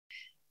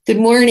Good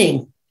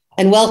morning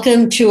and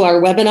welcome to our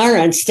webinar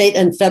on state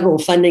and federal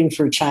funding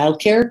for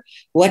childcare,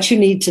 what you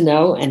need to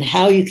know and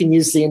how you can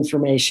use the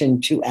information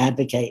to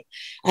advocate.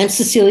 I'm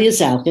Cecilia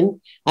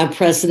Zalkin. I'm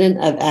president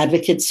of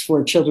Advocates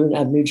for Children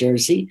of New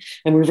Jersey,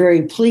 and we're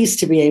very pleased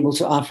to be able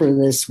to offer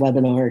this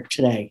webinar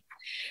today.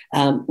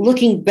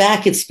 Looking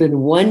back, it's been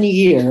 1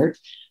 year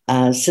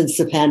since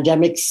the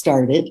pandemic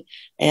started,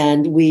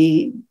 and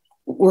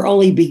we're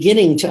only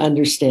beginning to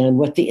understand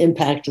what the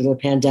impact of the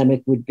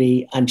pandemic would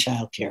be on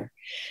childcare.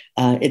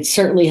 It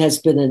certainly has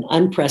been an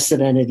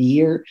unprecedented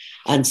year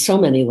on so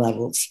many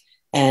levels.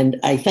 And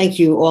I thank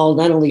you all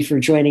not only for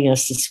joining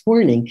us this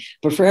morning,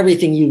 but for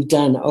everything you've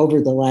done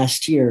over the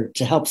last year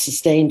to help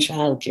sustain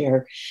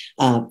childcare,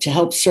 to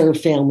help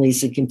serve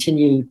families and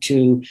continue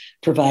to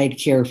provide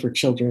care for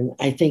children.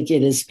 I think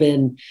it has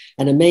been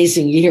an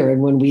amazing year.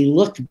 And when we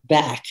look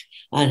back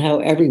on how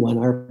everyone,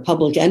 our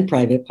public and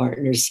private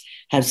partners,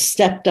 have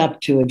stepped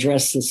up to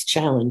address this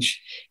challenge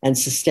and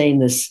sustain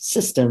this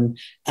system,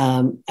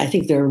 I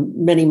think there are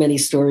many, many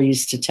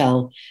stories to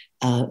tell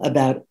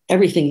about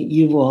everything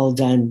you've all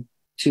done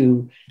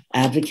to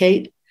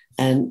advocate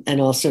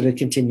and also to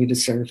continue to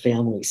serve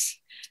families.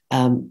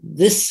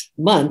 This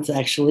month,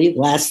 actually,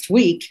 last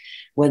week,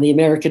 when the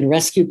American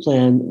Rescue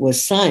Plan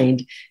was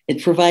signed,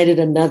 it provided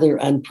another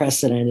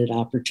unprecedented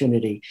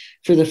opportunity.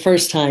 For the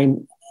first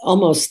time,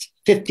 almost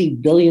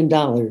 $50 billion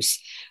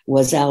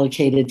was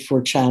allocated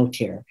for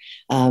childcare.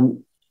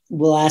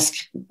 We'll ask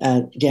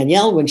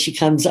Danielle when she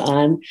comes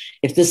on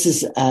if this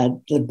is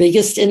the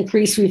biggest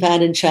increase we've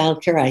had in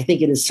childcare. I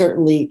think it is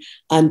certainly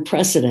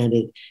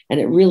unprecedented,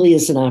 and it really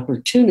is an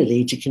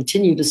opportunity to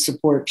continue to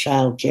support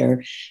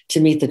childcare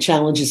to meet the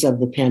challenges of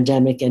the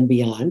pandemic and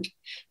beyond.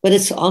 But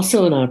it's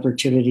also an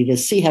opportunity to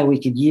see how we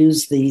could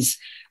use these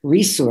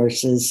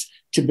resources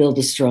to build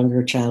a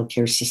stronger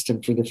childcare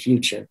system for the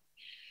future.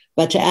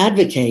 But to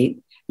advocate,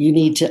 you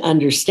need to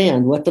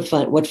understand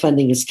what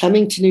funding is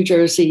coming to New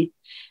Jersey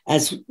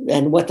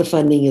and what the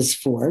funding is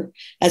for,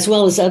 as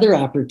well as other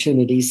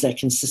opportunities that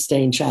can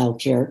sustain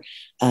childcare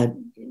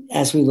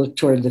as we look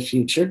toward the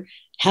future,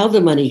 how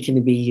the money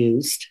can be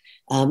used,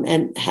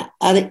 and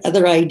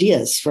other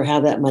ideas for how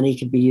that money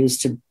can be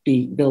used to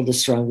build a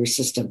stronger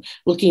system,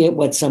 looking at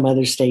what some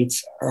other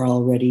states are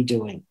already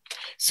doing.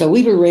 So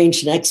we've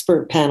arranged an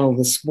expert panel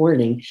this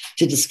morning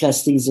to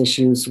discuss these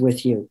issues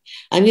with you.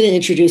 I'm going to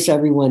introduce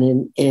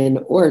everyone in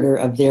order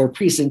of their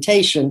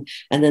presentation,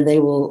 and then they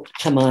will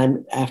come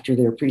on after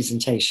their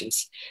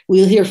presentations.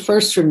 We'll hear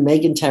first from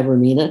Meghan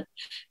Tavormina,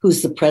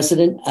 who's the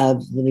president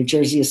of the New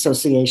Jersey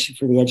Association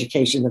for the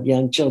Education of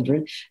Young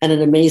Children and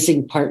an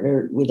amazing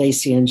partner with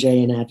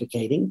ACNJ in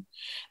advocating.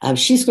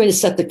 She's going to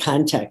set the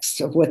context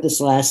of what this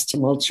last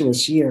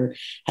tumultuous year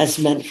has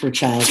meant for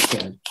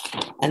childcare.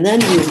 And then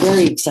we're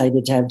very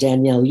excited to have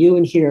Danielle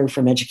Ewen here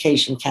from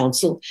Education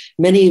Counsel.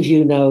 Many of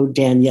you know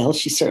Danielle.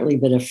 She's certainly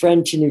been a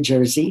friend to New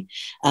Jersey.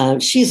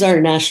 She's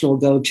our national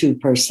go-to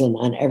person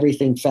on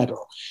everything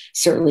federal,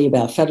 certainly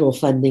about federal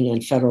funding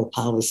and federal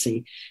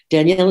policy.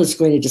 Danielle is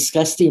going to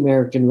discuss the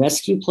American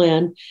Rescue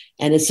Plan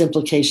and its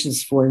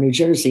implications for New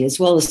Jersey, as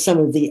well as some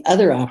of the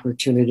other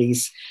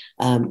opportunities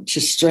to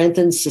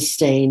strengthen,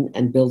 sustain,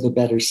 and build a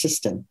better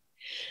system.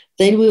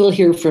 Then we will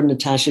hear from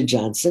Natasha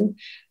Johnson,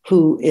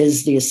 who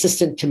is the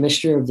Assistant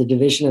Commissioner of the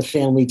Division of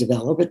Family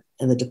Development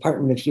and the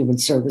Department of Human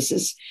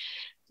Services.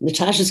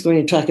 Natasha is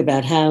going to talk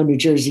about how New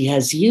Jersey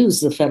has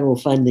used the federal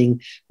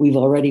funding we've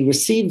already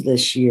received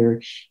this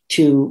year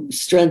to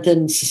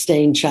strengthen,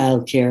 sustain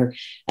childcare,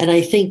 and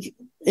I think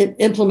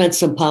implement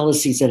some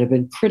policies that have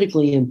been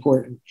critically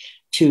important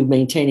to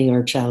maintaining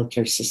our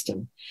childcare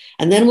system.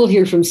 And then we'll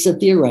hear from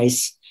Cynthia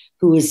Rice,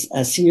 who is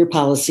a senior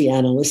policy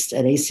analyst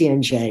at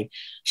ACNJ.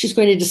 She's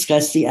going to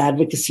discuss the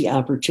advocacy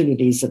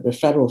opportunities of the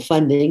federal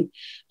funding,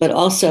 but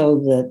also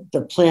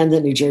the plan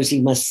that New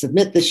Jersey must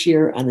submit this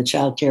year on the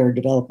Child Care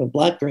Development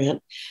Block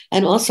Grant,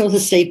 and also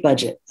the state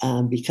budget,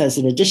 because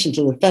in addition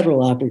to the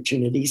federal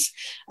opportunities,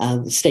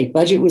 the state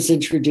budget was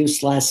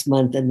introduced last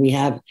month, and we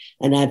have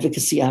an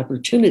advocacy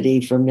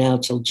opportunity from now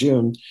till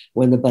June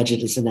when the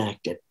budget is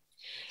enacted.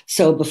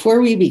 So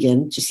before we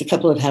begin, just a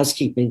couple of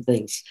housekeeping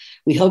things.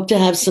 We hope to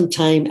have some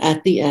time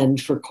at the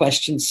end for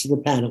questions to the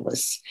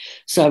panelists.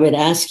 So I would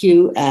ask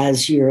you,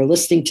 as you're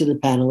listening to the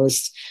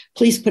panelists,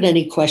 please put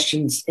any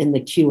questions in the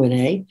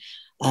Q&A.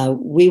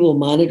 We will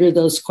monitor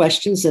those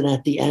questions, and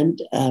at the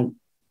end,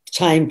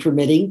 time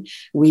permitting,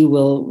 we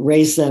will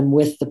raise them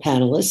with the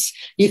panelists.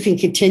 You can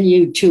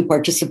continue to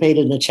participate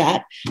in the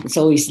chat. It's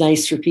always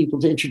nice for people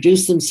to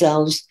introduce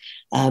themselves.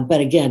 But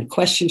again,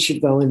 questions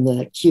should go in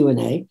the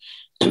Q&A.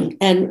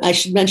 And I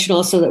should mention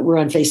also that we're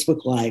on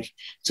Facebook Live.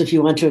 So if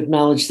you want to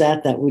acknowledge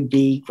that, that would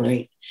be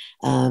great.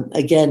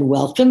 Again,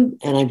 welcome.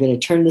 And I'm going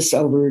to turn this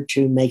over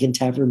to Meghan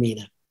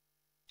Tavormina.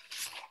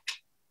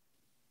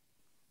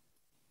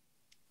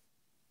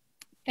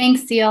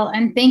 Thanks, Seal.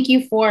 And thank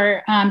you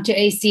to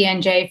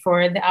ACNJ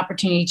for the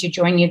opportunity to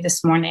join you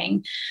this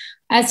morning.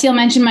 As Seal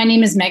mentioned, my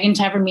name is Meghan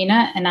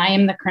Tavormina, and I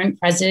am the current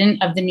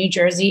president of the New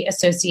Jersey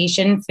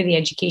Association for the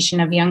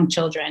Education of Young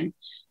Children.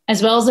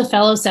 as well as a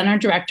fellow center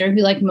director who,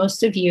 like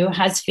most of you,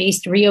 has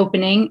faced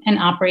reopening and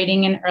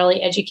operating an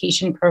early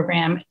education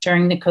program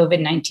during the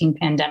COVID-19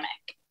 pandemic.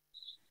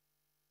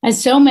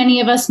 As so many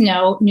of us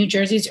know, New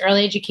Jersey's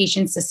early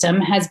education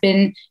system has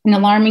been an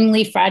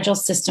alarmingly fragile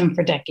system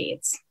for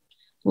decades.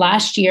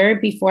 Last year,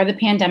 before the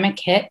pandemic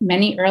hit,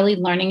 many early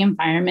learning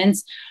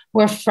environments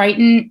were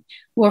frightened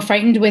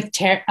with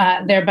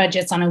their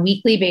budgets on a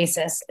weekly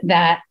basis,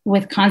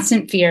 with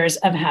constant fears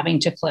of having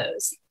to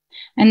close.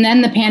 And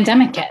then the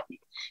pandemic hit,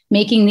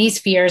 making these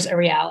fears a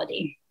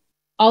reality.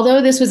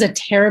 Although this was a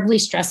terribly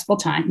stressful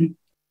time,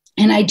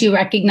 and I do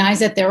recognize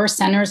that there were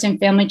centers and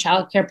family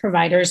childcare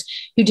providers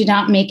who did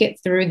not make it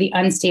through the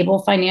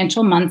unstable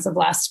financial months of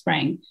last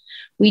spring,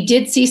 we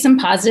did see some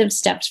positive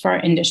steps for our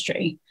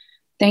industry.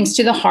 Thanks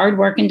to the hard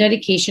work and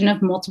dedication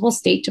of multiple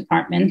state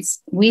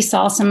departments, we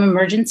saw some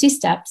emergency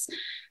steps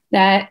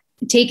that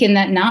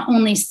not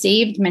only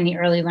saved many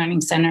early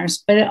learning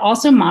centers, but it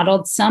also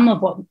modeled some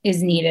of what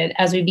is needed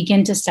as we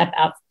begin to step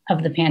out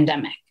of the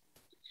pandemic.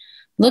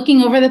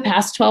 Looking over the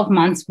past 12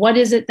 months, what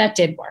is it that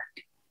did work?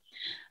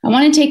 I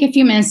want to take a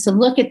few minutes to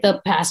look at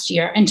the past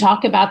year and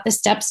talk about the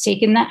steps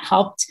taken that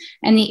helped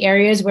and the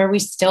areas where we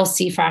still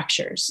see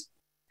fractures.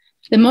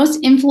 The most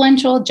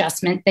influential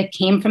adjustment that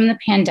came from the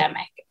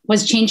pandemic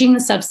was changing the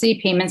subsidy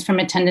payments from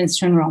attendance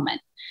to enrollment.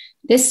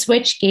 This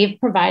switch gave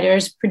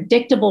providers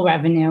predictable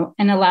revenue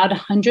and allowed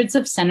hundreds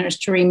of centers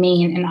to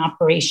remain in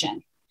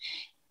operation.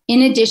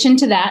 In addition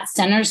to that,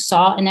 centers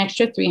saw an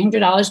extra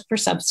 $300 per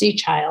subsidy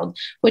child,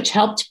 which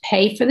helped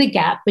pay for the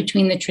gap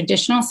between the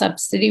traditional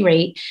subsidy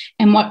rate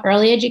and what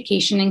early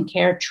education and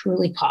care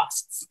truly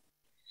costs.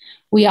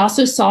 We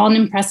also saw an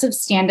impressive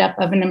stand-up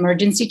of an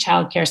emergency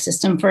childcare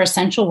system for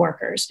essential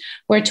workers,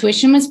 where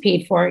tuition was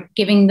paid for,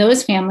 giving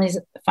those families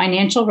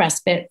financial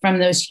respite from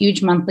that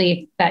huge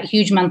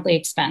monthly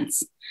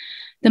expense.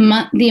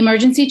 The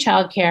emergency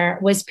childcare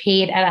was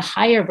paid at a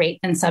higher rate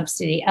than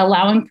subsidy,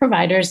 allowing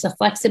providers the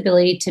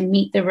flexibility to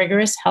meet the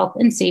rigorous health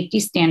and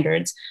safety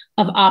standards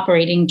of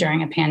operating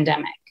during a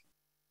pandemic.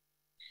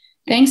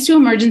 Thanks to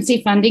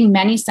emergency funding,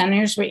 many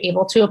centers were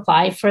able to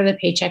apply for the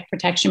Paycheck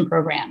Protection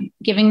Program,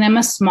 giving them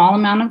a small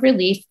amount of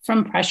relief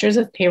from pressures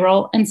of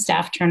payroll and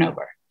staff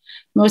turnover.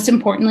 Most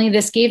importantly,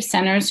 this gave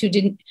centers who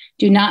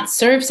do not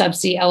serve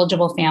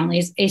subsidy-eligible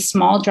families a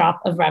small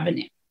drop of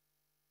revenue.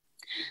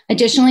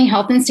 Additionally,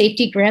 health and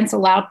safety grants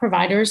allowed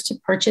providers to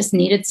purchase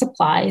needed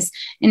supplies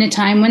in a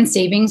time when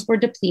savings were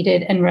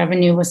depleted and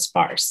revenue was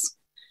sparse.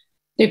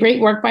 The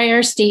great work by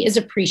our state is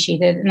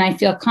appreciated, and I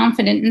feel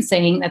confident in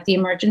saying that the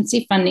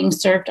emergency funding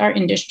served our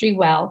industry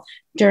well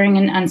during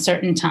an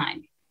uncertain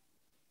time.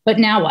 But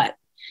now what?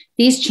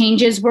 These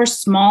changes were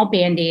small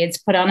Band-Aids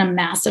put on a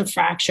massive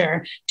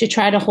fracture to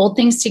try to hold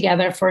things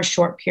together for a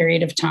short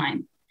period of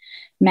time.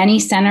 Many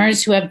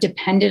centers who have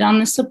depended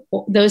on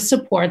those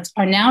supports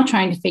are now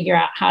trying to figure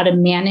out how to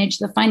manage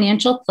the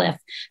financial cliff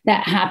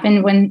that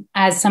happened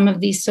as some of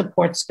these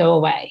supports go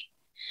away.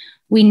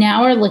 We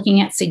now are looking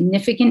at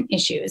significant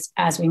issues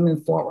as we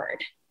move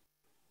forward.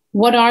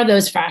 What are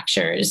those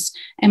fractures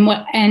and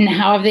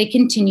how have they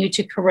continued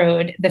to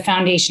corrode the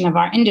foundation of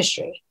our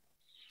industry?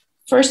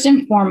 First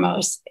and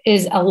foremost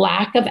is a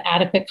lack of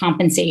adequate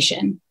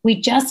compensation. We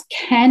just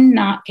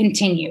cannot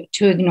continue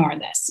to ignore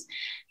this.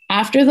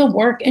 After the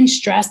work and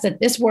stress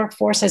that this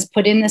workforce has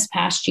put in this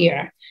past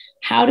year,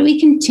 how do we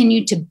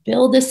continue to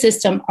build a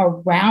system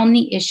around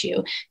the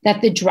issue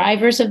that the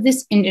drivers of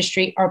this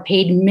industry are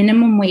paid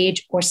minimum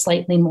wage or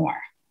slightly more?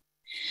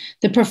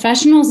 The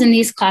professionals in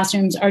these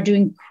classrooms are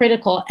doing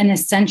critical and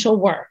essential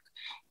work,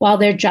 while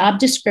their job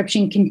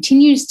description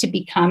continues to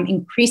become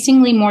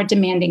increasingly more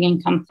demanding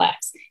and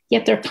complex,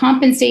 yet their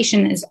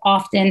compensation is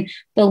often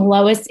the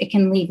lowest it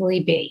can legally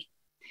be.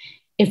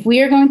 If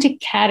we are going to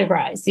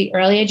categorize the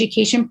early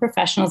education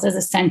professionals as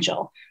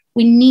essential,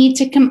 we need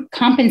to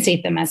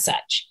compensate them as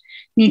such.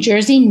 New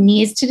Jersey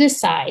needs to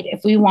decide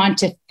if we want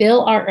to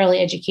fill our early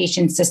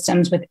education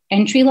systems with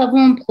entry-level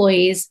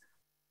employees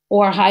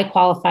or high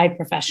qualified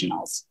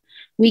professionals.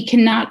 We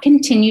cannot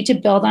continue to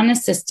build on a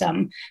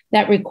system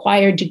that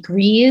required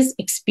degrees,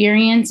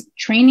 experience,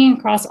 training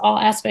across all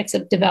aspects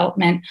of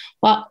development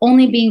while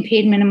only being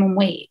paid minimum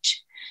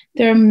wage.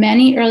 There are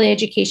many early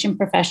education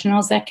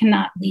professionals that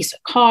cannot lease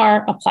a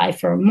car, apply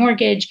for a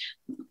mortgage,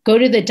 go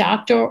to the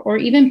doctor, or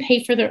even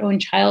pay for their own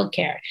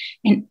childcare.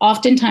 And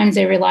oftentimes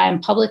they rely on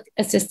public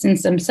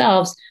assistance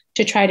themselves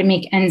to try to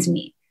make ends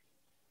meet.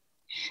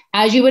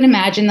 As you would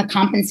imagine, the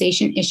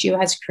compensation issue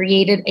has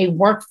created a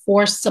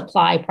workforce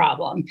supply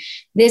problem.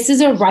 This is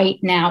a right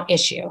now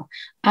issue.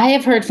 I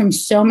have heard from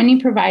so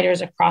many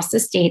providers across the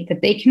state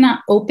that they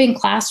cannot open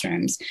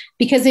classrooms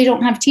because they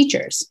don't have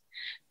teachers.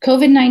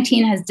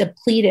 COVID-19 has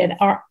depleted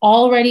our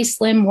already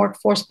slim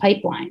workforce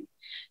pipeline.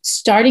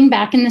 Starting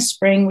back in the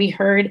spring, we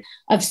heard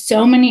of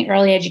so many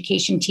early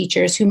education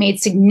teachers who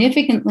made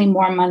significantly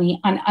more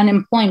money on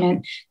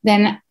unemployment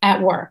than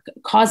at work,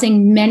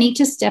 causing many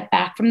to step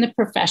back from the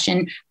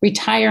profession,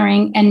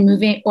 retiring and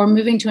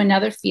moving to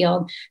another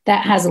field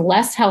that has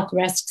less health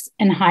risks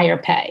and higher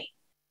pay.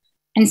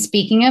 And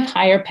speaking of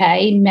higher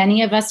pay,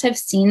 many of us have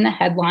seen the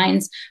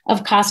headlines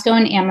of Costco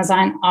and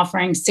Amazon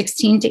offering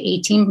 $16 to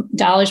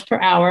 $18 per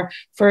hour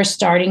for a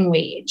starting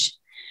wage.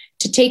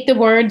 To take the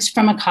words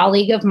from a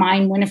colleague of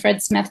mine,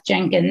 Winifred Smith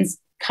Jenkins,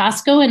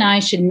 Costco and I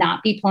should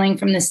not be pulling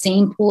from the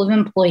same pool of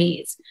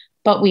employees,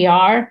 but we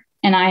are,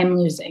 and I am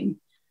losing.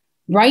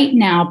 Right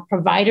now,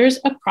 providers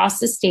across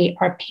the state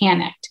are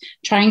panicked,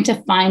 trying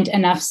to find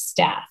enough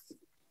staff.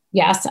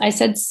 Yes, I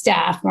said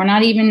staff. We're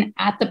not even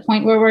at the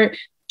point where we're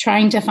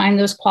trying to find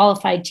those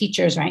qualified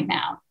teachers right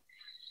now.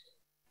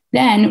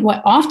 Then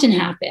what often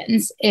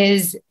happens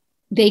is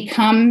they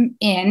come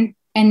in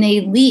and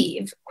they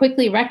leave,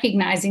 quickly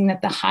recognizing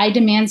that the high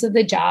demands of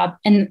the job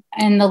and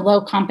the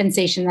low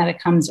compensation that it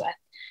comes with.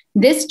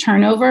 This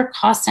turnover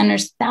costs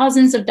centers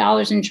thousands of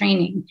dollars in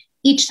training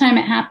each time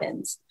it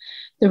happens.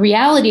 The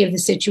reality of the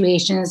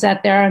situation is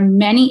that there are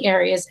many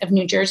areas of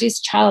New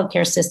Jersey's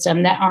childcare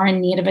system that are in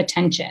need of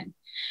attention.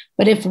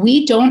 But if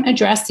we don't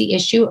address the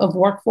issue of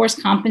workforce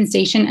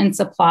compensation and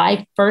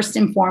supply first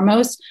and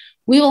foremost,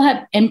 we will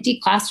have empty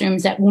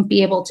classrooms that won't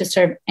be able to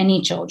serve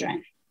any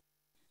children.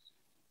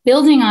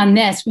 Building on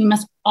this, we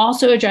must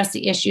also address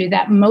the issue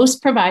that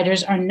most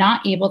providers are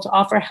not able to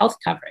offer health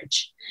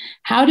coverage.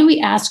 How do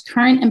we ask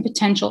current and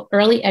potential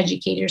early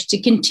educators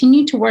to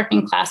continue to work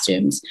in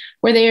classrooms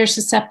where they are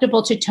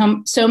susceptible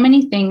to so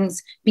many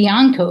things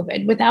beyond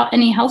COVID without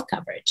any health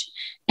coverage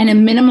and a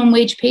minimum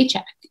wage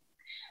paycheck?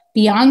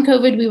 Beyond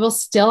COVID, we will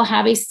still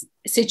have a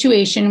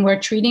situation where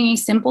treating a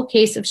simple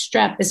case of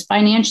strep is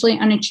financially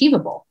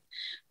unachievable.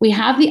 We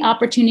have the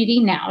opportunity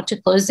now to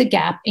close the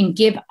gap and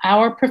give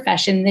our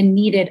profession the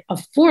needed,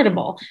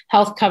 affordable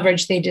health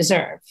coverage they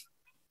deserve.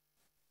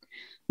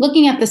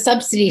 Looking at the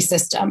subsidy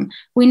system,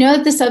 we know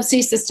that the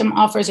subsidy system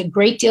offers a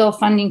great deal of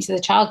funding to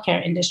the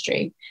childcare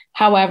industry.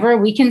 However,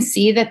 we can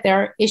see that there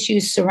are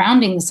issues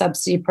surrounding the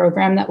subsidy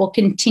program that will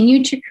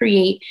continue to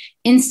create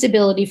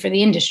instability for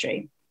the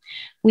industry.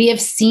 We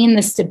have seen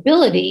the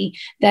stability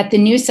that the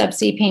new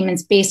subsidy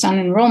payments based on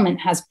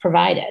enrollment has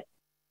provided.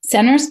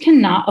 Centers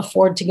cannot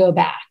afford to go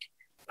back.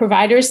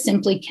 Providers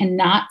simply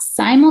cannot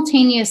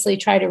simultaneously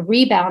try to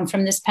rebound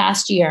from this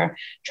past year,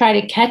 try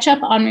to catch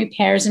up on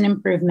repairs and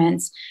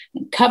improvements,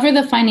 cover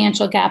the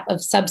financial gap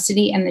of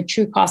subsidy and the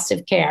true cost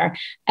of care,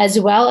 as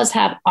well as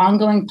have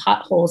ongoing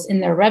potholes in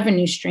their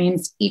revenue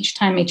streams each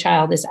time a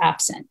child is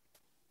absent.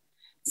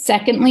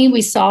 Secondly,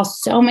 we saw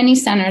so many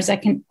centers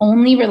that can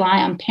only rely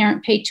on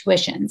parent-paid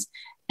tuitions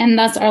and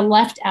thus are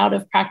left out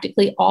of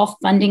practically all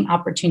funding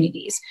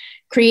opportunities,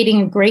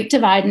 creating a great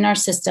divide in our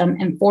system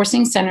and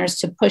forcing centers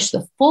to push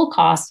the full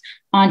cost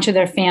onto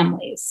their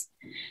families.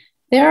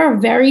 There are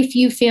very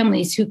few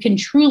families who can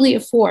truly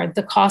afford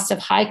the cost of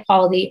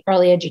high-quality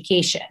early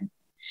education.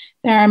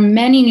 There are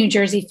many New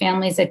Jersey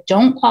families that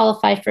don't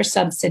qualify for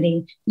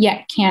subsidy,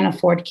 yet can't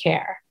afford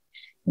care.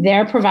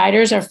 Their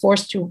providers are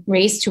forced to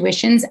raise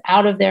tuitions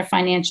out of their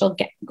financial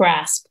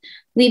grasp,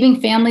 leaving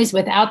families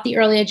without the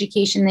early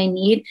education they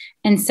need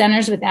and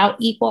centers without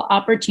equal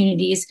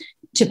opportunities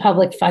to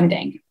public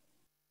funding.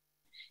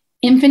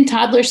 Infant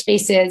toddler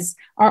spaces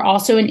are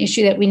also an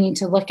issue that we need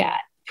to look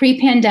at.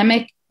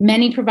 Pre-pandemic,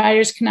 many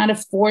providers cannot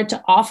afford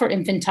to offer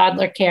infant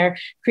toddler care,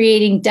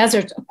 creating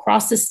deserts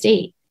across the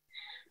state.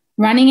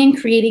 Running and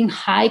creating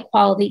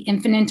high-quality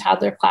infant and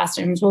toddler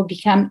classrooms will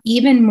become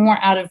even more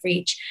out of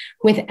reach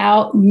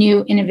without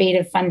new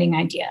innovative funding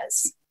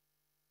ideas.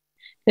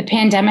 The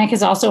pandemic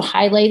has also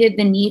highlighted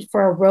the need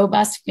for a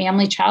robust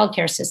family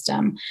childcare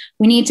system.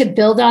 We need to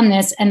build on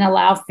this and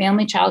allow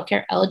family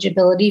childcare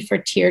eligibility for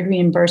tiered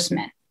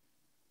reimbursement.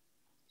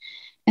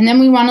 And then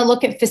we want to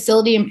look at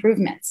facility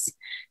improvements.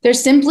 There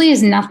simply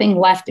is nothing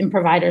left in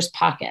providers'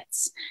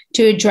 pockets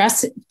to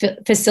address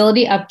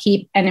facility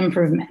upkeep and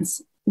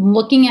improvements.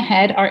 Looking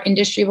ahead, our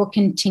industry will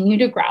continue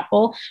to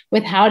grapple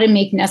with how to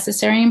make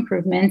necessary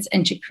improvements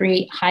and to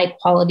create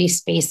high-quality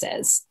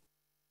spaces.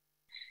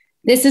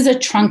 This is a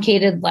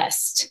truncated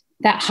list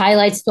that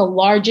highlights the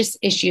largest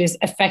issues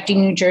affecting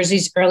New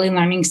Jersey's early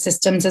learning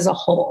systems as a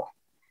whole.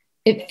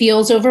 It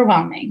feels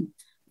overwhelming,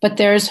 but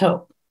there is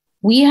hope.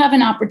 We have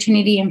an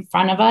opportunity in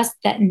front of us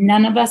that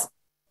none of us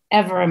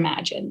ever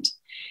imagined.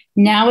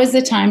 Now is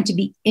the time to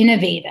be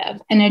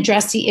innovative and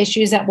address the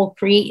issues that will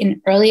create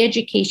an early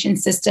education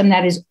system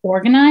that is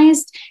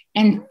organized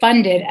and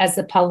funded as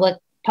the public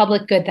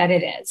good that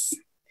it is.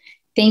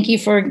 Thank you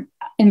for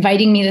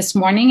inviting me this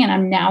morning, and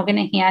I'm now going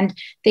to hand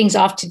things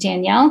off to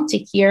Danielle to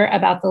hear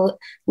about the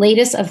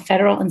latest of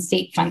federal and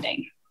state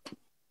funding.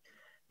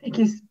 Thank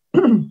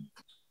you.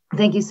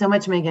 Thank you so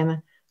much,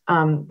 Megan.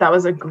 That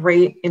was a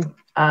great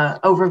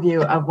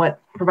overview of what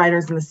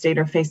providers in the state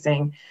are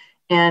facing.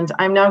 And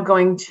I'm now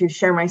going to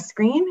share my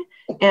screen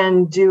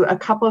and do a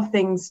couple of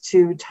things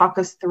to talk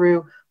us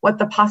through what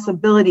the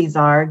possibilities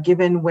are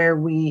given where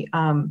we,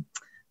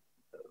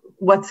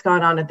 what's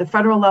gone on at the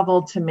federal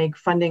level to make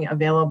funding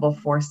available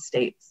for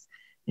states.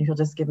 If you'll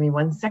just give me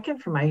 1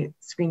 second for my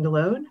screen to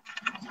load.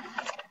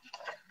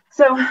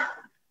 So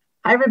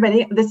Hi,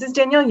 everybody. This is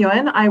Danielle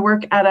Ewen. I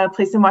work at a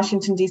place in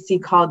Washington, D.C.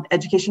 called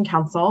Education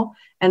Counsel,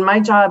 and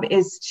my job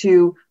is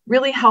to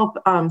really help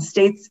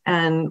states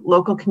and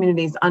local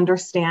communities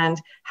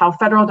understand how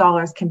federal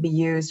dollars can be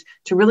used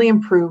to really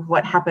improve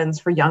what happens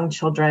for young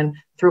children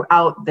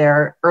throughout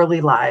their early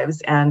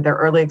lives and their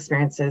early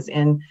experiences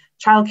in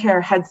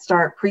childcare, Head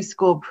Start,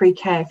 preschool,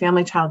 pre-K,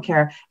 family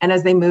childcare, and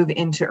as they move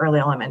into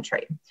early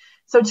elementary.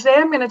 So today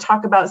I'm going to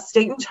talk about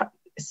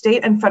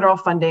state and federal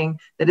funding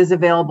that is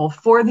available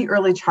for the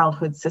early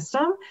childhood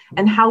system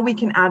and how we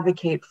can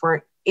advocate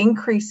for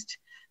increased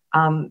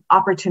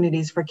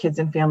opportunities for kids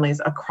and families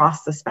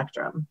across the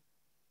spectrum.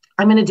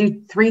 I'm going to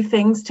do three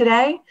things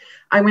today.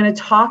 I'm going to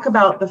talk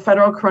about the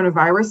federal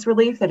coronavirus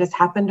relief that has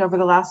happened over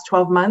the last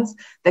 12 months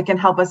that can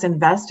help us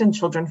invest in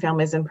children,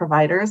 families, and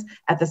providers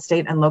at the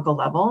state and local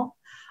level.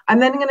 I'm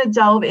then going to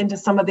delve into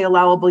some of the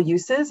allowable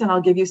uses, and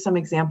I'll give you some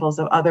examples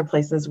of other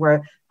places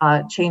where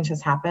change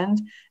has happened.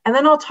 And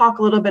then I'll talk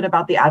a little bit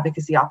about the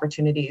advocacy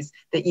opportunities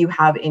that you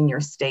have in your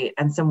state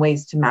and some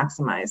ways to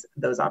maximize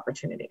those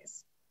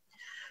opportunities.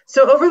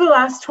 So over the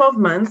last 12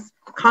 months,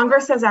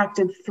 Congress has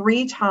acted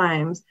 3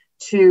 times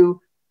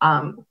to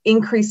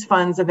increase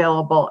funds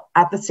available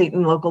at the state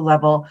and local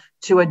level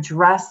to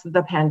address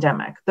the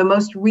pandemic. The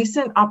most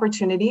recent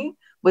opportunity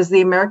was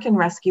the American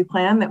Rescue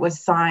Plan that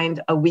was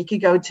signed a week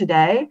ago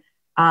today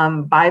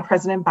by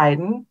President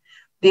Biden.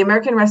 The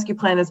American Rescue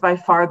Plan is by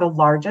far the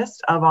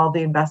largest of all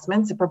the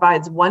investments. It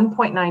provides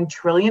 $1.9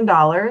 trillion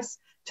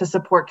to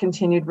support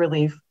continued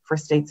relief for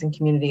states and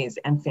communities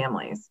and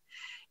families.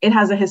 It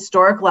has a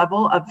historic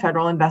level of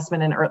federal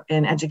investment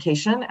in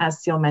education, as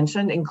Seal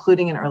mentioned,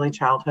 including in early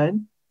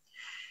childhood.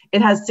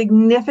 It has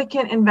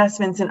significant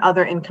investments in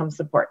other income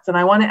supports. And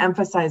I want to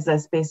emphasize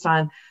this based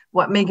on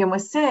what Meghan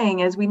was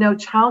saying, as we know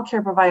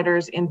childcare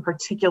providers in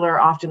particular are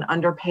often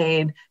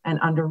underpaid and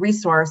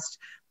under-resourced,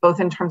 both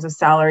in terms of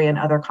salary and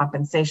other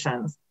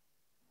compensations.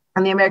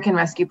 And the American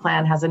Rescue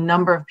Plan has a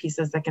number of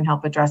pieces that can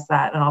help address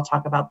that, and I'll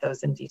talk about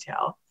those in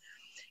detail.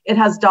 It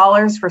has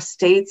dollars for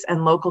states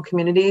and local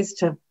communities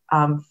to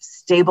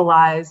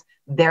stabilize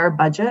their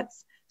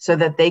budgets so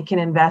that they can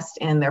invest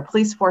in their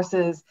police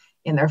forces,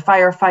 in their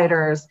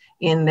firefighters,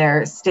 in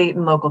their state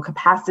and local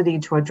capacity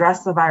to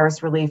address the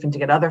virus relief and to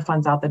get other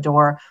funds out the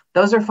door.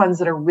 Those are funds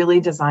that are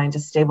really designed to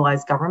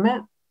stabilize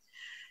government.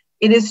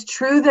 It is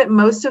true that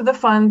most of the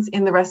funds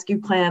in the rescue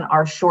plan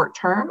are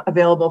short-term,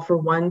 available for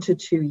 1 to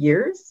 2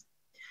 years,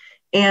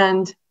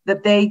 and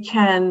that they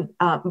can,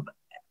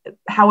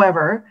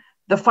 however,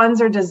 the funds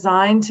are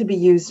designed to be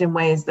used in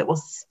ways that will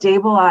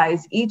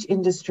stabilize each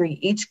industry,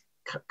 each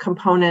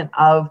component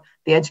of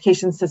the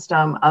education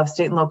system of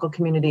state and local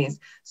communities,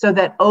 so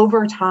that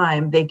over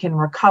time they can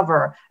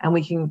recover and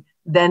we can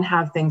then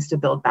have things to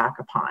build back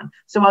upon.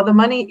 So while the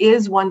money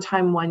is one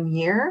time 1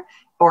 year,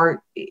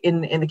 or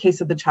in the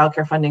case of the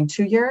childcare funding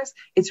 2 years,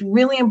 it's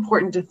really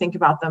important to think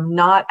about them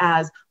not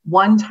as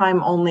one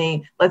time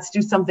only, let's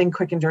do something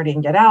quick and dirty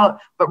and get out,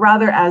 but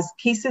rather as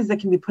pieces that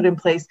can be put in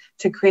place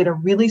to create a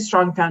really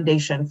strong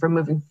foundation for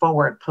moving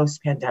forward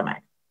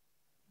post-pandemic.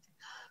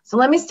 So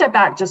let me step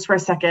back just for a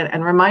second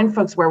and remind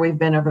folks where we've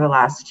been over the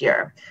last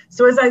year.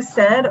 So as I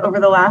said, over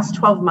the last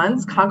 12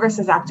 months, Congress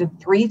has acted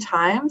 3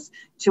 times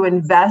to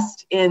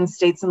invest in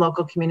states and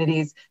local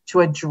communities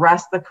to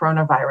address the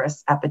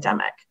coronavirus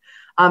epidemic.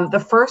 The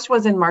first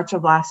was in March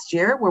of last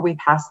year, where we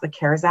passed the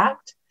CARES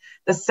Act.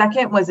 The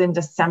second was in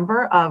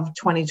December of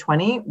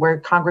 2020, where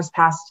Congress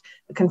passed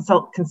the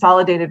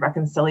Consolidated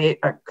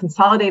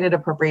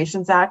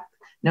Appropriations Act,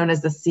 known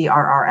as the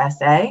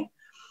CRRSA.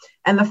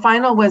 And the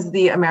final was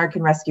the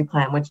American Rescue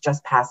Plan, which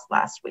just passed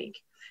last week.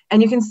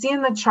 And you can see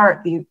in the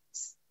chart the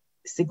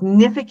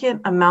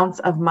significant amounts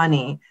of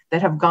money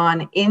that have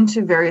gone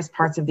into various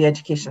parts of the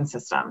education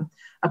system.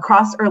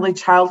 Across early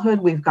childhood,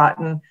 we've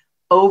gotten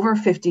over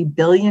 $50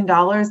 billion,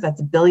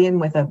 that's billion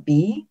with a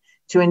B,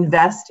 to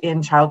invest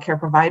in childcare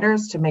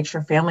providers to make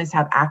sure families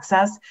have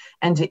access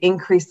and to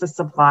increase the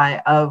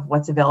supply of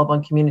what's available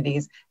in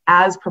communities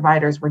as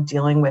providers were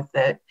dealing with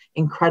the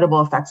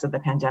incredible effects of the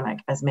pandemic,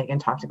 as Meghan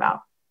talked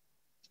about.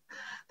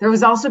 There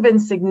has also been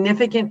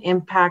significant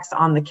impacts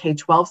on the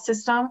K-12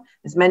 system.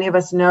 As many of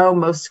us know,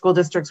 most school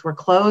districts were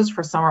closed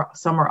for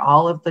some or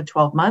all of the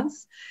 12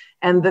 months.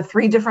 And the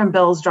 3 different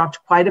bills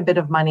dropped quite a bit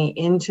of money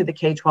into the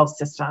K-12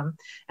 system.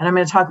 And I'm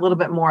going to talk a little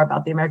bit more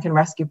about the American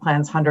Rescue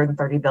Plan's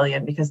 $130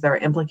 billion because there are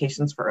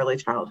implications for early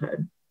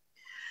childhood.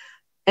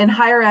 In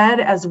higher ed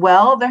as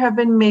well, there have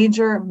been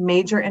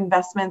major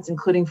investments,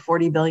 including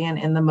 $40 billion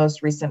in the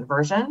most recent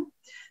version.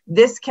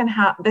 This can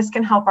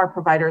help our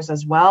providers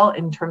as well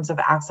in terms of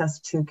access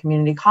to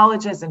community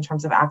colleges, in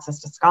terms of access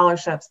to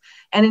scholarships,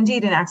 and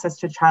indeed in access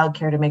to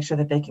childcare to make sure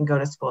that they can go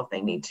to school if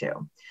they need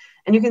to.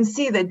 And you can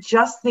see that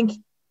just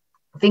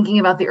thinking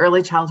about the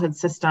early childhood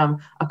system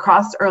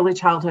across early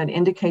childhood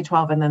into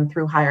K-12 and then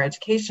through higher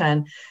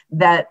education,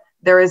 that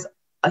there is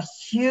a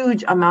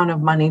huge amount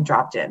of money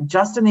dropped in.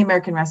 Just in the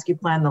American Rescue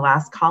Plan, the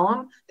last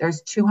column,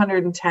 there's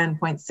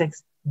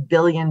 $210.6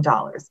 billion.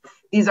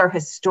 These are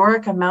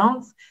historic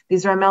amounts.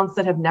 These are amounts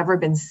that have never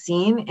been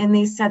seen in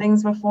these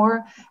settings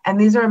before. And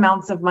these are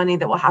amounts of money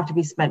that will have to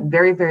be spent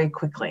very, very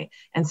quickly.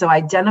 And so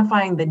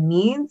identifying the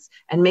needs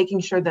and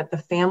making sure that the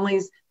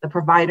families, the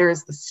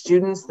providers, the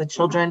students, the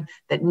children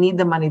that need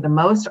the money the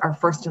most are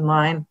first in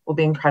line will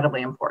be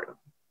incredibly important.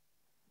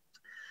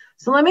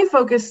 So let me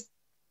focus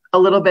a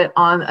little bit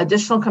on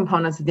additional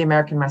components of the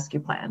American Rescue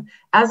Plan.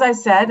 As I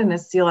said, and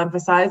as Seal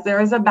emphasized,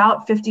 there is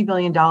about $50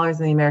 billion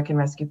in the American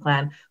Rescue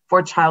Plan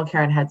for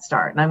childcare and Head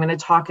Start. And I'm going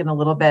to talk in a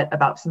little bit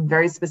about some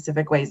very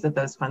specific ways that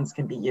those funds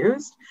can be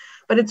used.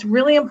 But it's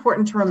really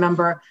important to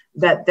remember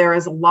that there are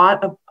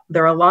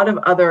a lot of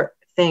other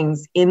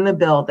things in the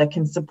bill that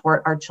can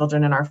support our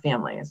children and our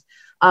families.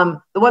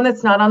 The one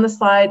that's not on the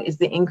slide is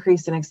the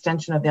increase and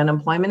extension of the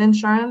unemployment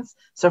insurance.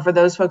 So for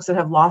those folks that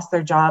have lost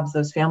their jobs,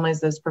 those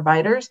families, those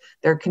providers,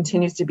 there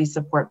continues to be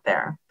support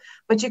there.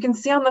 But you can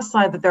see on the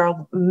slide that there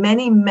are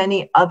many,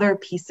 many other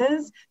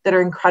pieces that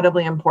are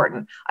incredibly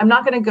important. I'm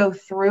not going to go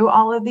through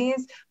all of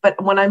these,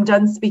 but when I'm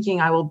done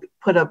speaking, I will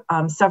put up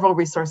several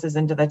resources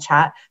into the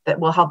chat that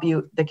will help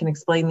you, that can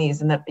explain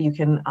these and that you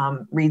can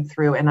read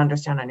through and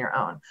understand on your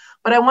own.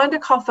 But I wanted to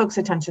call folks'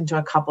 attention to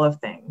a couple of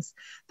things.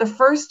 The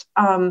first,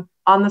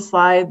 on the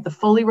slide, the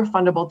fully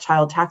refundable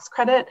child tax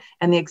credit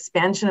and the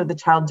expansion of the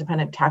child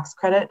dependent tax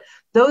credit,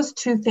 those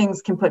two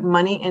things can put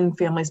money in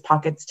families'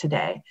 pockets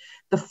today.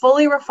 The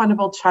fully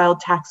refundable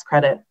child tax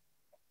credit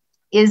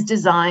is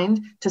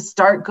designed to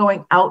start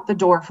going out the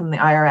door from the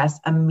IRS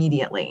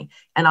immediately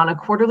and on a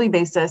quarterly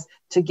basis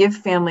to give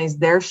families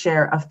their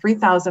share of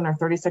 $3,000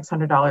 or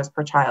 $3,600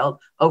 per child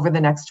over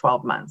the next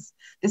 12 months.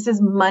 This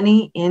is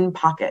money in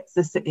pockets.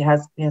 It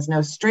has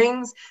no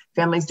strings.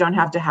 Families don't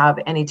have to have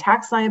any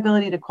tax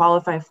liability to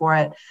qualify for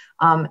it.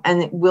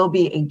 And it will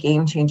be a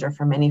game changer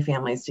for many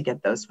families to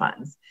get those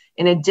funds.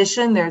 In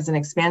addition, there's an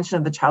expansion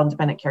of the child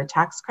dependent care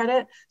tax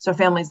credit. So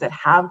families that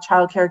have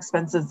childcare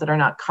expenses that are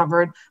not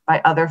covered by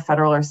other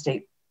federal or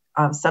state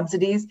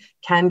subsidies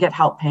can get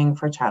help paying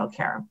for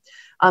childcare.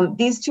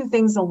 These two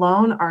things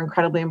alone are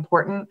incredibly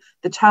important.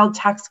 The child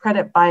tax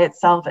credit by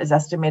itself is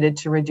estimated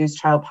to reduce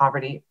child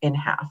poverty in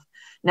half.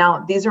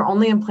 Now, these are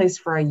only in place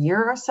for a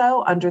year or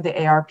so under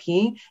the ARP,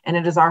 and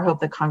it is our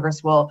hope that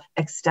Congress will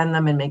extend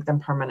them and make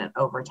them permanent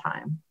over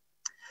time.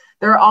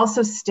 There are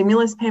also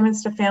stimulus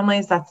payments to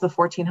families. That's the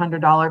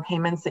 $1,400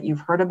 payments that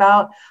you've heard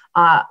about.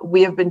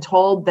 We have been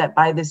told that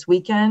by this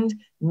weekend,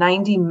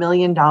 $90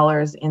 million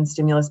in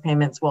stimulus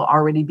payments will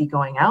already be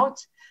going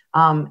out.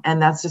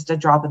 And that's just a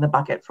drop in the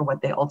bucket for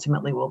what they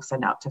ultimately will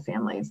send out to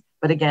families.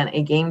 But again,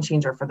 a game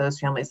changer for those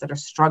families that are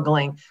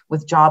struggling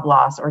with job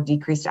loss or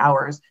decreased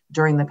hours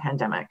during the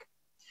pandemic.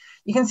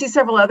 You can see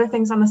several other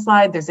things on the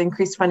slide. There's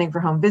increased funding for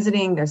home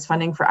visiting. There's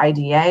funding for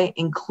IDA,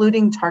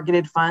 including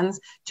targeted funds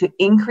to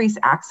increase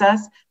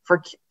access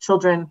for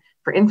children,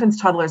 for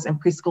infants, toddlers,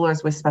 and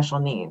preschoolers with special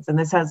needs. And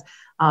this has,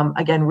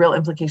 again, real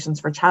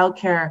implications for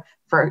childcare,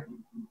 for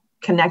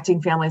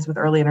connecting families with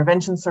early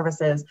intervention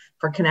services,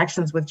 for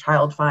connections with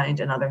Child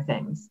Find and other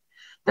things.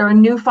 There are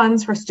new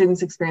funds for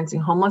students experiencing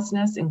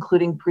homelessness,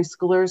 including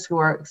preschoolers who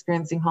are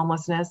experiencing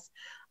homelessness,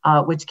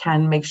 which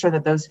can make sure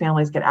that those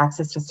families get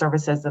access to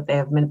services that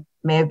they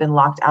may have been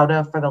locked out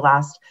of for the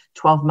last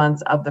 12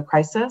 months of the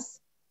crisis.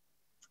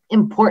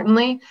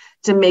 Importantly,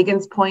 to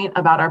Meghan's point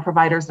about our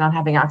providers not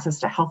having access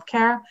to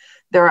healthcare,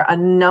 there are a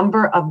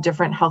number of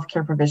different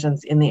healthcare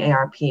provisions in the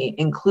ARP,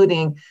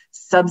 including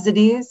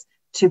subsidies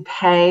to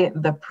pay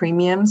the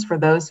premiums for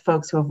those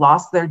folks who have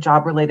lost their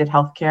job-related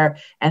healthcare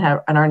and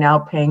are now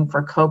paying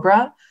for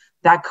COBRA.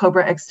 That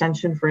COBRA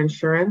extension for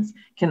insurance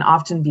can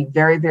often be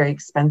very, very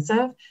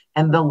expensive,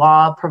 and the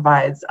law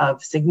provides a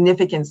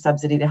significant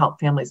subsidy to help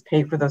families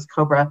pay for those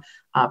COBRA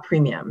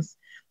premiums.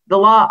 The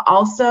law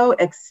also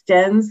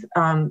extends the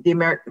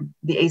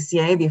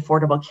ACA, the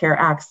Affordable Care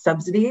Act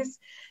subsidies,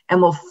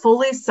 and will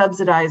fully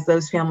subsidize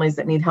those families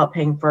that need help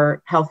paying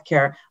for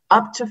healthcare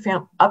up to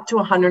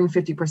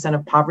 150%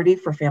 of poverty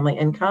for family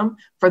income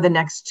for the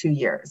next 2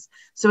 years.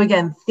 So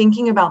again,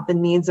 thinking about the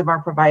needs of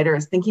our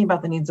providers, thinking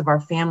about the needs of our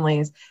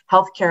families,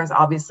 healthcare is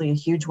obviously a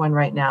huge one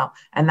right now,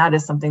 and that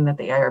is something that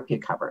the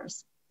IRP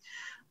covers.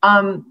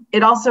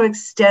 It also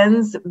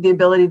extends the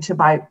ability to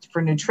buy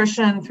for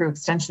nutrition through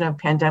extension of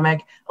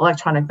pandemic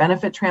electronic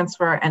benefit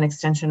transfer and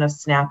extension of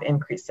SNAP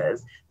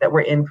increases that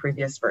were in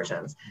previous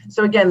versions.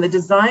 So again, the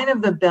design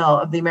of the bill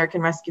of the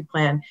American Rescue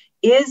Plan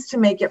is to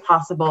make it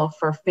possible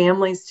for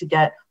families to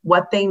get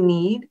what they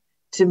need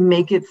to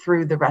make it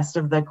through the rest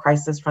of the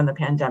crisis from the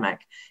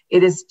pandemic.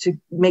 It is to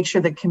make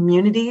sure that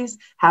communities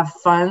have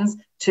funds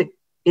to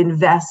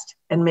invest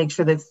and make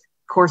sure that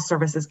core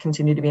services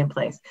continue to be in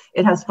place.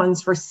 It has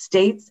funds for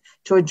states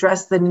to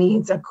address the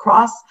needs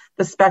across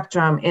the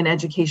spectrum in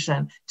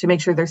education to make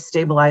sure they're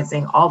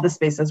stabilizing all the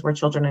spaces where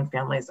children and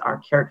families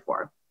are cared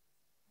for.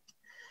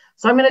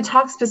 So I'm going to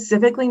talk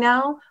specifically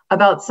now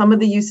about some of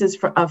the uses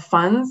of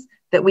funds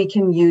that we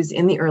can use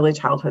in the early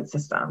childhood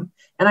system.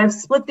 And I've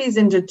split these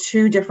into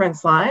two different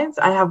slides.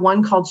 I have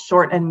one called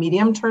short and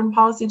medium term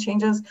policy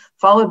changes,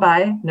 followed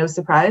by, no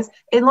surprise,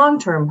 a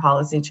long-term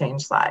policy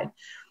change slide.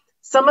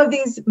 Some of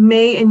these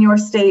may in your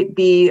state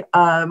be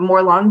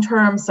more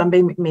long-term, some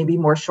may be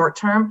more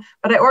short-term,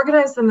 but I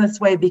organize them this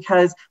way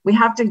because we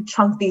have to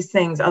chunk these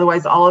things.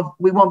 Otherwise,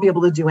 we won't be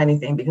able to do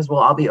anything because we'll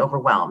all be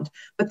overwhelmed.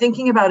 But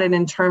thinking about it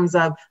in terms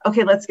of,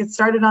 okay, let's get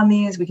started on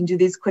these. We can do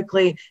these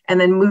quickly.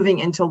 And then moving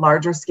into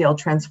larger scale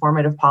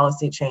transformative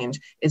policy change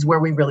is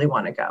where we really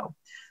want to go.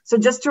 So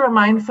just to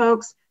remind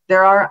folks,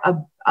 there are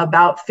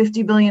about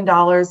 $50 billion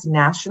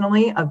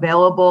nationally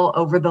available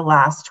over the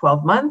last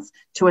 12 months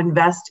to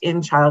invest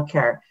in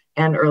childcare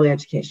and early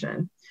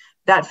education.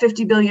 That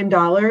 $50 billion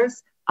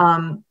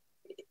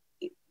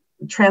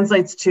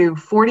translates to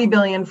 $40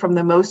 billion from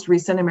the most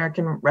recent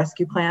American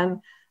Rescue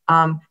Plan,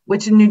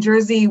 which in New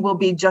Jersey will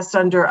be just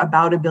under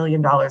about $1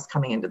 billion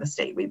coming into the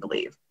state, we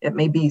believe. That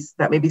may be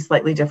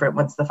slightly different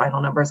once the final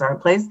numbers are in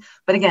place.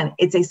 But again,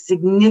 it's a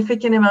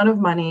significant amount of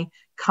money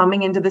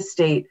coming into the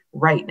state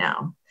right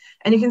now.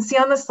 And you can see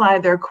on the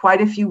slide, there are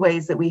quite a few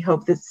ways that we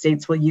hope that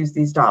states will use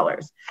these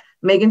dollars.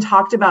 Meghan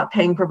talked about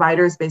paying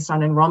providers based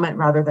on enrollment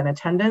rather than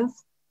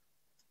attendance.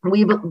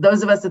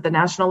 Those of us at the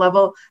national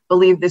level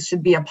believe this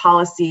should be a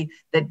policy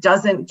that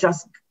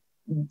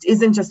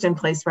isn't just in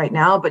place right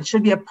now, but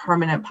should be a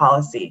permanent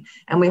policy.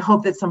 And we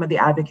hope that some of the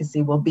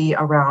advocacy will be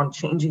around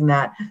changing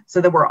that so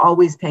that we're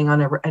always paying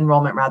on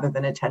enrollment rather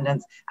than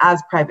attendance,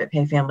 as private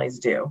pay families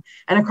do.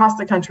 And across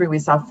the country, we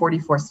saw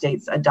 44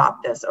 states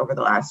adopt this over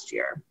the last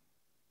year.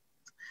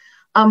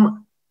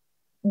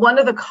 One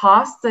of the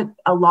costs that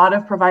a lot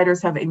of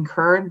providers have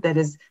incurred that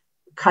is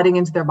cutting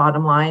into their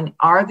bottom line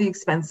are the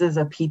expenses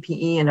of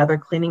PPE and other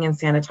cleaning and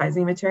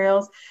sanitizing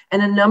materials.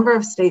 And a number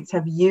of states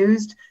have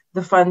used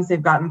the funds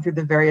they've gotten through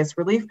the various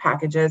relief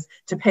packages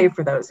to pay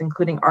for those,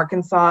 including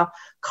Arkansas.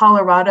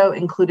 Colorado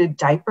included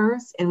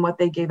diapers in what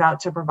they gave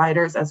out to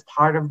providers as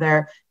part of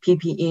their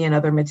PPE and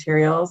other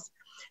materials.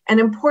 And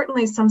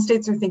importantly, some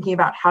states are thinking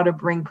about how to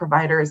bring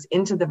providers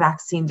into the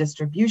vaccine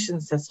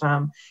distribution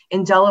system.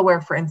 In Delaware,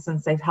 for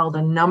instance, they've held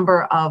a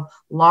number of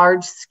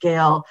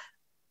large-scale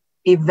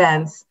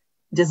events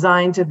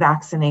designed to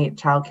vaccinate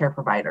childcare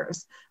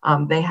providers.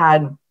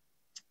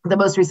 The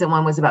most recent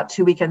one was about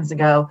 2 weekends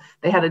ago.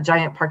 They had a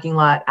giant parking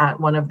lot at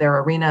one of their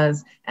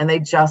arenas, and they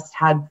just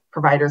had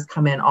providers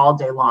come in all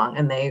day long,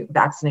 and they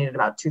vaccinated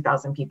about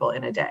 2,000 people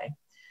in a day.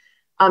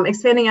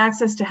 Expanding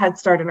access to Head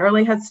Start and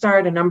Early Head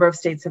Start, a number of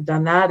states have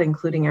done that,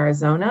 including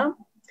Arizona.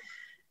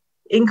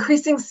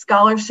 Increasing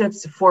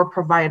scholarships for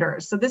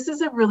providers. So this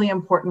is a really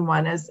important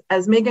one. As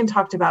Meghan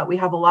talked about, we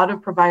have a lot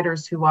of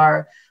providers who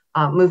are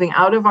moving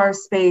out of our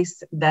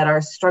space, that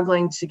are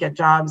struggling to get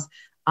jobs,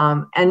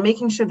 and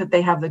making sure that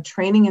they have the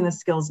training and the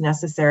skills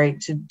necessary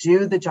to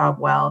do the job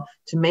well,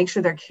 to make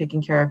sure they're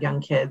taking care of young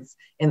kids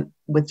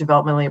with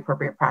developmentally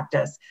appropriate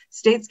practice.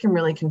 States can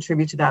really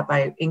contribute to that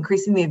by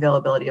increasing the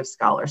availability of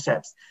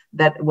scholarships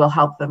that will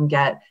help them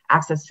get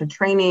access to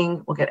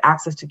training, will get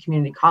access to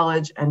community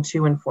college and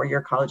 2- and 4-year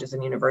colleges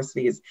and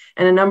universities.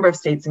 And a number of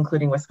states,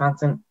 including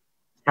Wisconsin,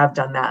 have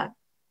done that.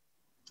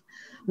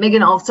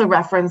 Meghan also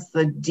referenced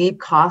the deep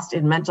cost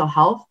in mental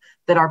health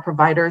that our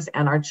providers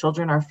and our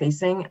children are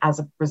facing as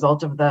a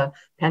result of the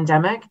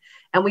pandemic.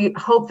 And we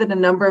hope that a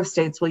number of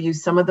states will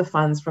use some of the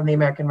funds from the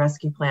American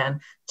Rescue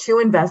Plan to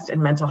invest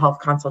in mental health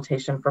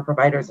consultation for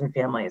providers and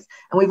families.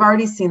 And we've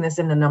already seen this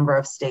in a number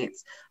of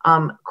states.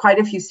 Quite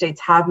a few states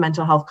have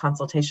mental health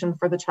consultation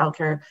for the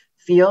childcare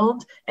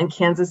field, and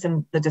Kansas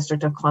and the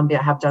District of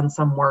Columbia have done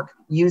some work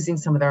using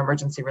some of their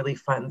emergency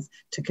relief funds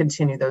to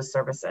continue those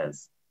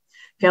services.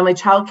 Family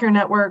childcare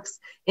networks,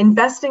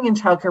 investing in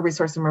childcare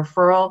resource and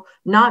referral,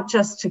 not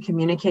just to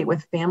communicate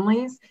with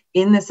families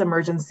in this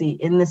emergency,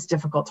 in this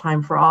difficult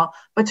time for all,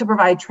 but to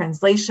provide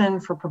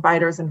translation for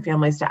providers and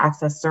families to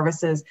access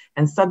services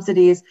and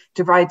subsidies,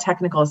 to provide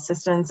technical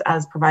assistance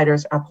as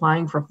providers are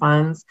applying for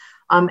funds,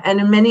 and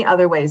in many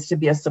other ways to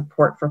be a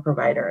support for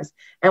providers.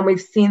 And we've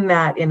seen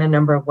that in a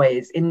number of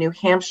ways. In New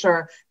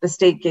Hampshire, the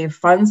state gave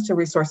funds to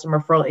resource and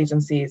referral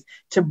agencies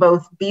to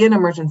both be an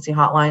emergency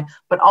hotline,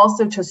 but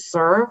also to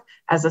serve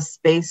as a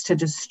space to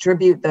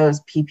distribute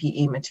those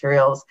PPE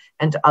materials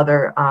and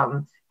other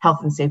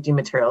health and safety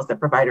materials that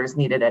providers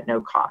needed at no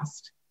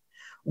cost.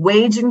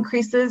 Wage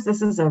increases,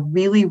 this is a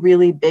really,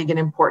 really big and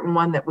important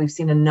one that we've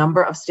seen a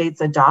number of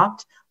states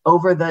adopt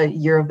over the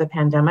year of the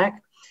pandemic.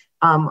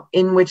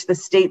 In which the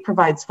state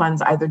provides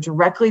funds either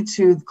directly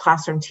to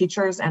classroom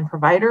teachers and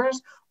providers,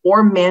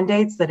 or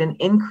mandates that an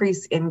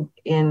increase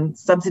in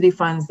subsidy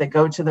funds that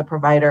go to the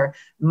provider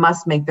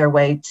must make their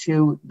way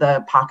to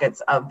the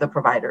pockets of the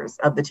providers,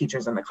 of the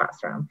teachers in the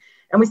classroom.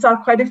 And we saw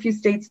quite a few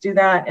states do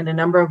that in a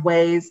number of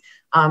ways.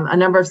 A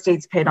number of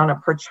states paid on a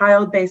per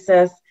child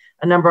basis,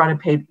 a number on a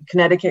paid,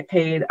 Connecticut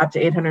paid up to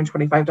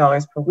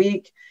 $825 per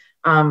week.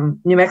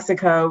 New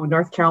Mexico,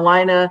 North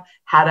Carolina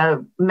had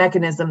a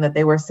mechanism that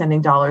they were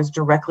sending dollars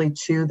directly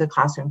to the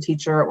classroom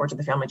teacher or to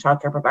the family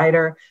childcare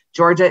provider.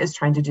 Georgia is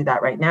trying to do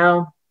that right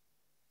now.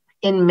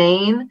 In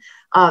Maine,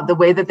 the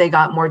way that they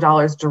got more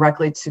dollars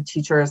directly to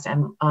teachers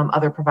and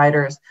other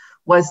providers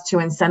was to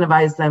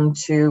incentivize them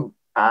to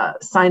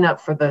sign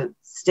up for the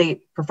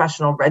state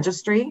professional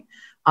registry,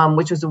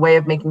 which was a way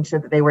of making sure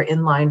that they were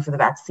in line for the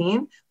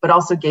vaccine, but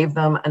also gave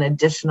them an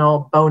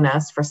additional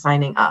bonus for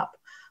signing up.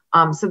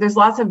 So there's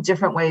lots of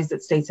different ways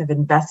that states have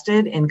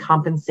invested in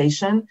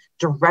compensation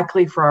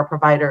directly for our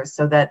providers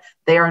so that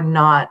they are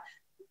not,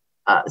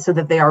 so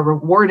that they are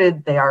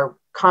rewarded, they are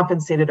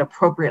compensated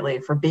appropriately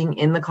for being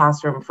in the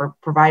classroom, for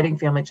providing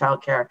family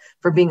childcare,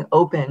 for being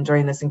open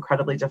during this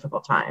incredibly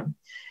difficult time.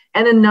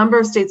 And a number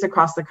of states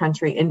across the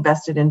country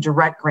invested in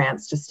direct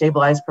grants to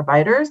stabilize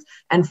providers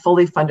and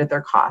fully funded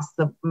their costs.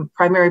 The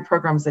primary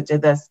programs that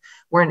did this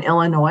were in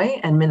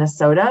Illinois and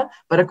Minnesota,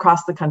 but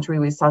across the country,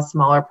 we saw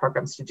smaller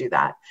programs to do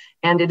that.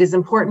 And it is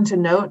important to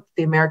note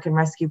the American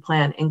Rescue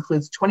Plan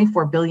includes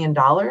 $24 billion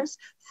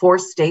for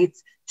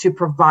states to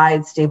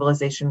provide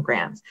stabilization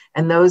grants.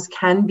 And those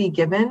can be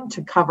given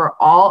to cover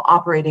all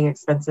operating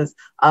expenses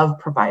of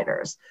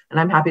providers. And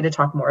I'm happy to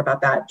talk more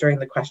about that during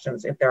the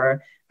questions if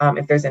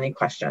there's any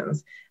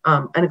questions.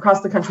 And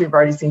across the country, we've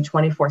already seen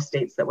 24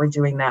 states that were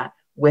doing that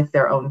with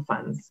their own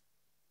funds.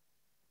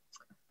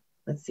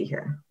 Let's see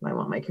here. I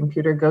want my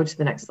computer go to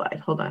the next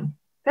slide. Hold on.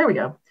 There we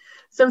go.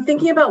 So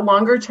thinking about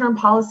longer term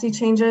policy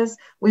changes,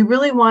 we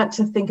really want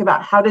to think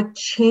about how to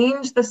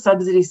change the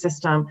subsidy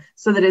system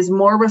so that it is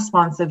more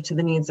responsive to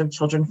the needs of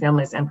children,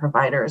 families, and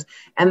providers,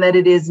 and that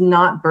it is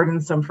not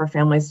burdensome for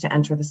families to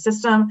enter the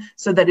system,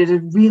 so that it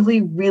is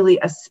really, really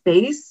a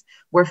space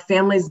where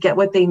families get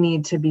what they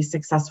need to be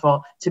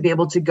successful, to be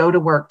able to go to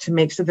work, to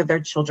make sure that their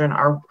children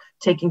are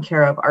taken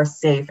care of, are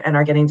safe, and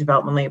are getting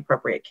developmentally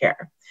appropriate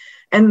care.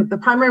 And the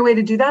primary way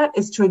to do that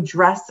is to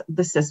address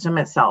the system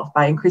itself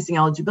by increasing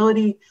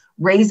eligibility,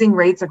 raising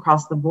rates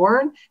across the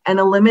board, and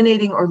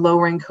eliminating or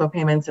lowering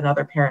copayments and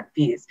other parent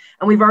fees.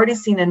 And we've already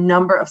seen a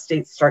number of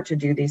states start to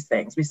do these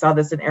things. We saw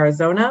this in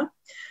Arizona,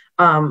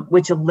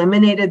 which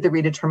eliminated the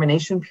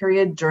redetermination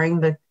period during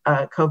the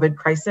COVID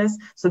crisis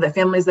so that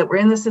families that were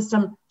in the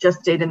system just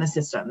stayed in the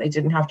system. They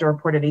didn't have to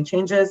report any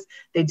changes.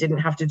 They didn't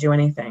have to do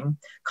anything.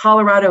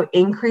 Colorado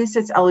increased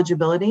its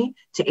eligibility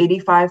to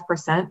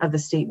 85% of the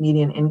state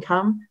median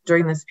income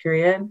during this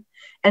period.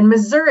 And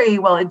Missouri,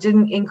 while it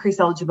didn't increase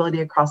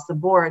eligibility across the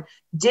board,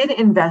 did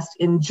invest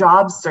in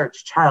job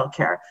search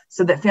childcare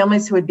so that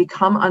families who had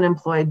become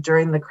unemployed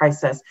during the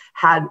crisis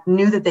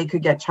knew that they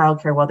could get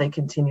childcare while they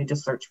continued to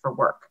search for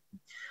work.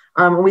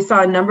 We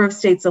saw a number of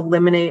states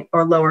eliminate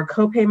or lower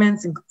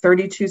copayments, and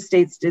 32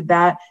 states did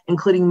that,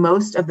 including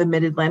most of the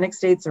mid-Atlantic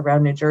states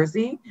around New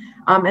Jersey.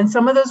 And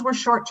some of those were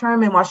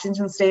short-term. In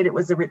Washington state, it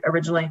was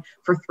originally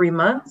for 3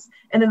 months.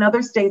 And in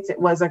other states,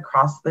 it was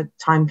across the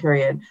time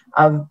period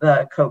of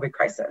the COVID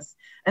crisis.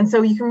 And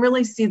so you can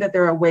really see that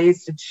there are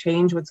ways to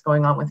change what's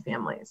going on with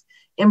families.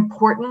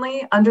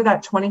 Importantly, under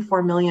that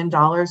 $24 million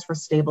for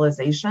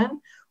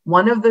stabilization,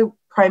 one of the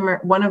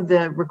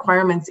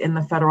requirements in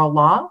the federal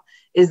law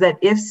is that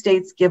if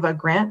states give a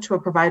grant to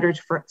a provider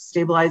for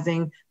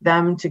stabilizing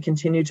them to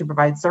continue to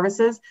provide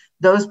services,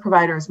 those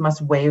providers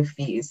must waive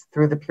fees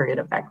through the period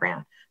of that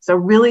grant. So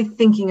really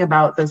thinking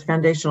about those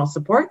foundational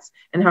supports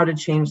and how to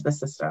change the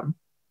system.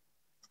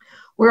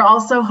 We're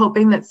also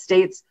hoping that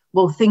states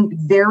will think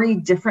very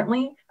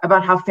differently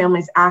about how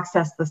families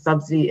access the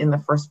subsidy in the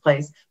first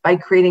place by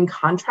creating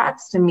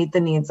contracts to meet the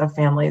needs of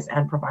families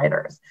and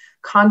providers.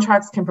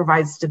 Contracts can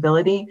provide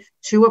stability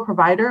to a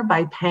provider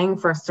by paying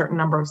for a certain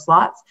number of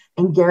slots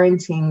and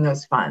guaranteeing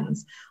those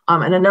funds.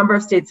 And a number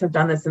of states have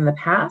done this in the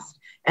past.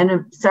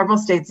 And several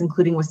states,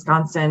 including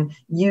Wisconsin,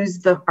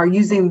 are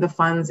using the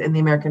funds in the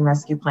American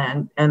Rescue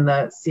Plan and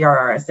the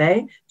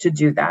CRRSA to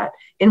do that.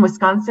 In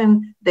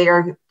Wisconsin, they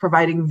are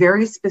providing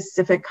very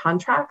specific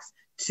contracts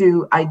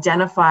to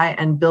identify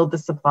and build the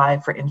supply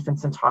for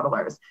infants and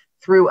toddlers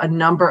through a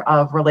number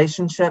of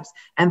relationships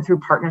and through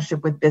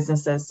partnership with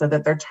businesses so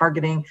that they're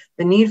targeting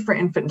the need for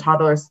infant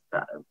and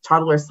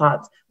toddler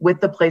slots with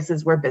the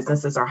places where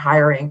businesses are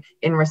hiring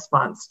in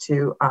response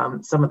to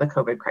some of the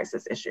COVID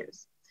crisis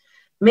issues.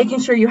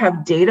 Making sure you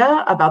have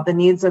data about the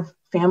needs of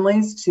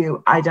families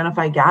to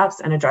identify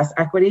gaps and address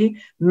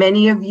equity.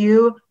 Many of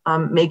you,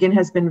 Meghan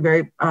has been a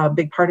very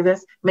big part of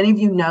this. Many of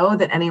you know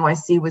that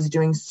NJAEYC was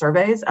doing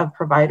surveys of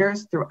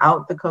providers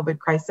throughout the COVID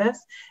crisis,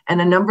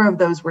 and a number of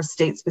those were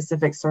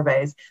state-specific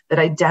surveys that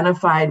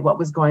identified what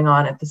was going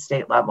on at the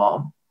state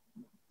level.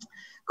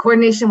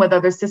 Coordination with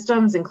other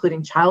systems,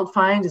 including Child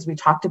Find, as we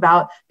talked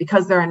about,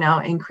 because there are now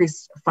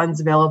increased funds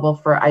available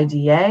for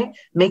IDEA,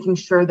 making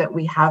sure that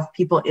we have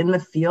people in the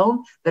field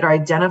that are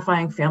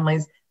identifying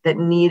families that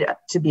need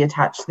to be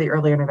attached to the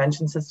early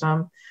intervention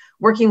system,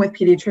 working with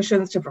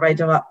pediatricians to provide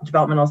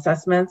developmental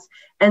assessments,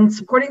 and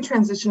supporting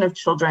transition of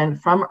children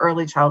from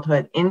early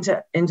childhood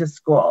into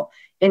school.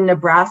 In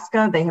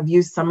Nebraska, they have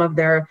used some of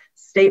their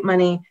state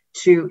money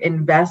to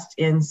invest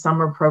in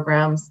summer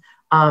programs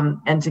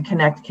and to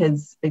connect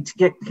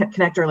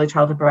connect early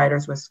childhood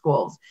providers with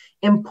schools.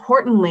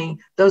 Importantly,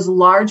 those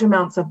large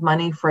amounts of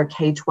money for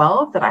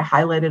K-12 that I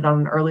highlighted on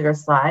an earlier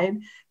slide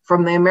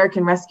from the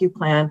American Rescue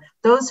Plan,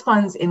 those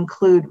funds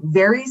include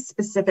very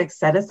specific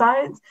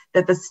set-asides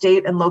that the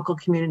state and local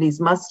communities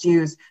must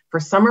use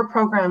for summer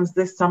programs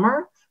this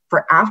summer,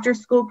 for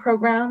after-school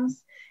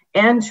programs,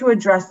 and to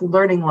address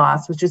learning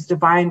loss, which is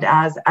defined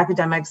as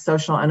academic,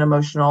 social, and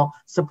emotional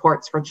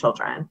supports for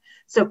children.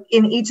 So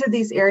in each of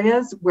these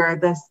areas where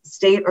the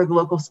state or the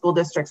local school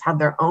districts have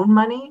their own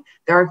money,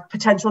 there are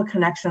potential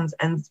connections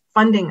and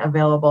funding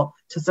available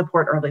to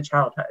support early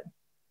childhood.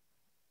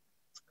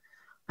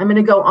 I'm going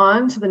to go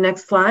on to the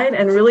next slide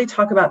and really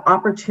talk about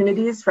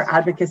opportunities for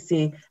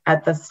advocacy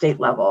at the state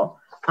level.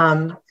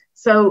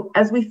 So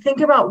as we think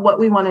about what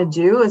we want to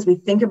do, as we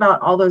think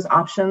about all those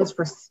options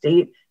for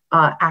state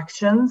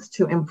actions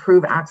to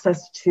improve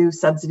access to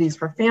subsidies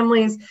for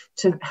families,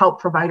 to help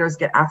providers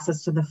get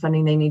access to the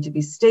funding they need to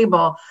be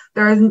stable,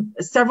 there are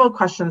several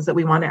questions that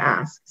we want to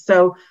ask.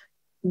 So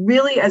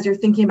really, as you're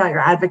thinking about your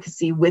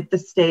advocacy with the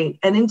state,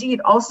 and indeed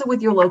also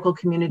with your local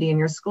community and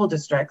your school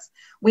districts,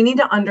 we need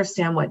to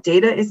understand what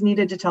data is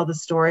needed to tell the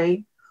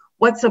story,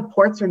 what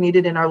supports are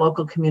needed in our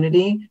local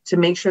community to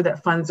make sure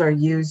that funds are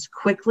used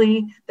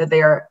quickly, that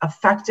they are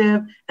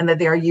effective, and that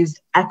they are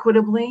used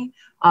equitably.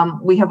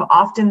 We have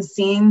often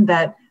seen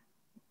that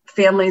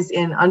families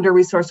in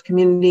under-resourced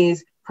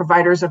communities,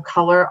 providers of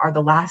color are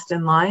the last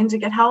in line to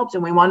get helped,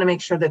 and we want to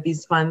make sure that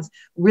these funds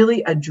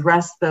really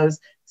address those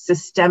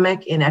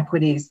systemic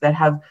inequities that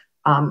have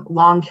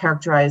long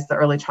characterized the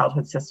early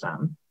childhood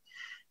system.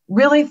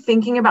 Really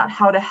thinking about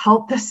how to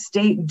help the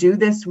state do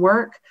this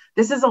work.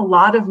 This is a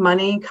lot of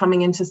money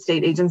coming into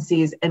state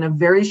agencies in a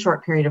very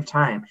short period of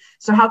time.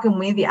 So how can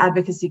we, the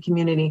advocacy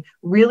community,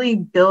 really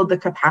build the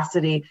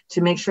capacity to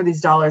make sure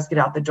these dollars get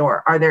out the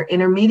door? Are there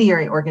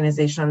intermediary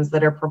organizations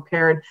that are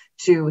prepared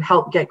to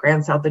help get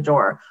grants out the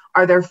door?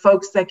 Are there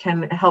folks that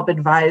can help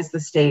advise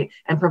the state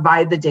and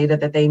provide the data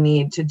that they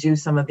need to do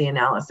some of the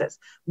analysis?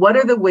 What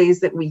are the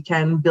ways that we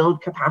can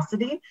build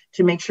capacity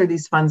to make sure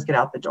these funds get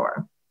out the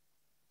door?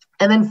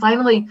 And then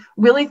finally,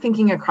 really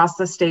thinking across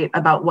the state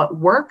about what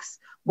works.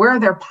 Where are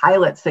there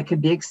pilots that could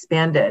be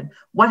expanded?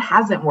 What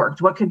hasn't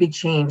worked? What could be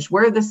changed?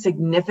 Where are the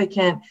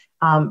significant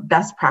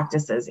best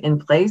practices in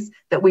place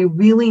that we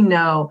really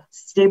know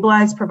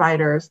stabilize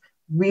providers,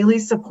 really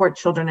support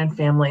children and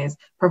families,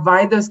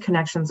 provide those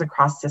connections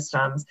across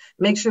systems,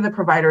 make sure the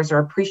providers are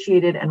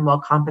appreciated and well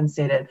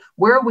compensated?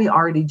 Where are we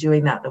already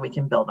doing that we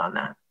can build on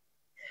that?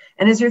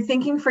 And as you're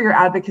thinking for your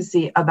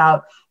advocacy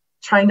about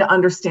trying to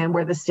understand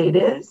where the state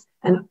is,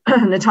 and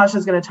Natasha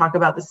is going to talk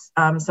about this,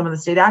 some of the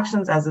state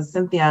actions, as is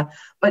Cynthia,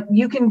 but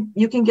you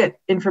can get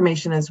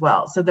information as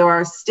well. So there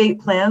are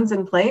state plans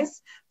in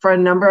place for a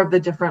number of the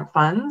different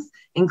funds,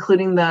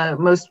 including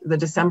the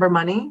December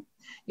money.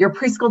 Your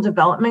preschool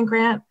development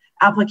grant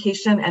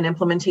application and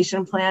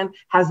implementation plan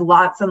has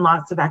lots and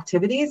lots of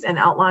activities and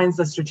outlines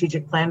the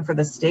strategic plan for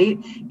the state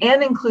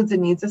and includes a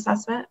needs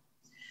assessment.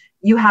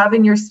 You have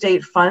in your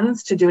state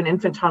funds to do an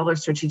infant toddler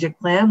strategic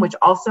plan, which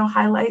also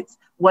highlights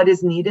what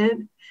is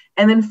needed.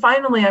 And then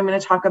finally, I'm going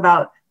to talk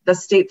about the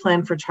state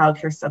plan for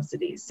childcare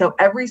subsidies. So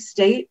every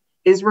state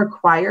is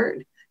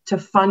required to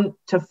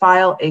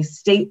file a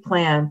state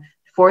plan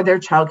for their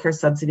childcare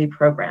subsidy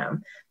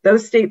program.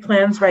 Those state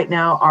plans right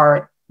now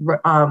are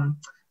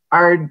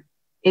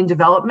in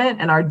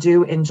development and are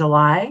due in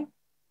July.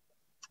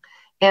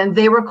 And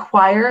they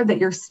require that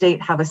your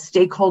state have a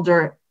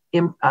stakeholder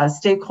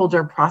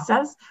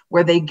process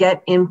where they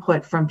get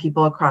input from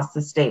people across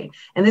the state.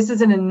 And this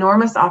is an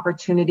enormous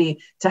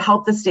opportunity to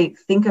help the state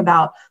think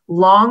about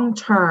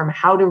long-term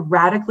how to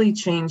radically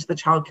change the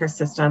childcare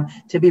system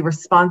to be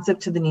responsive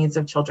to the needs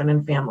of children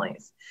and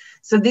families.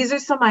 So these are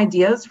some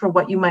ideas for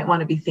what you might want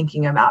to be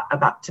thinking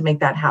about to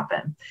make that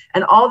happen.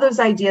 And all those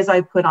ideas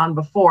I put on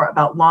before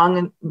about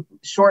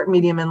short,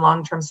 medium, and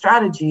long-term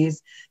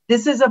strategies,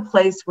 this is a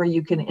place where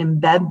you can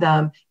embed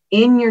them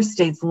in your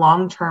state's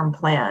long-term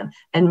plan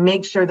and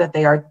make sure that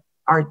they are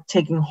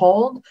taking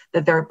hold,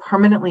 that they're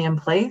permanently in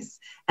place,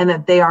 and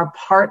that they are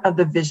part of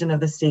the vision of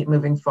the state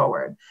moving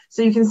forward.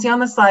 So you can see on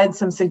the slide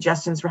some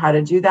suggestions for how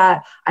to do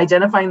that,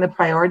 identifying the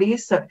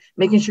priorities, so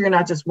making sure you're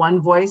not just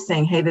one voice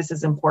saying, hey, this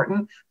is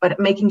important,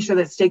 but making sure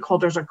that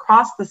stakeholders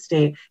across the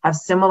state have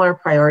similar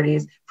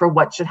priorities for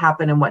what should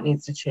happen and what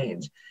needs to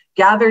change.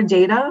 Gather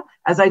data.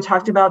 As I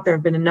talked about, there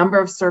have been a number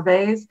of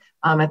surveys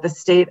at the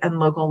state and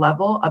local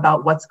level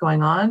about what's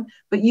going on,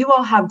 but you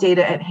all have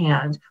data at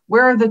hand.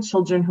 Where are the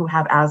children who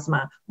have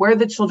asthma? Where are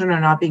the children who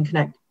are not being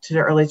connected to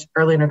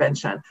early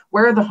intervention?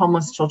 Where are the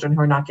homeless children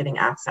who are not getting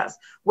access?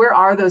 Where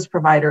are those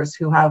providers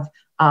who are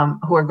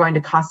going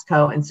to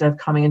Costco instead of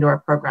coming into our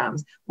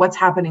programs? What's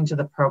happening to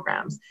the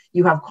programs?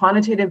 You have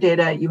quantitative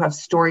data, you have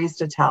stories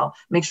to tell.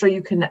 Make sure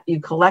you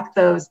collect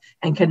those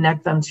and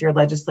connect them to your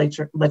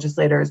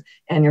legislators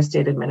and your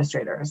state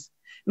administrators.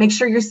 Make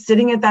sure you're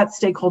sitting at that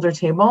stakeholder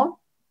table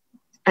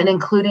and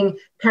including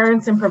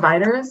parents and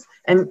providers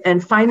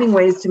and finding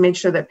ways to make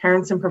sure that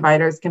parents and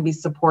providers can be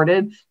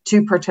supported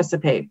to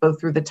participate,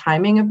 both through the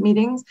timing of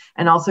meetings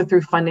and also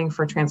through funding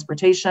for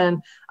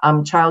transportation,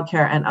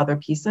 childcare, and other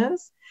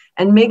pieces.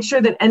 And make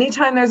sure that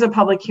anytime there's a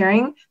public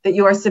hearing that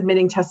you are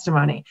submitting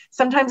testimony.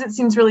 Sometimes it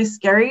seems really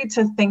scary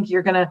to think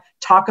you're going to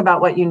talk about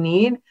what you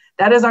need.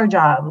 That is our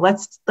job.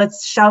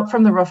 Let's shout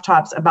from the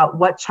rooftops about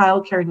what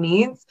childcare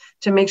needs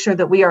to make sure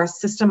that we are a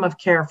system of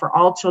care for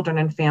all children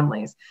and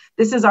families.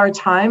 This is our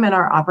time and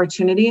our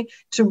opportunity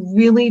to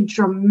really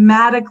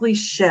dramatically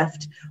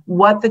shift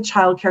what the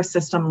childcare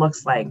system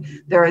looks like.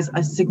 There is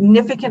a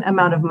significant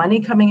amount of money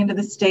coming into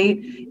the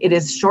state. It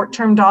is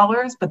short-term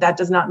dollars, but that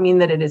does not mean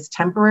that it is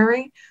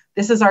temporary.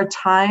 This is our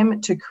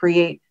time to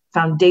create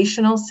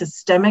foundational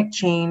systemic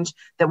change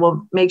that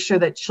will make sure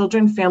that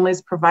children,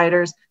 families,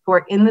 providers who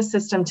are in the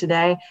system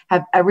today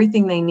have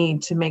everything they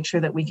need to make sure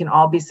that we can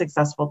all be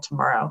successful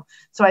tomorrow.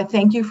 So I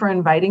thank you for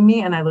inviting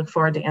me, and I look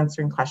forward to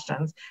answering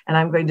questions. And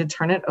I'm going to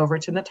turn it over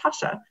to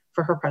Natasha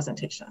for her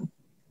presentation.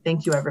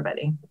 Thank you,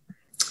 everybody.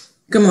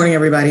 Good morning,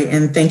 everybody,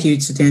 and thank you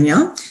to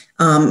Danielle.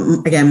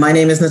 Again, my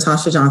name is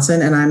Natasha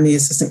Johnson, and I'm the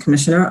Assistant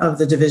Commissioner of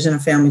the Division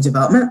of Family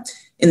Development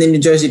in the New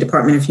Jersey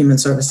Department of Human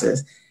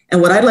Services.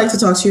 And what I'd like to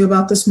talk to you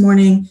about this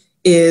morning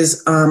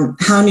is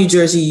how New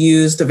Jersey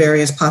used the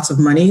various pots of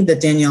money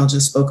that Danielle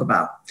just spoke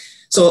about.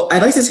 So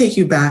I'd like to take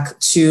you back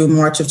to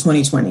March of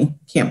 2020.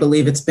 Can't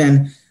believe it's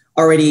been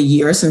already a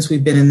year since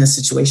we've been in this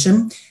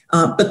situation.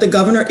 But the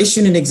governor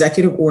issued an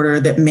executive order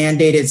that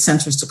mandated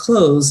centers to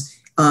close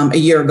a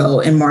year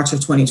ago in March of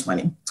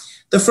 2020.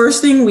 The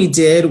first thing we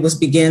did was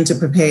begin to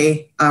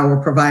prepay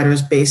our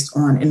providers based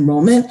on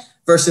enrollment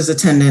versus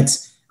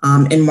attendance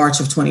in March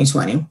of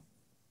 2020.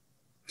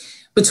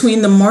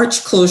 Between the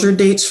March closure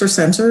dates for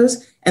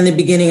centers and the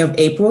beginning of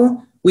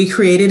April, we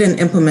created and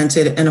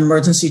implemented an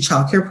emergency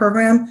childcare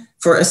program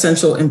for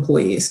essential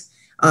employees.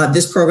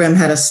 This program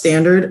had a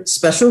standard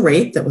special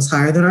rate that was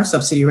higher than our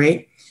subsidy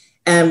rate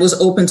and was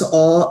open to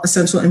all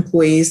essential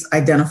employees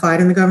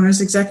identified in the governor's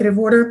executive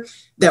order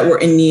that were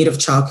in need of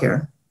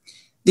childcare.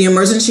 The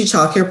emergency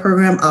childcare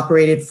program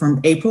operated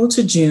from April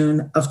to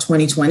June of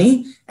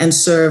 2020 and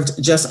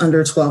served just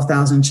under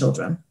 12,000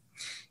 children.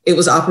 It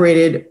was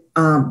operated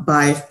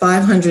by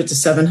 500 to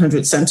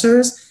 700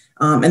 centers,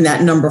 and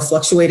that number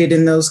fluctuated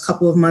in those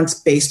couple of months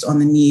based on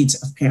the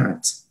needs of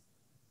parents.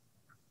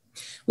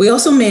 We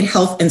also made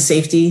health and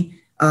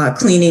safety,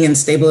 cleaning and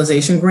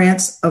stabilization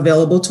grants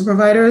available to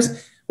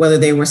providers, whether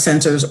they were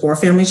centers or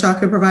family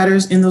childcare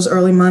providers in those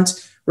early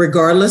months,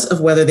 regardless of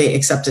whether they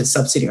accepted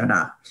subsidy or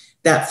not.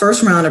 That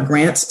first round of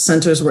grants,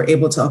 centers were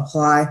able to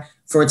apply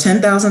for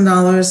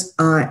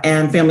 $10,000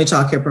 and family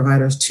childcare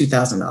providers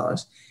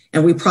 $2,000.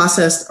 And we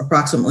processed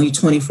approximately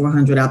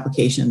 2,400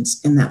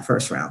 applications in that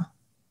first round.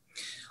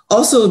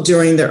 Also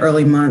during the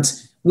early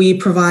months, we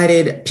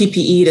provided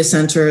PPE to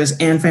centers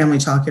and family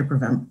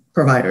childcare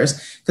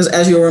providers. Because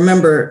as you'll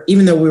remember,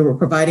 even though we were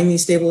providing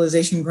these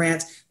stabilization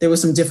grants, there were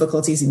some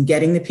difficulties in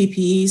getting the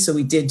PPE. So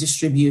we did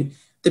distribute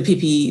the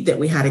PPE that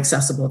we had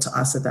accessible to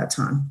us at that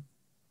time.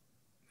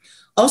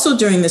 Also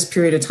during this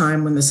period of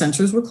time when the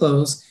centers were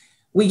closed,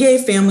 we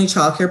gave family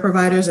childcare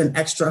providers an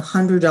extra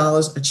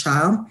 $100 a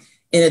child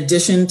in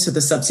addition to the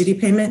subsidy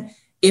payment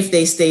if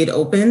they stayed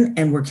open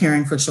and were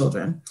caring for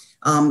children.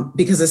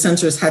 Because the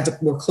centers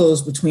were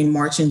closed between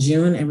March and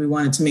June, and we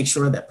wanted to make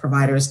sure that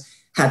providers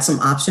had some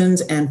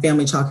options and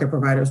family childcare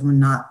providers were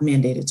not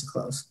mandated to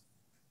close.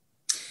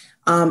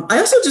 I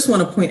also just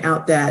want to point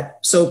out that,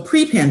 so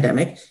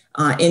pre-pandemic,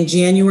 in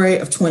January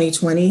of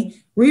 2020,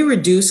 we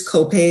reduced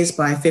copays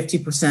by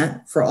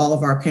 50% for all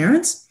of our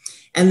parents.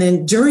 And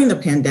then during the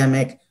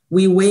pandemic,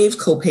 we waived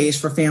copays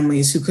for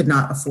families who could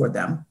not afford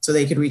them. So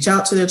they could reach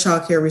out to their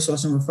child care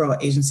resource and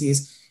referral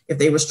agencies if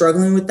they were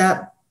struggling with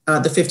that,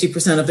 the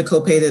 50% of the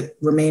copay that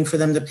remained for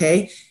them to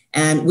pay,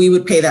 and we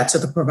would pay that to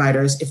the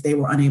providers if they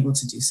were unable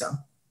to do so.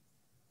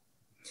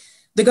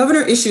 The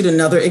governor issued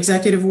another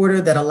executive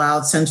order that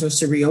allowed centers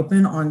to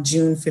reopen on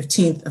June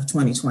 15th of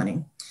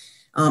 2020.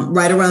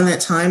 Right around that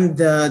time,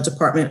 the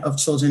Department of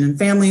Children and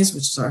Families,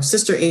 which is our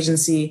sister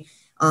agency,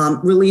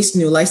 released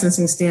new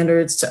licensing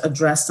standards to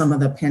address some of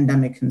the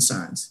pandemic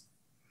concerns.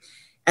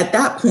 At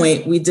that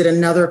point, we did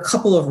another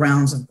couple of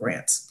rounds of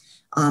grants.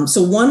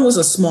 So one was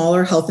a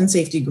smaller health and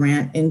safety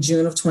grant in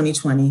June of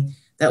 2020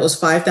 that was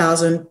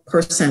 $5,000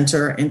 per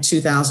center and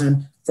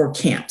 $2,000 for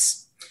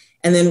camps.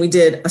 And then we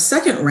did a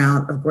second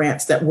round of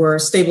grants that were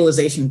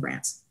stabilization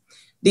grants.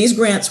 These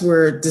grants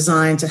were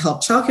designed to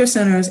help childcare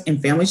centers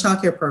and family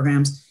childcare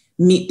programs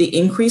meet the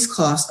increased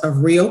cost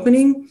of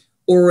reopening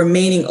or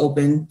remaining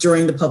open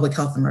during the public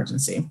health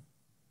emergency.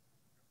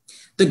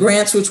 The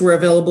grants, which were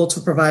available to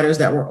providers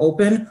that were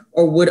open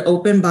or would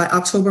open by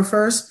October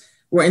 1st,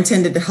 were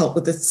intended to help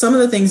with some of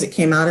the things that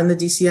came out in the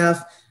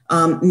DCF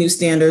new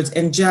standards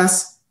and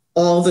just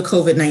all the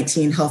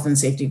COVID-19 health and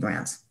safety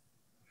grants.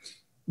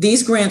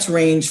 These grants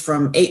range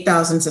from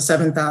 $8,000 to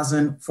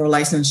 $7,000 for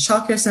licensed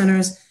childcare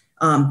centers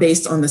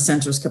based on the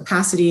center's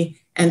capacity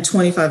and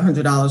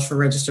 $2,500 for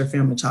registered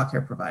family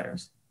childcare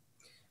providers.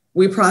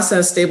 We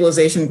processed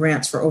stabilization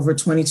grants for over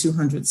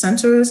 2,200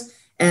 centers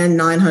and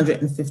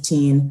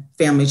 915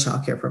 family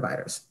childcare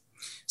providers.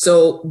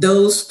 So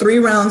those 3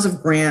 rounds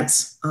of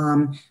grants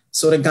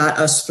sort of got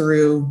us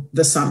through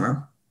the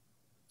summer.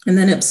 And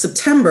then in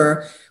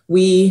September,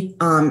 we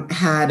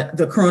had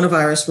the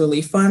coronavirus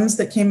relief funds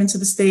that came into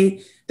the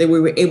state that we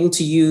were able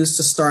to use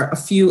to start a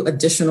few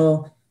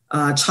additional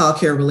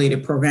childcare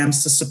related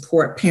programs to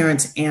support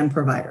parents and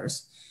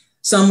providers.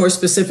 Some were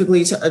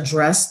specifically to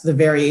address the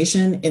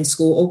variation in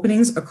school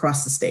openings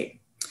across the state.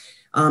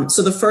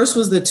 So the first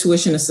was the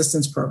tuition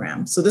assistance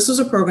program. So this was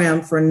a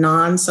program for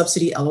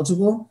non-subsidy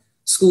eligible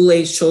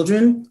school-age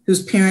children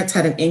whose parents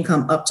had an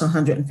income up to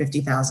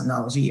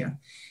 $150,000 a year.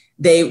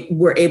 They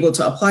were able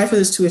to apply for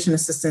this tuition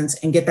assistance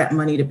and get that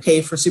money to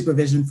pay for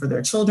supervision for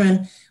their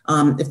children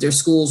if their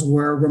schools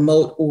were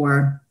remote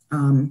or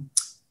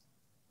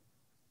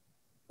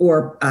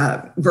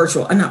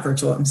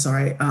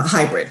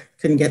hybrid.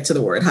 Couldn't get to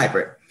the word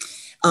hybrid.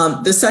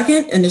 The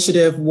second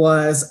initiative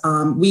was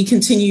we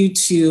continue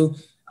to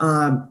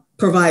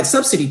provide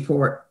subsidy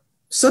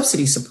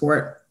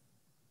support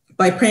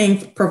by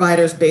paying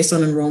providers based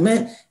on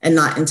enrollment and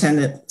not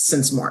intended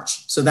since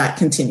March. So that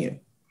continued.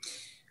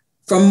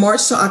 From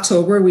March to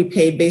October, we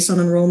paid based on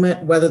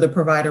enrollment, whether the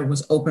provider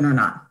was open or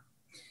not.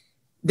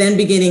 Then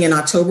beginning in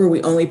October,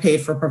 we only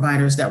paid for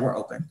providers that were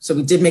open. So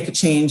we did make a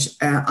change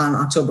on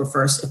October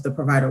 1st if the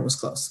provider was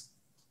closed.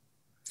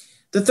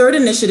 The third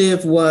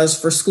initiative was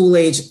for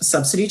school-age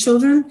subsidy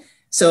children.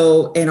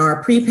 So in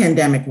our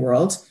pre-pandemic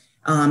world,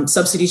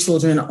 subsidy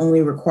children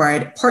only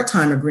required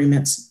part-time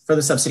agreements for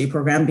the subsidy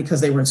program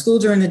because they were in school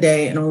during the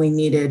day and only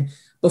needed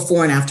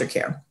before and after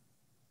care.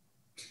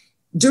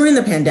 During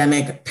the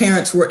pandemic,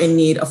 parents were in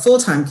need of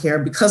full-time care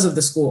because of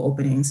the school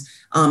openings.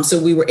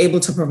 So we were able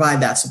to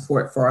provide that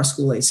support for our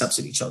school-age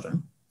subsidy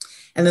children.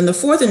 And then the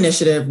fourth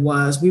initiative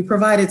was we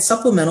provided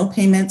supplemental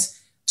payments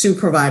to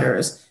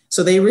providers.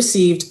 So they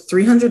received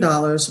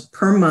 $300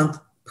 per month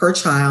per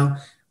child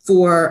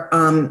for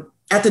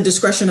at the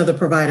discretion of the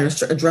providers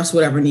to address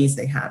whatever needs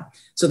they had.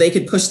 So they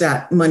could push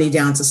that money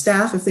down to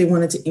staff if they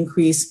wanted to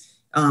increase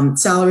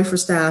salary for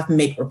staff,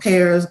 make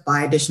repairs,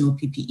 buy additional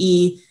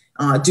PPE,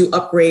 do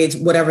upgrades,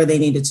 whatever they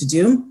needed to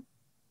do.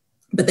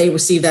 But they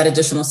received that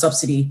additional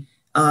subsidy,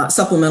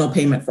 supplemental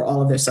payment for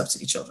all of their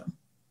subsidy children.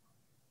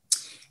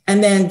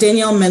 And then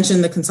Danielle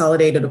mentioned the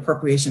Consolidated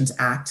Appropriations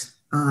Act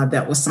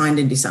that was signed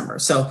in December.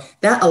 So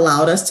that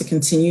allowed us to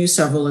continue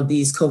several of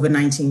these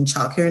COVID-19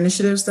 childcare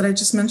initiatives that I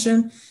just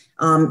mentioned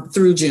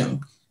through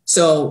June.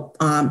 So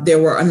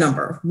there were a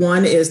number.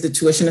 One is the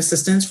tuition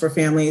assistance for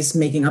families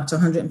making up to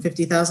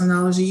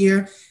 $150,000 a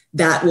year.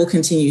 That will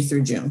continue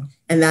through June.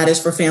 And that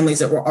is for families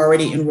that were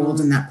already enrolled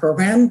in that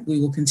program. We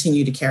will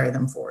continue to carry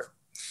them forward.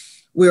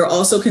 We're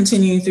also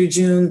continuing through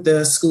June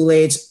the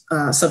school-age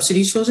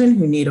subsidy children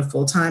who need a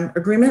full-time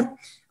agreement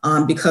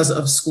because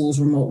of schools'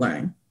 remote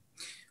learning.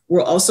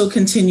 We're also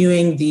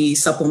continuing the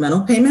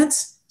supplemental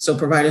payments. So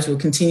providers will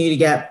continue to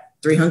get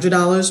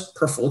 $300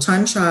 per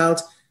full-time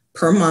child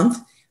per month,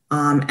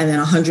 and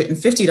then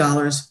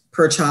 $150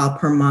 per child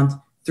per month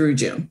through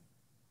June.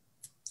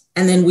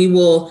 And then we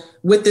will,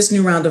 with this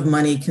new round of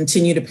money,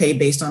 continue to pay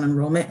based on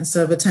enrollment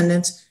instead of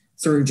attendance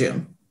through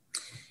June.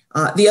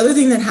 The other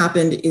thing that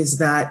happened is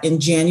that in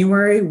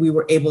January, we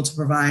were able to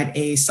provide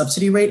a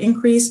subsidy rate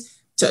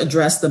increase to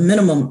address the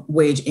minimum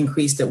wage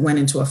increase that went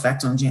into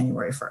effect on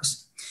January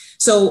 1st.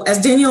 So as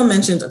Danielle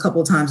mentioned a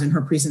couple of times in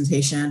her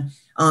presentation,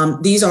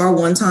 these are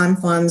one-time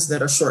funds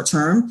that are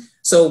short-term.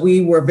 So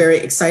we were very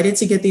excited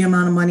to get the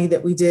amount of money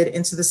that we did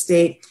into the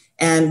state,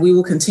 and we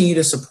will continue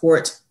to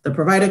support the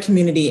provider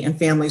community and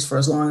families for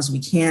as long as we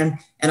can,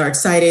 and are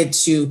excited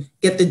to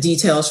get the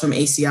details from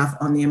ACF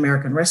on the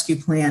American Rescue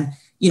Plan,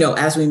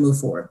 as we move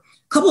forward.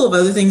 A couple of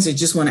other things I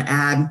just want to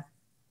add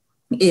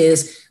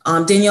is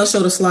Danielle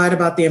showed a slide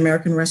about the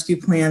American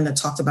Rescue Plan that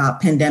talked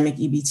about pandemic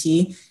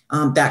EBT.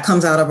 That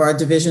comes out of our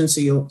division,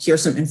 so you'll hear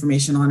some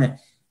information on it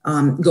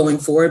going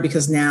forward,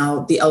 because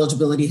now the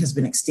eligibility has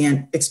been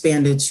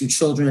expanded to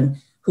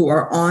children who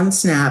are on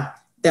SNAP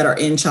that are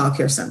in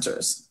childcare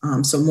centers.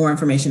 So more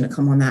information to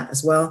come on that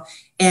as well.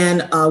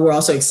 And we're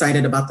also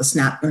excited about the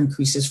SNAP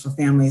increases for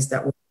families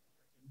that were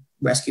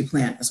rescue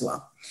plan as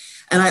well.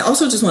 And I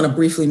also just want to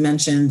briefly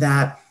mention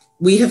that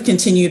we have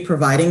continued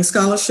providing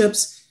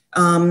scholarships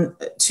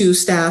to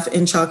staff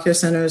in childcare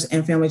centers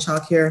and family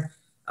childcare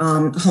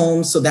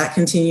homes. So that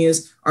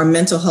continues. Our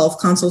mental health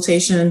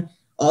consultation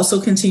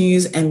also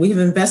continues, and we have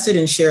invested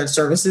in shared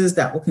services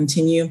that will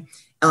continue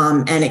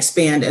and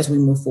expand as we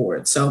move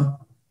forward. So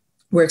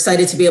we're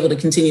excited to be able to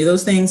continue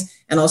those things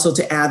and also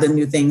to add the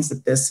new things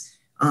that this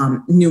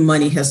new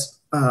money has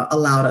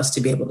allowed us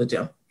to be able to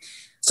do.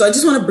 So I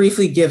just want to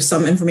briefly give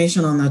some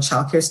information on the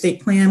Child Care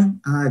State Plan.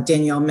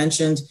 Danielle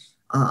mentioned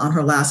on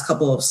her last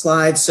couple of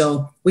slides.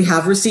 So we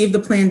have received the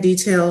plan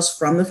details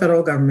from the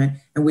federal government,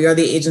 and we are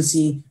the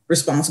agency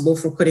responsible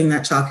for putting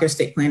that Child Care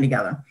State Plan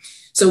together.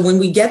 So when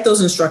we get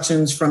those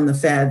instructions from the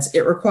feds,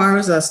 it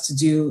requires us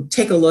to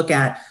take a look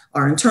at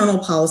our internal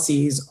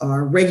policies,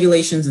 our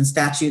regulations and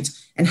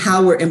statutes, and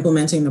how we're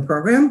implementing the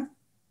program.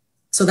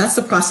 So that's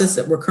the process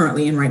that we're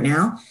currently in right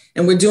now.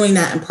 And we're doing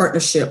that in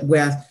partnership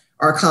with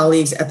our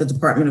colleagues at the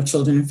Department of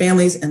Children and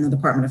Families and the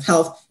Department of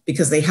Health,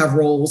 because they have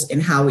roles in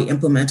how we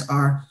implement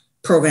our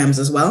programs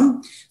as well.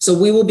 So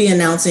we will be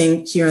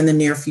announcing here in the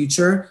near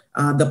future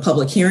the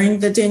public hearing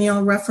that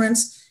Danielle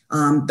referenced.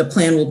 The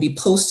plan will be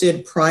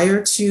posted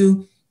prior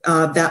to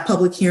that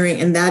public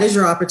hearing, and that is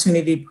your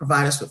opportunity to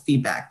provide us with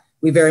feedback.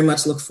 We very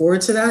much look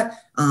forward to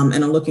that,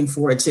 and are looking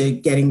forward to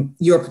getting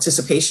your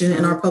participation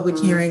in our public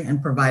hearing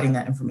and providing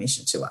that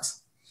information to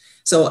us.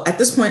 So at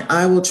this point,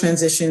 I will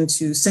transition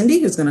to Cindy,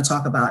 who's going to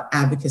talk about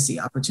advocacy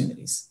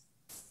opportunities.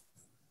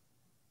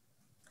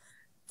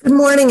 Good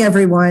morning,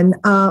 everyone.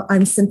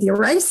 I'm Cynthia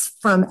Rice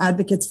from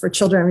Advocates for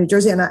Children of New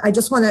Jersey, and I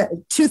just want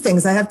to, two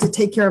things. I have to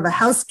take care of a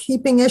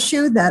housekeeping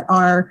issue that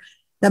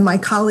my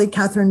colleague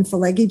Catherine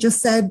Falegi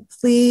just said.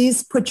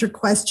 Please put your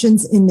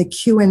questions in the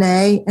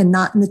Q&A and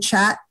not in the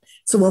chat.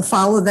 So we'll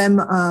follow them.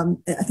 I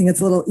think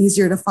it's a little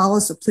easier to follow,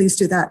 so please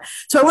do that.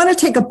 So I want to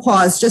take a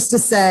pause just to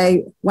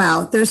say,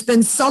 wow, there's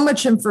been so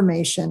much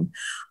information,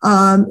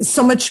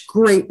 so much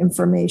great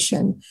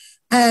information.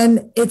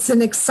 And it's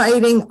an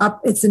exciting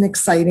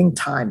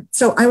time.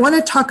 So I want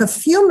to talk a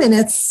few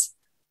minutes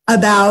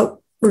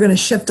about, we're going to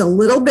shift a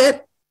little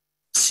bit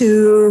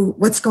to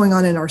what's going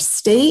on in our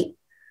state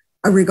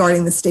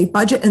regarding the state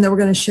budget. And then we're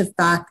going to shift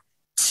back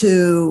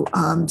to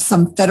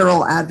some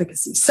federal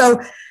advocacy.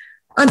 So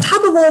on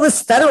top of all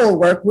this federal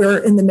work, we're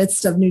in the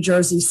midst of New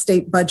Jersey's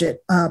state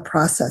budget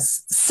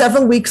process.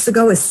 Several weeks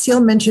ago, as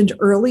Seal mentioned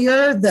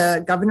earlier,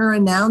 the governor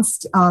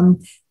announced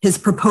his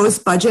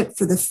proposed budget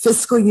for the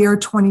fiscal year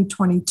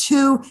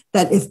 2022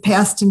 that, if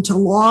passed into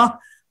law,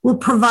 will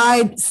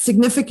provide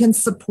significant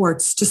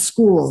supports to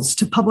schools,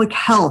 to public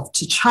health,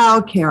 to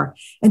childcare,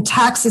 and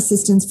tax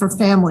assistance for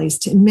families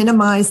to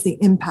minimize the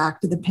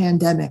impact of the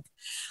pandemic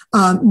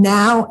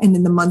now and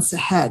in the months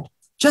ahead.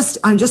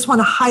 I just want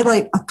to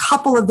highlight a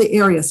couple of the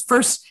areas.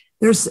 First,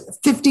 there's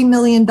 $50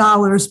 million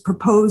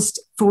proposed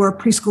for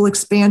preschool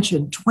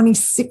expansion.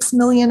 $26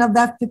 million of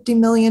that $50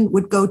 million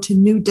would go to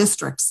new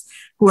districts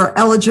who are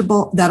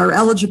eligible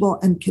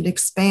and can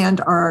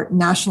expand our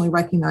nationally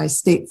recognized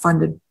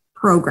state-funded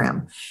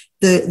program.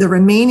 The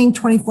remaining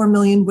 $24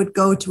 million would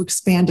go to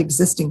expand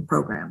existing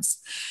programs.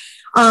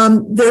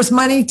 There's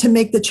money to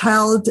make the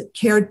child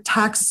care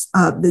tax,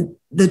 the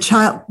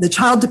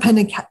child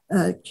dependent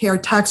care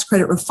tax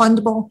credit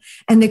refundable,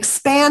 and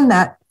expand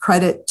that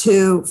credit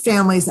to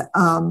families at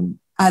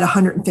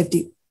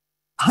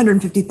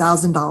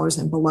 $150,000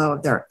 and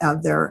below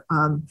of their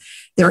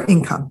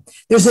income.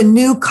 There's a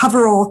new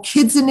Cover All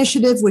Kids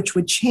initiative, which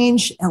would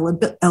change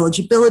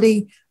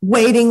eligibility,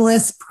 waiting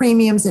lists,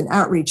 premiums, and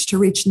outreach to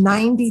reach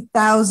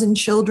 90,000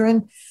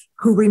 children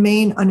who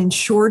remain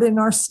uninsured in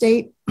our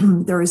state.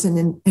 There is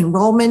an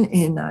enrollment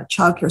in a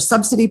child care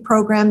subsidy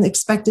program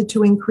expected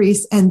to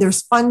increase, and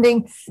there's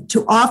funding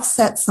to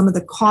offset some of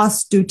the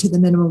costs due to the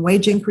minimum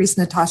wage increase.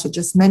 Natasha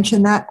just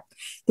mentioned that.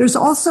 There's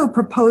also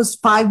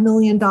proposed $5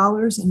 million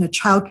in a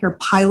child care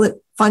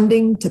pilot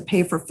funding to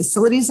pay for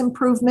facilities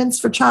improvements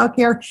for child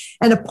care,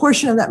 and a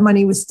portion of that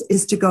money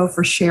is to go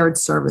for shared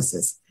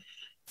services.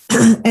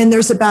 And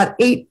there's about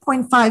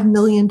 $8.5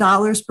 million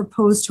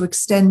proposed to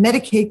extend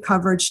Medicaid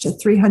coverage to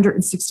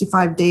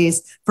 365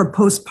 days for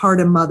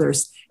postpartum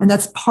mothers. And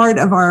that's part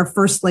of our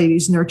First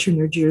Lady's Nurture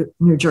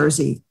New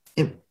Jersey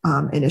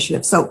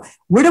initiative. So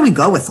where do we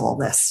go with all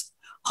this?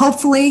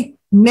 Hopefully,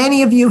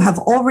 many of you have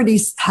already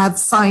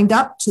signed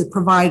up to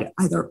provide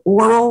either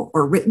oral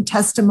or written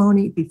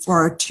testimony before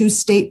our two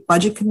state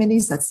budget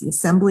committees, that's the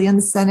Assembly and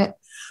the Senate,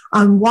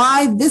 on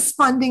why this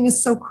funding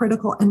is so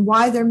critical and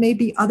why there may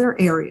be other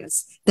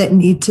areas that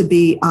need to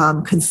be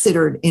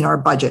considered in our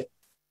budget.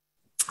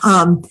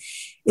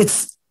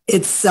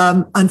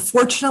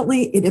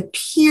 Unfortunately, it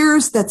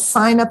appears that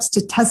signups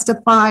to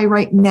testify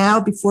right now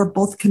before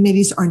both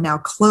committees are now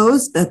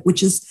closed,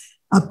 which is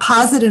a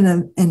positive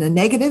and a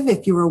negative.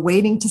 If you were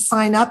waiting to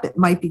sign up, it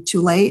might be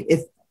too late. If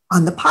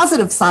on the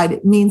positive side,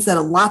 it means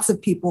that lots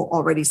of people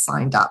already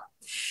signed up.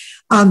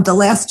 The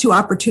last two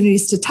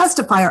opportunities to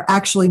testify are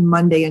actually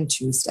Monday and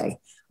Tuesday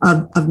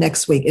of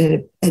next week.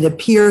 And it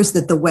appears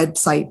that the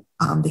website,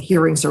 the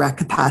hearings are at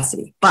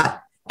capacity.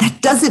 But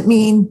that doesn't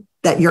mean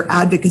that your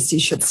advocacy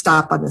should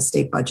stop on the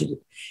state budget.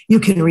 You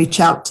can reach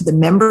out to the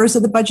members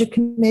of the budget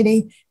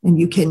committee, and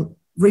you can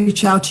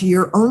reach out to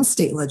your own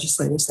state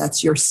legislators.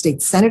 That's your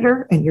state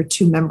senator and your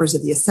two members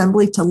of the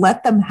Assembly, to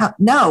let them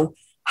know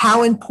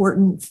how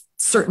important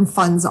certain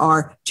funds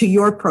are to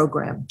your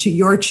program, to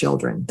your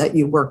children that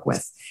you work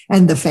with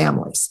and the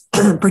families,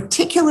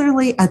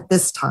 particularly at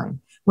this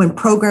time when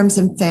programs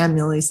and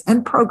families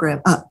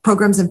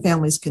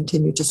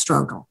continue to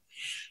struggle.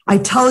 I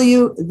tell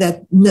you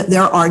that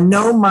there are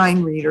no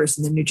mind readers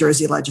in the New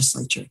Jersey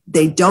legislature.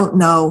 They don't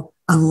know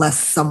unless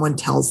someone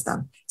tells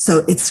them.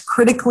 So it's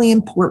critically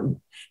important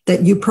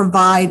that you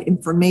provide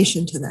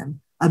information to them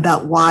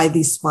about why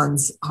these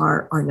funds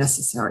are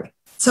necessary.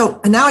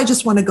 So and now I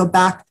just want to go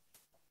back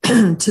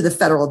to the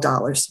federal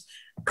dollars.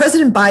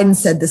 President Biden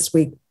said this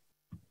week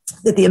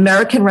that the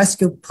American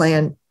Rescue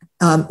Plan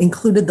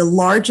included the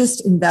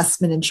largest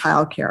investment in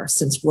childcare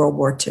since World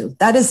War II.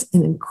 That is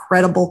an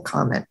incredible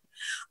comment.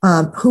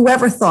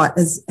 Whoever thought,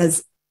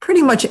 as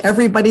pretty much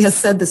everybody has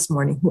said this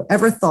morning,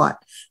 whoever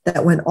thought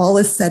that when all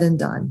is said and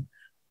done,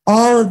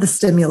 all of the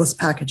stimulus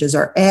packages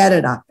are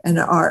added up and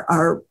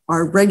our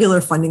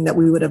regular funding that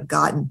we would have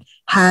gotten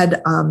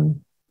had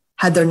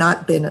there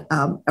not been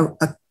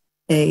a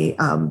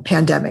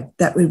pandemic,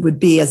 that it would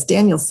be, as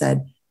Danielle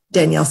said,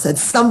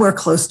 somewhere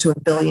close to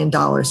 $1 billion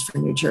for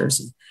New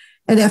Jersey.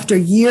 And after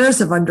years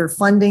of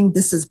underfunding,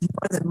 this is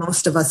more than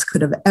most of us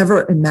could have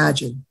ever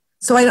imagined.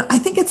 So I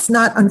think it's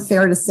not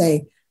unfair to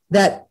say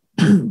that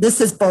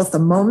this is both a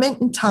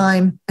moment in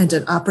time and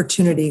an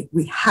opportunity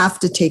we have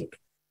to take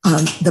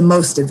the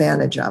most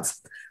advantage of.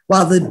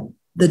 While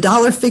the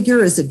dollar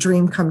figure is a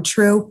dream come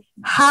true,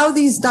 how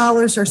these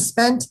dollars are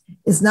spent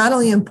is not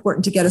only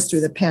important to get us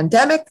through the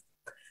pandemic,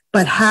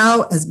 but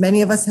how, as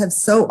many of us have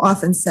so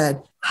often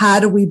said, how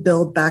do we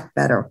build back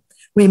better?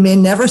 We may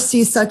never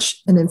see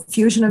such an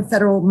infusion of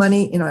federal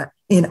money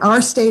in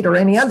our state or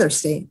any other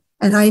state.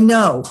 And I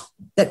know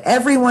that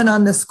everyone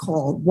on this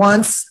call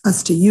wants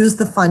us to use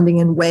the funding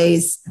in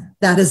ways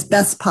that is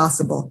best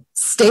possible,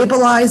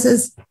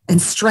 stabilizes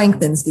and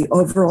strengthens the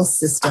overall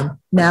system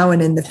now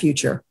and in the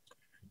future.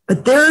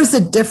 But there is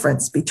a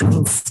difference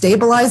between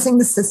stabilizing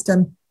the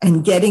system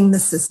and getting the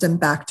system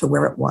back to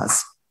where it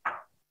was.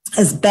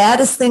 As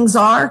bad as things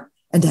are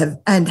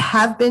and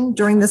have been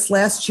during this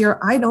last year,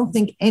 I don't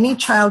think any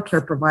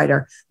childcare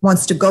provider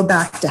wants to go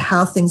back to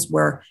how things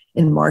were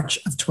in March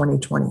of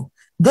 2020.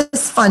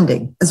 This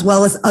funding, as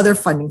well as other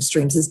funding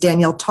streams, as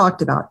Danielle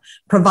talked about,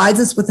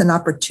 provides us with an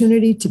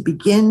opportunity to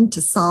begin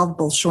to solve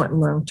both short and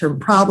long-term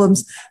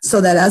problems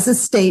so that as a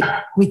state,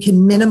 we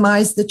can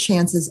minimize the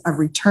chances of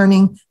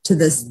returning to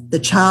the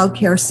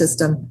childcare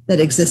system that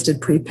existed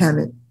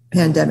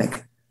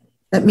pre-pandemic.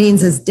 That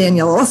means, as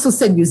Danielle also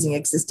said, using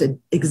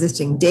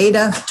existing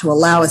data to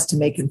allow us to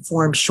make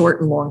informed short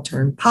and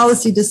long-term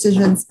policy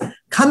decisions,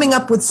 coming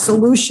up with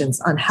solutions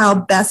on how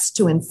best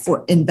to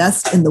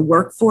invest in the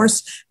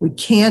workforce. We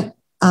can't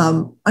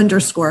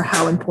underscore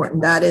how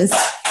important that is.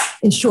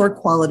 Ensure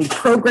quality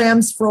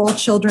programs for all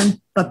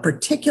children, but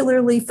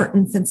particularly for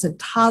infants and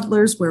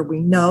toddlers, where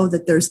we know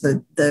that there's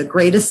the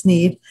greatest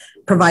need,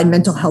 provide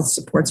mental health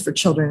supports for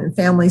children and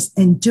families,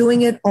 and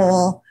doing it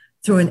all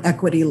through an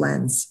equity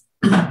lens.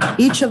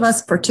 Each of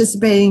us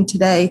participating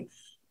today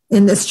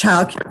in this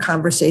childcare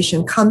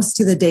conversation comes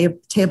to the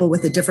table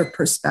with a different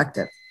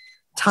perspective.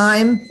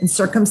 Time and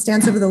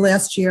circumstance over the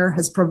last year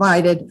has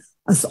provided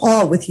us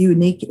all with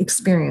unique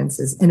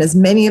experiences. And as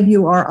many of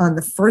you are on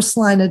the first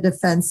line of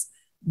defense,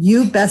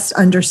 you best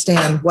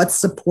understand what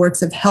supports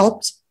have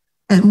helped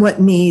and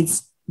what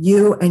needs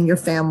you and your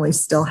family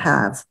still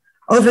have.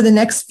 Over the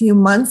next few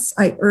months,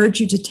 I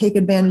urge you to take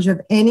advantage of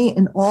any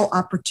and all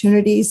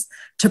opportunities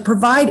to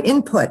provide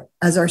input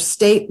as our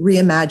state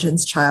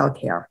reimagines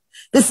childcare.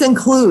 This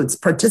includes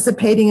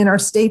participating in our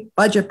state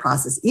budget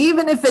process,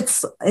 even if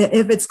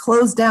it's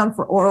closed down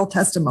for oral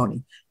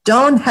testimony.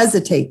 Don't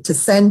hesitate to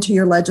send to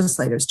your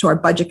legislators, to our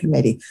budget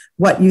committee,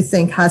 what you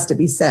think has to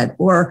be said,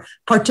 or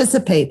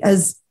participate,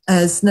 as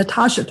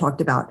Natasha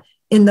talked about,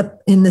 in the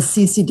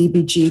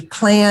CCDBG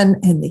plan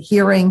and the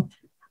hearing.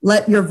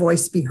 Let your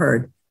voice be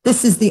heard.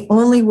 This is the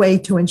only way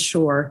to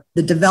ensure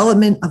the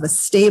development of a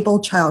stable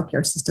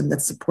childcare system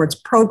that supports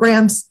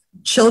programs,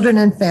 children,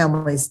 and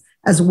families,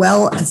 as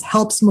well as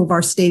helps move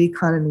our state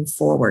economy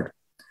forward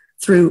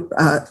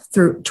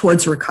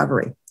towards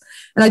recovery.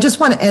 And I just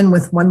want to end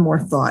with one more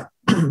thought.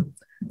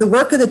 The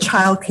work of the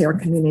childcare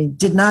community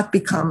did not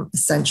become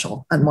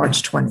essential on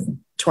March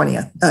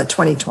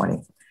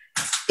 2020.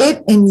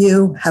 It and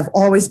you have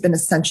always been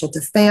essential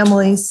to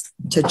families,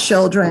 to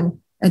children,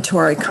 and to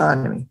our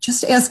economy.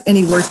 Just ask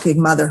any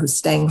working mother who's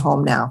staying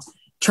home now,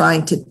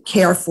 trying to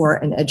care for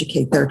and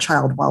educate their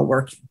child while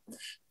working.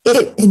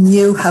 It and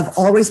you have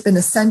always been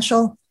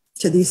essential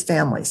to these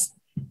families.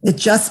 It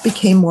just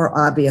became more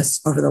obvious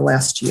over the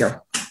last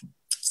year.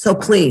 So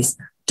please,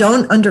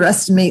 don't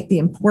underestimate the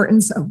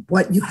importance of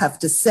what you have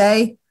to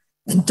say,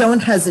 and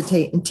don't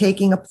hesitate in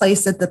taking a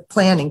place at the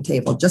planning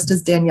table, just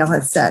as Danielle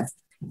had said,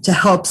 to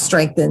help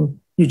strengthen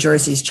New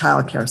Jersey's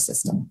childcare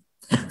system.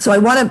 So I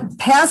want to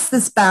pass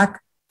this back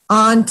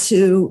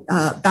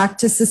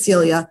to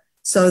Cecilia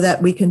so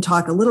that we can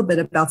talk a little bit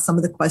about some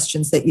of the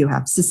questions that you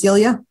have.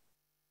 Cecilia?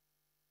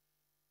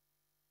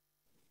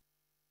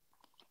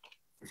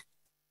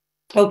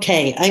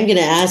 Okay, I'm going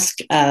to ask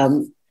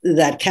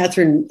that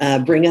Catherine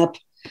bring up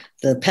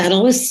the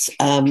panelists.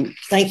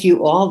 Thank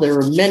you all. There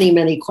were many,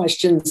 many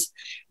questions,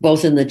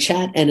 both in the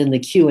chat and in the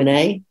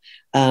Q&A.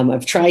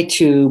 I've tried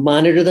to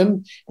monitor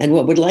them, and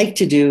what we'd like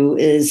to do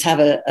is have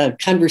a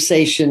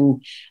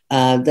conversation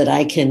that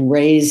I can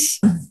raise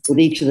with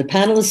each of the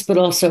panelists, but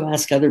also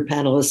ask other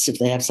panelists if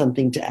they have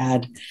something to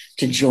add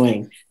to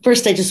join.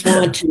 First, I just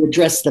want to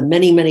address the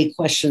many, many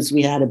questions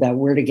we had about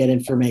where to get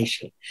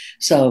information.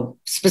 So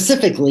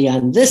specifically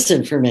on this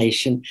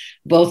information,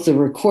 both the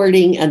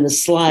recording and the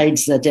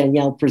slides that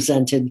Danielle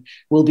presented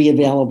will be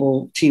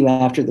available to you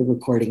after the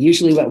recording.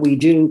 Usually what we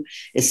do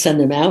is send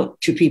them out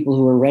to people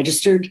who are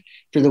registered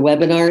for the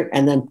webinar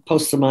and then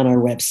post them on our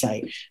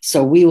website.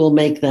 So we will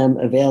make them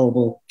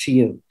available to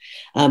you.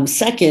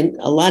 Second,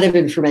 a lot of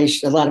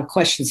information, a lot of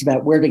questions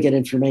about where to get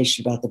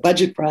information about the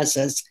budget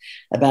process,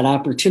 about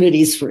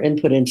opportunities for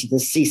input into the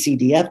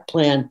CCDF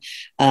plan.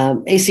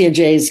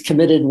 ACNJ has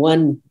committed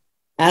 $1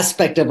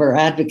 aspect of our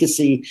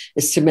advocacy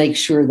is to make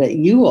sure that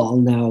you all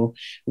know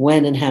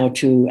when and how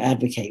to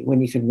advocate,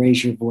 when you can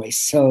raise your voice.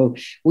 So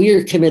we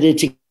are committed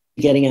to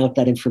getting out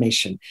that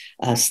information.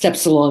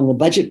 Steps along the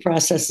budget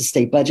process, the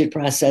state budget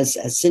process,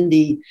 as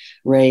Cindy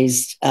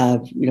raised,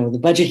 the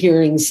budget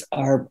hearings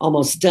are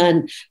almost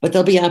done, but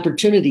there'll be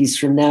opportunities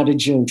from now to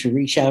June to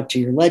reach out to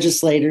your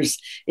legislators.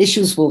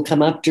 Issues will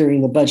come up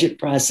during the budget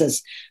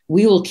process.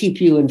 We will keep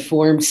you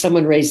informed.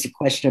 Someone raised a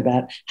question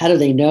about how do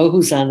they know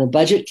who's on the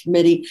budget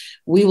committee?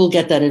 We will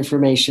get that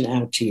information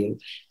out to you.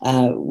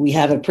 We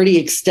have a pretty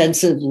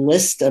extensive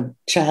list of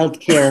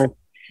childcare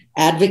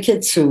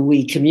advocates who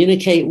we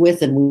communicate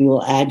with, and we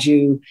will add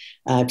you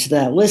to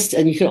that list.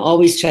 And you can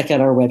always check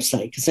out our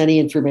website, because any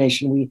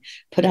information we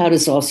put out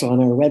is also on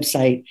our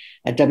website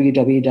at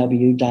www.acnj.org.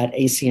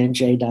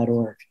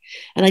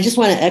 And I just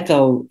want to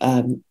echo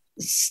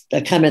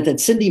a comment that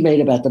Cindy made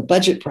about the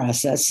budget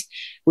process,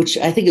 which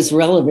I think is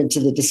relevant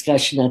to the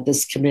discussion at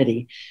this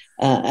committee,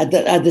 at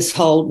this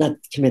whole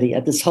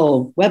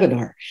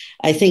webinar.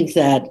 I think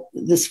that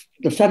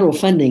the federal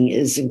funding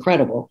is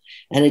incredible,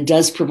 and it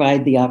does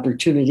provide the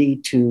opportunity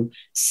to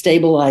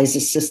stabilize the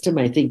system.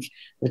 I think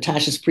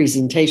Natasha's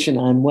presentation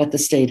on what the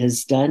state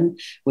has done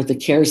with the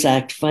CARES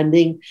Act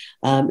funding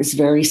is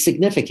very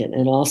significant,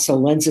 and also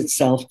lends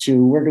itself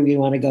to where do we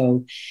want to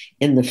go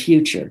in the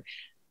future.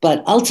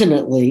 But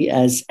ultimately,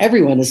 as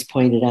everyone has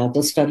pointed out,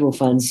 those federal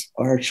funds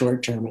are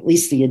short-term, at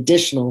least the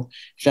additional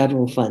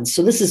federal funds.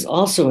 So this is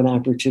also an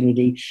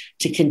opportunity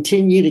to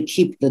continue to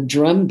keep the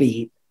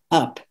drumbeat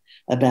up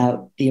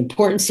about the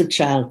importance of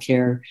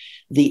childcare,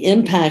 the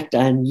impact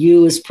on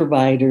you as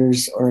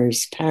providers or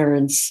as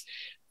parents,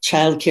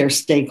 childcare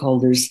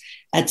stakeholders.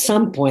 At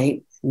some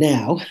point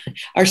now,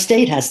 our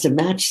state has to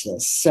match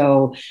this.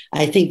 So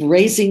I think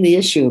raising the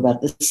issue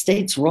about the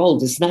state's role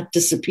does not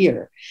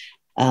disappear.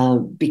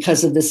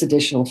 Because of this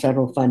additional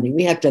federal funding.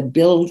 We have to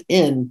build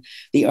in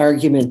the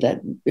argument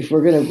that if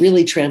we're going to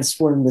really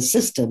transform the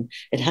system,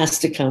 it has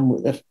to come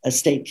with a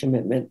state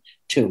commitment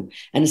too.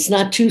 And it's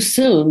not too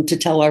soon to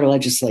tell our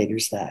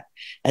legislators that.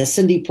 As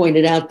Cindy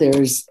pointed out,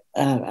 there's,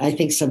 I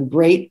think, some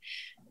great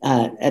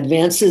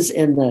advances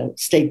in the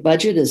state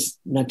budget. As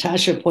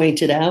Natasha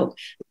pointed out,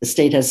 the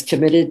state has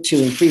committed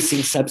to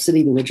increasing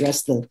subsidy to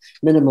address the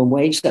minimum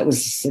wage. That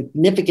was a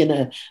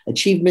significant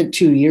achievement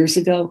 2 years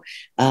ago.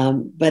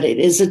 But it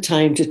is a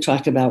time to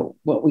talk about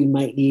what we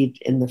might need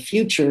in the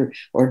future,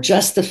 or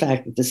just the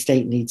fact that the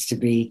state needs to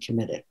be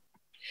committed.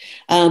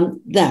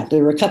 Now,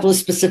 there were a couple of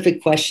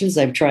specific questions.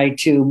 I've tried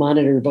to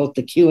monitor both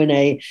the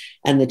Q&A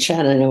and the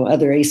chat. I know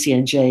other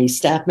ACNJ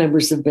staff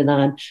members have been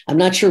on. I'm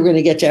not sure we're going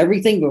to get to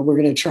everything, but we're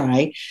going to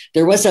try.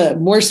 There was a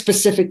more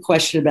specific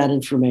question about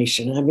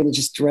information. I'm going to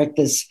just direct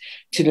this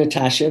to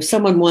Natasha. If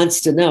someone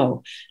wants to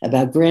know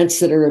about grants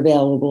that are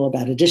available,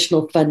 about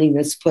additional funding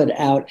that's put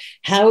out,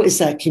 how is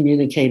that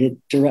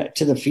communicated direct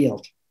to the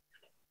field?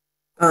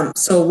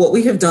 So what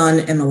we have done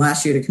in the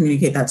last year to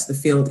communicate that to the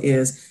field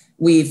is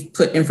we've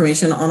put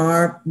information on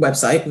our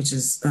website, which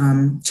is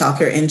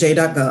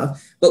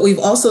childcarenj.gov, but we've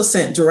also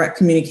sent direct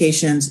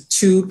communications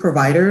to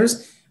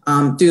providers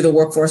through the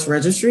Workforce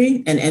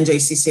Registry and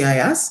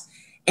NJCCIS.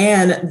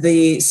 And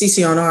the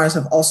CCNRs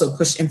have also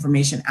pushed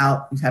information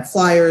out. We've had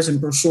flyers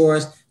and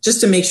brochures just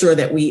to make sure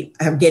that we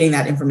are getting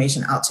that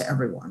information out to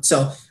everyone.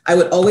 So I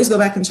would always go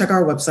back and check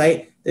our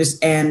website.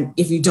 And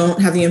if you don't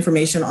have the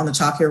information on the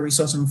child care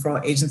resource and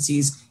referral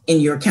agencies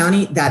in your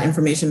county, that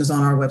information is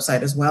on our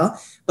website as well.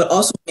 But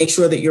also make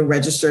sure that you're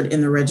registered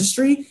in the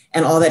registry,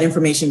 and all that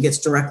information gets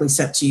directly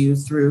sent to you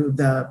through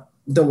the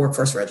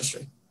Workforce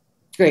Registry.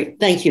 Great.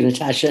 Thank you,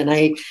 Natasha. And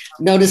I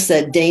noticed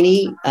that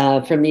Danny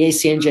from the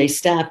ACNJ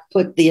staff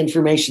put the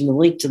information, the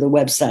link to the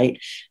website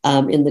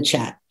in the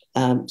chat.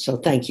 So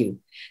thank you.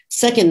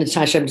 Second,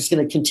 Natasha, I'm just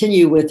going to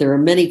continue with, there are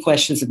many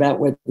questions about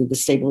whether the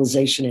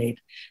stabilization aid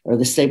or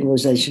the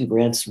stabilization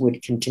grants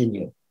would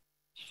continue.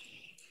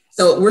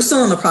 So we're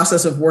still in the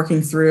process of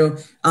working through.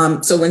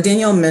 So when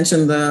Danielle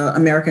mentioned the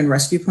American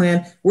Rescue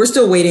Plan, we're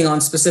still waiting on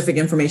specific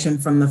information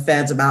from the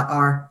feds about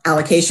our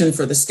allocation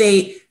for the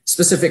state,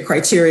 specific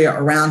criteria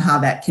around how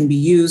that can be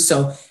used.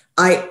 So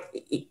I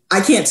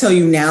can't tell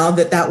you now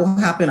that that will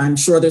happen. I'm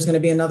sure there's going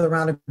to be another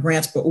round of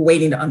grants, but we're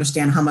waiting to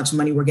understand how much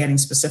money we're getting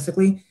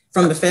specifically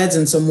from the feds.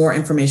 And so more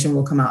information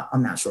will come out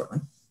on that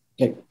shortly.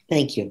 Okay,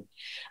 thank you.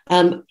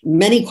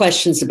 Many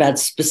questions about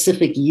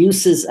specific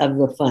uses of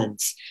the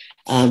funds.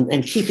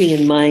 And keeping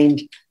in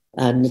mind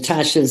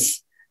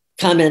Natasha's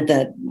comment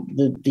that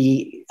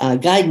the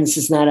guidance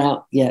is not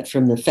out yet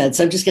from the feds.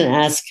 So I'm just going to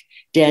ask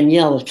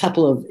Danielle a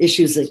couple of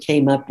issues that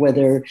came up,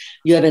 whether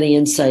you have any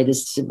insight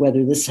as to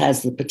whether this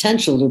has the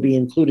potential to be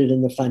included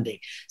in the funding.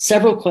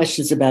 Several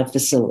questions about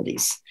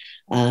facilities.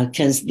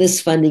 Can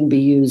this funding be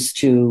used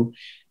to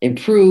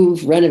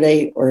improve,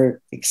 renovate,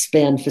 or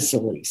expand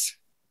facilities?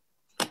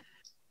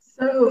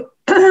 So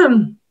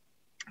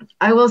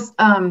I will, it's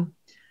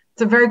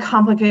a very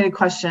complicated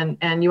question,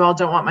 and you all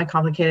don't want my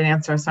complicated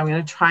answer, so I'm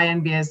going to try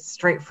and be as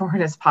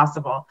straightforward as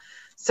possible.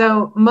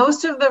 So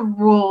most of the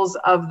rules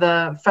of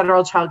the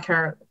federal child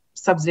care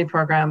subsidy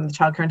program, the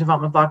Child Care and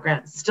Development Block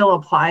Grant, still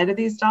apply to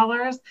these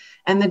dollars.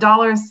 And the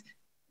dollars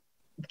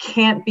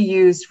can't be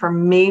used for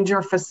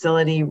major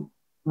facility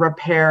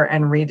repair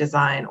and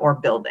redesign or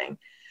building.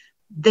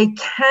 They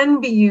can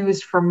be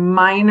used for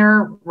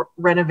minor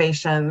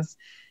renovations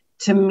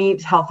to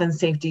meet health and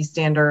safety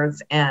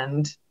standards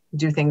and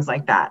do things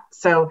like that.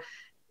 So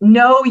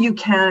no, you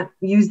can't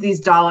use these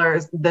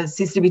dollars, the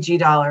CCDBG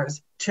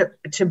dollars,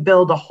 to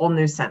build a whole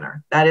new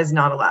center. That is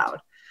not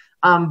allowed.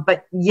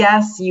 But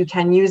yes, you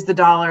can use the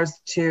dollars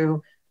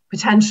to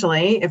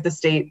potentially, if the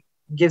state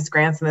gives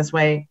grants in this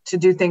way, to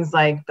do things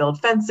like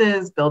build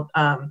fences,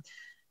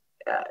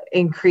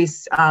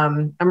 increase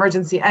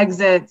emergency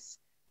exits,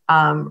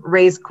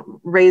 increase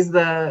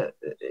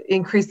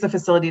the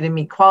facility to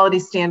meet quality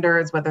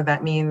standards, whether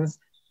that means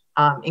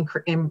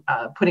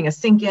putting a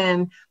sink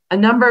in. A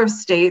number of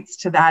states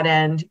to that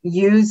end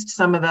used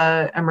some of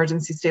the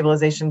emergency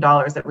stabilization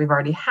dollars that we've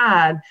already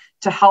had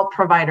to help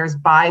providers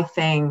buy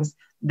things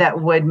that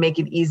would make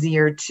it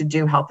easier to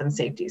do health and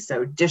safety.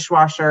 So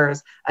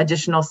dishwashers,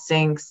 additional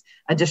sinks,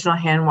 additional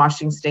hand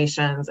washing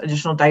stations,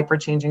 additional diaper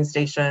changing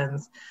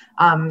stations.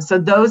 So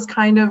those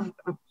kind of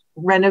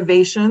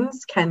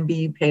renovations can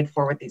be paid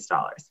for with these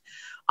dollars.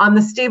 On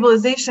the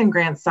stabilization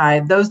grant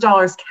side, those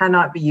dollars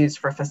cannot be used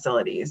for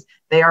facilities.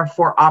 They are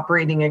for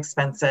operating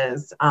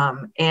expenses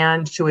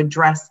and to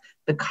address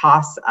the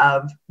costs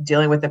of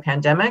dealing with the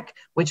pandemic,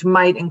 which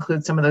might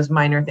include some of those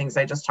minor things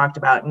I just talked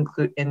about,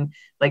 include in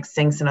like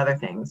sinks and other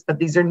things. But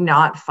these are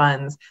not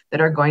funds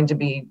that are going to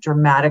be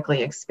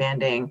dramatically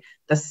expanding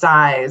the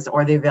size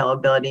or the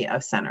availability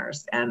of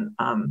centers and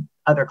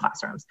other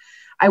classrooms.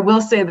 I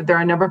will say that there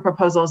are a number of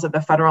proposals at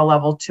the federal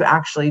level to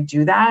actually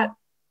do that.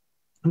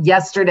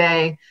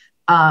 Yesterday,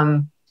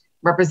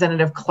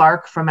 Representative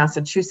Clark from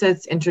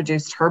Massachusetts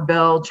introduced her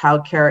bill,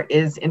 Childcare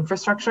is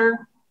Infrastructure,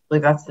 I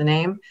believe that's the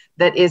name,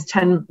 that is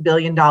 $10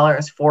 billion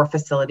for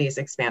facilities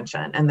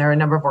expansion. And there are a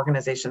number of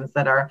organizations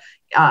that are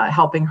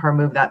helping her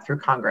move that through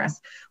Congress.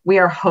 We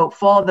are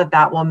hopeful that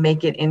that will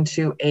make it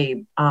into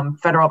a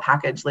federal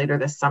package later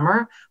this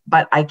summer,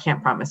 but I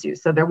can't promise you.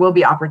 So there will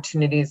be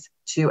opportunities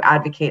to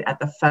advocate at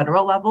the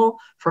federal level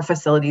for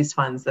facilities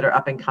funds that are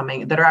up and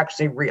coming, that are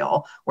actually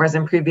real. Whereas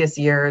in previous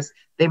years,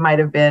 they might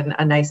have been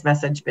a nice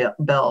message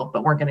bill,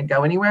 but weren't going to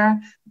go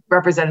anywhere.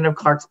 Representative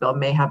Clark's bill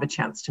may have a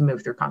chance to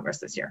move through Congress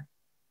this year.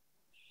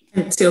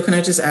 And Teal, can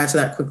I just add to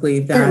that quickly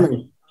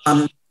that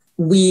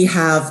we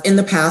have in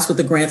the past with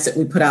the grants that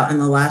we put out in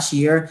the last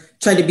year,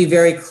 tried to be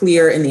very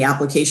clear in the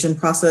application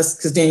process,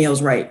 because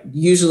Danielle's right.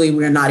 Usually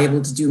we're not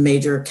able to do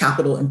major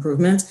capital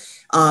improvements.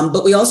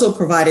 But we also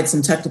provided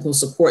some technical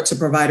support to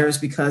providers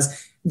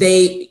because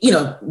they,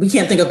 we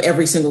can't think of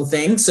every single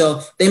thing.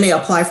 So they may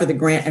apply for the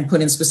grant and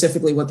put in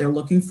specifically what they're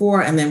looking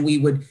for. And then we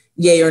would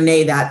yay or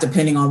nay that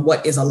depending on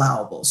what is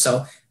allowable.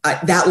 So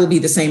that will be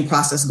the same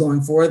process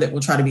going forward, that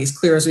we'll try to be as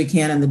clear as we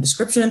can in the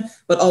description,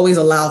 but always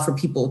allow for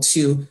people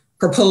to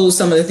propose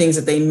some of the things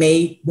that they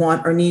may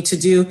want or need to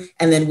do.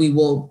 And then we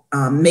will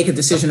make a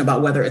decision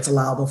about whether it's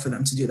allowable for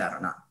them to do that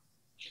or not.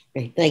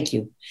 Great, thank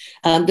you.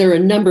 There are a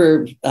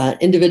number of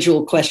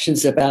individual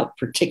questions about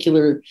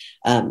particular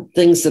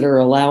things that are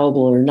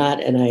allowable or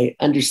not, and I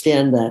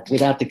understand that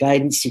without the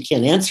guidance, you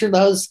can't answer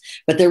those,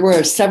 but there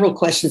were several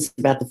questions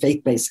about the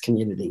faith-based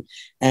community.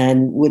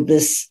 And would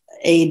this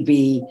aid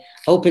be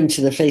open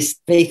to the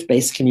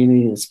faith-based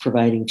community that's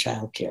providing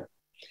childcare?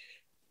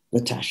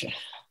 Natasha.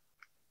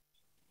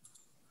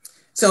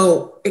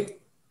 So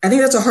I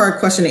think that's a hard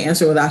question to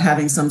answer without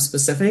having some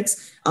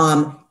specifics.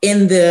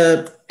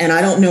 And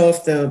I don't know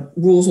if the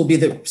rules will be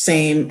the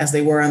same as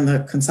they were in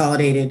the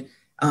consolidated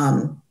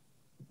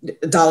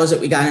dollars that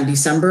we got in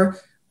December.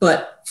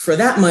 But for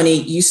that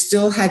money, you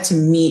still had to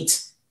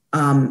meet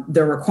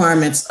the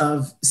requirements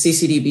of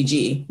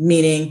CCDBG,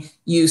 meaning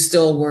you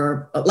still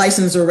were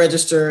licensed or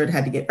registered,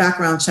 had to get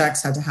background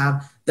checks, had to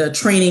have the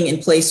training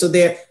in place. So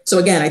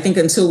again, I think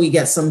until we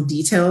get some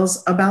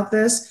details about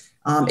this,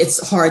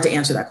 it's hard to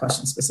answer that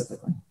question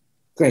specifically.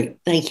 Great.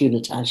 Thank you,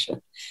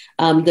 Natasha.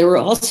 There were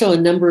also a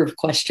number of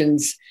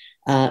questions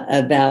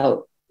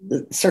about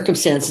the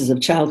circumstances of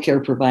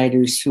childcare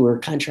providers who are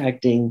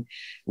contracting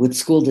with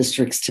school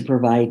districts to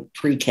provide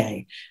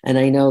pre-K. And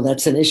I know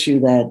that's an issue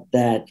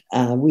that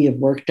we have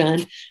worked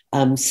on.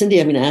 Cindy,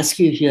 I'm going to ask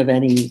you if you have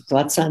any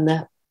thoughts on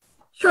that.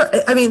 Sure.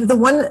 I mean, the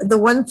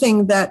one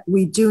thing that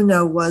we do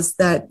know was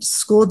that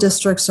school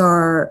districts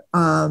were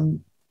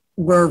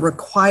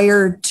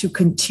required to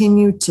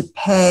continue to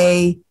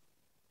pay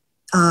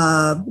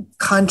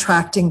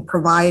contracting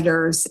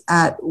providers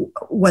at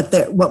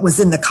what was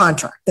in the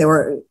contract. They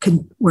were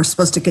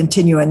supposed to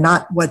continue, and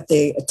not what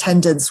the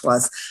attendance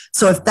was.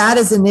 So if that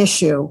is an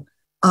issue,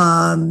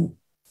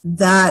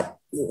 that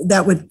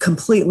would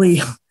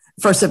completely,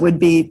 first it would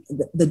be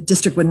the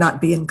district would not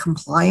be in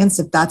compliance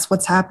if that's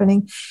what's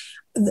happening.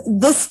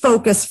 This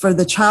focus for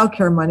the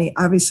childcare money,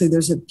 obviously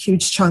there's a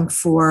huge chunk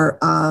for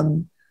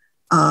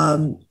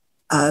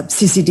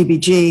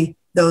CCDBG,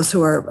 those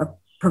who are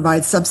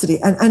provide subsidy.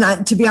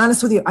 And to be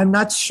honest with you, I'm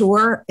not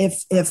sure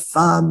if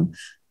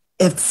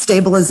if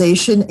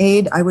stabilization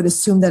aid, I would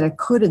assume that it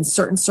could in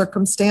certain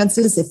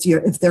circumstances,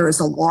 if there is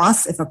a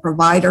loss, if a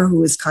provider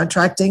who is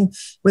contracting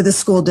with a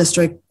school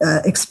district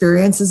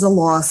experiences a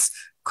loss,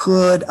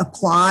 could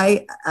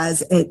apply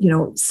as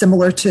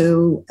similar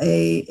to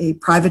a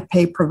private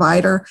pay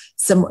provider.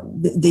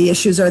 The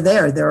issues are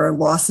there. There are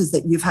losses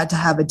that you've had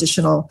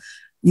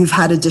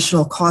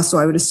additional costs. So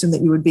I would assume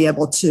that you would be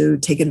able to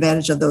take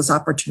advantage of those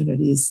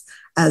opportunities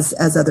as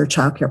other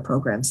childcare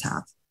programs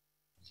have.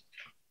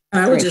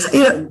 I would just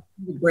add,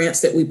 the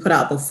grants that we put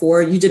out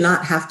before, you did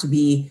not have to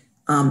be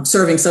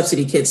serving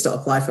subsidy kids to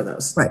apply for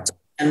those. Right.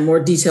 And more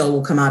detail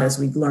will come out as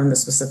we learn the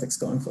specifics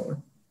going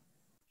forward.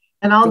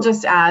 And I'll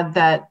just add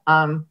that,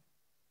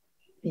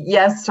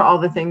 yes, to all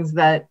the things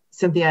that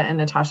Cynthia and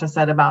Natasha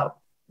said about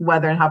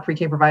whether and how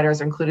pre-K providers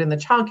are included in the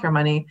childcare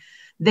money,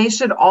 they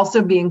should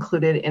also be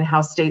included in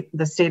how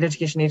the state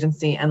education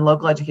agency and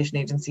local education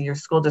agency, your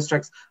school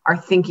districts, are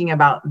thinking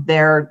about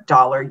their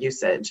dollar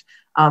usage.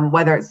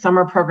 Whether it's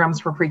summer programs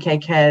for pre-K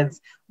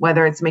kids,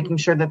 whether it's making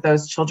sure that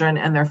those children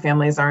and their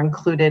families are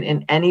included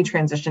in any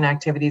transition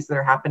activities that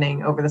are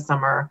happening over the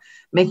summer,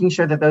 making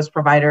sure that those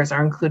providers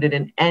are included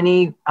in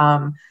any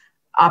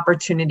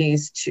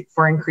opportunities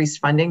for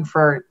increased funding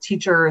for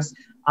teachers,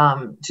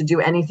 to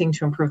do anything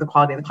to improve the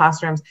quality of the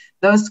classrooms.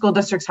 Those school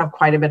districts have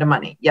quite a bit of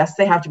money. Yes,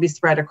 they have to be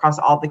spread across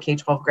all the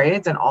K-12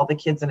 grades and all the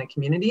kids in a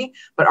community,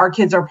 but our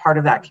kids are part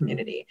of that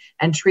community.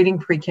 And treating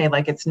pre-K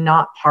like it's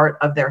not part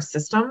of their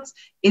systems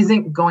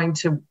isn't going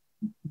to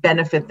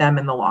benefit them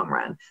in the long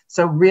run.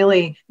 So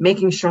really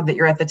making sure that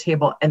you're at the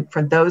table and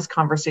for those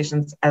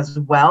conversations as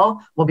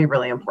well will be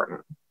really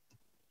important.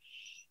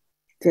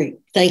 Great.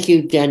 Thank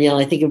you, Danielle.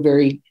 I think a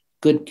very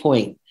good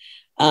point.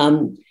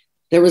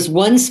 There was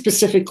one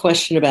specific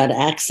question about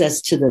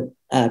access to the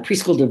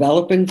preschool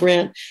development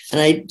grant. And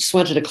I just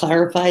wanted to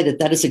clarify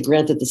that is a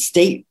grant that the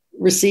state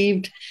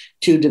received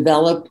to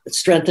develop,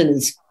 strengthen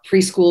its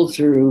preschool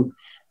through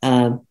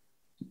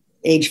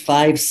age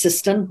 5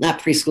 system, not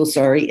preschool,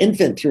 sorry,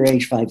 infant through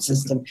age 5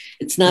 system.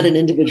 It's not an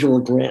individual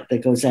grant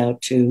that goes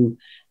out to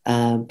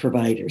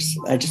providers.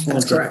 I just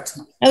wanted to, correct.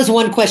 That was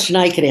one question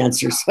I could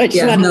answer. So I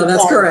just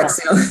that's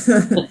correct.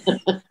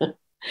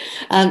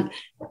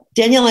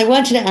 Danielle, I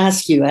wanted to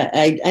ask you,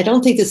 I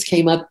don't think this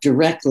came up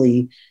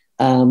directly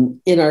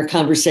in our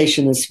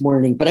conversation this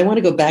morning, but I want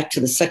to go back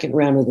to the second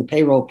round of the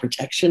Payroll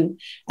Protection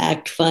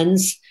Act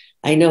funds.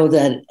 I know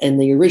that in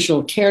the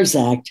original CARES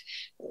Act,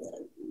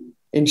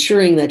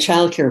 ensuring that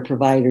childcare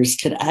providers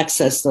could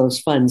access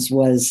those funds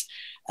was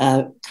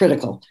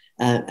critical.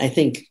 I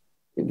think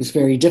it was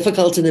very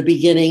difficult in the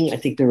beginning. I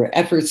think there were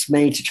efforts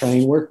made to try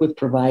and work with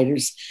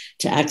providers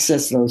to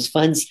access those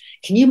funds.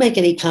 Can you make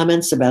any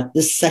comments about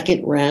this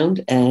second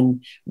round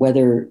and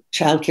whether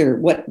childcare,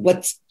 what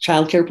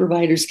childcare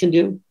providers can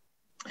do?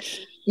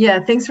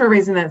 Yeah, thanks for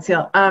raising that,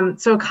 Seal.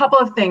 So a couple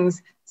of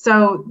things.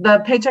 So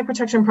the Paycheck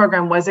Protection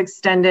Program was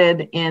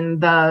extended in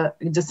the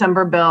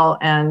December bill,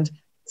 and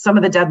some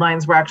of the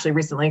deadlines were actually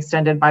recently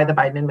extended by the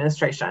Biden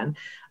administration.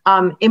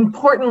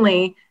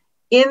 Importantly,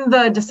 in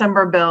the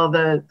December bill,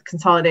 the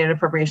Consolidated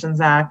Appropriations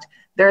Act,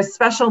 there's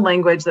special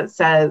language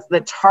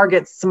that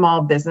targets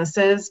small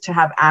businesses to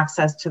have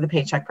access to the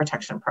Paycheck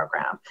Protection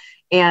Program.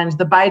 And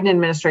the Biden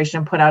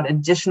administration put out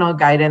additional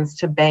guidance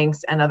to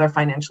banks and other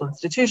financial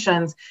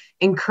institutions,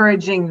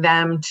 encouraging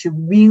them to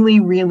really,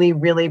 really,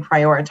 really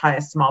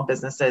prioritize small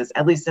businesses,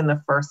 at least in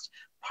the first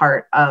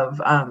part of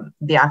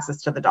the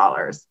access to the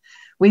dollars.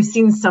 We've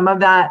seen some of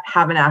that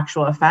have an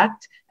actual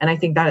effect, and I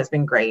think that has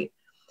been great.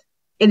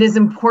 It is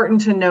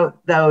important to note,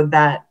 though,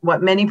 that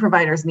what many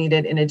providers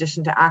needed, in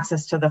addition to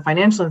access to the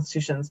financial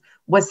institutions,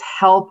 was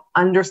help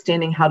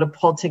understanding how to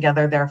pull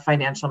together their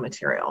financial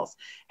materials.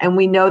 And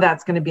we know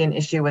that's going to be an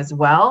issue as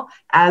well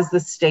as the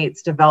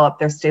states develop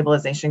their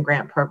stabilization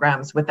grant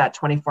programs with that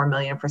 $24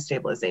 million for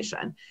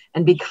stabilization.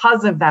 And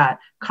because of that,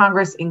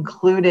 Congress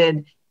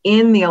included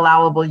in the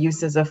allowable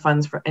uses of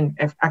funds, and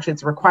actually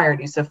it's required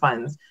use of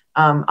funds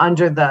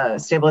under the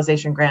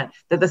stabilization grant,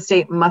 that the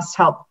state must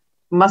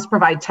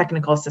provide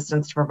technical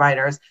assistance to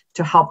providers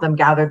to help them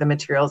gather the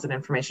materials and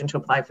information to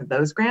apply for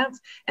those grants.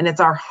 And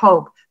it's our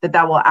hope that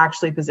that will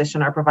actually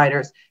position our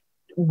providers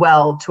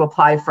well to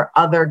apply for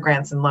other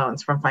grants and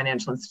loans from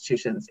financial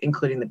institutions,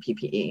 including the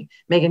PPE.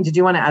 Meghan, did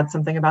you want to add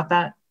something about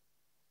that?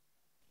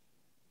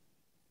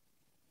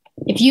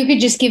 If you could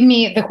just give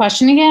me the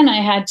question again,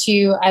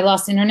 I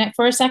lost internet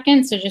for a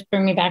second, so just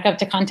bring me back up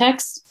to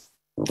context.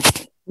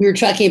 We were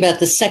talking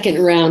about the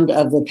second round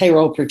of the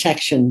payroll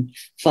protection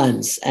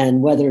funds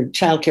and whether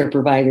childcare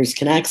providers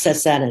can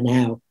access that and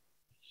how.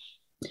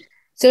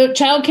 So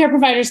childcare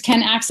providers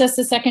can access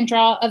the second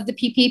draw of the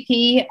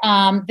PPP.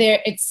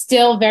 It's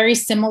still very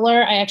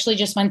similar. I actually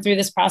just went through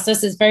this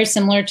process. It's very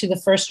similar to the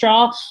first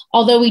draw,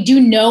 although we do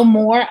know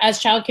more as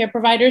childcare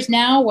providers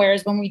now,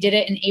 whereas when we did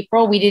it in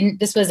April,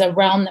 this was a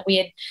realm that we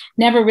had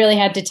never really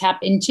had to tap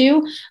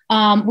into.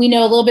 We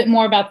know a little bit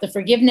more about the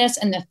forgiveness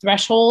and the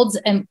thresholds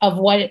and of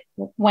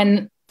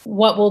when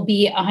what will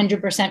be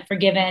 100%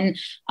 forgiven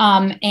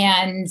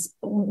and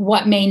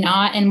what may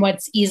not, and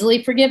what's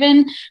easily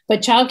forgiven.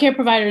 But childcare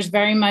providers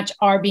very much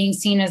are being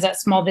seen as that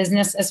small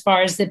business as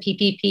far as the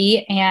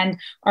PPP, and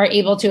are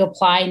able to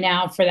apply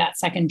now for that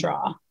second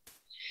draw.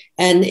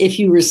 And if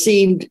you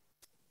received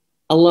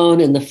a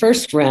loan in the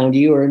first round,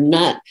 you are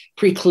not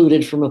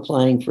precluded from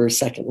applying for a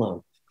second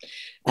loan.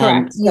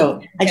 Correct.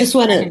 So I just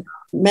want to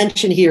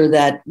mention here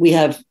that we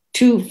have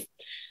two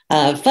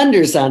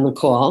funders on the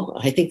call.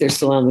 I think they're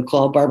still on the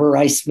call, Barbara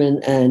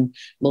Reisman and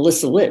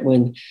Melissa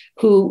Litwin,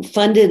 who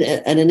funded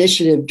an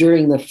initiative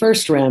during the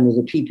first round of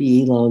the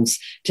PPE loans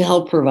to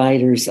help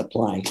providers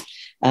apply.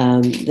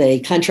 They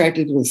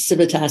contracted with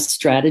Civitas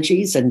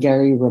Strategies and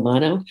Gary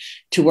Romano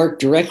to work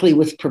directly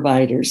with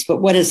providers.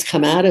 But what has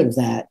come out of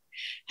that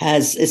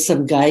is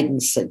some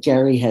guidance that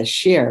Gary has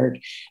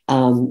shared.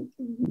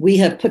 We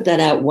have put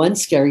that out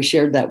once. Gary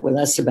shared that with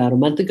us about a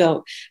month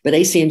ago, but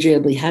ACNJ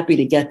will be happy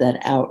to get that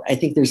out. I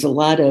think there's a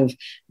lot of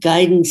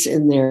guidance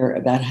in there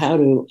about how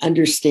to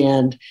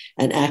understand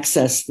and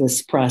access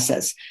this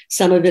process.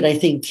 Some of it, I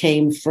think,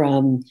 came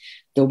from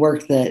the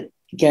work that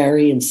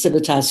Gary and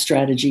Civitas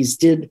Strategies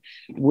did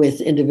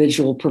with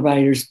individual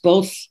providers,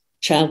 both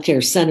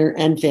childcare center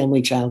and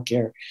family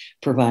childcare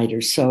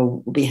providers.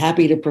 So we'll be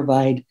happy to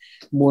provide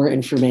more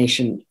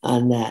information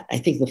on that. I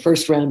think the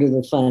first round of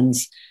the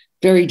funds,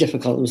 very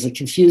difficult. It was a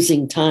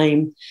confusing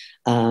time.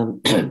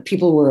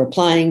 People were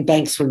applying,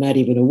 banks were not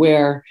even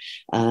aware.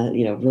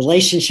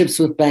 Relationships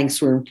with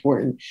banks were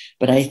important,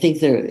 but I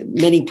think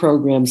many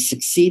programs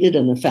succeeded,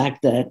 and the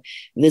fact that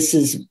this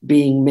is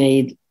being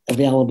made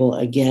available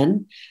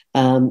again,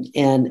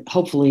 and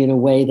hopefully in a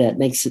way that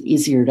makes it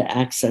easier to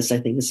access, I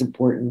think is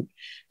important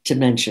to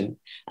mention.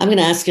 I'm going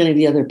to ask any of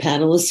the other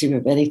panelists if you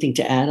have anything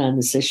to add on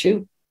this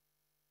issue.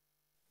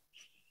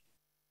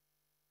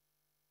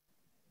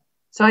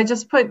 So I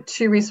just put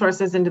two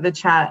resources into the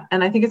chat,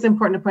 and I think it's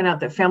important to point out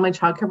that family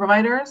childcare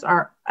providers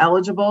are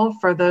eligible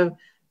for the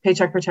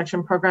Paycheck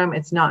Protection Program.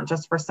 It's not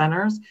just for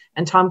centers.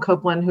 And Tom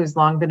Copeland, who's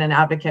long been an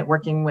advocate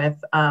working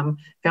with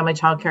family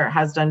childcare,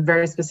 has done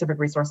very specific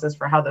resources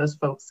for how those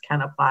folks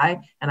can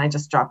apply. And I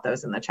just dropped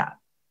those in the chat.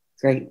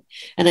 Great.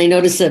 And I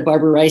noticed that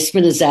Barbara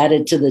Reisman is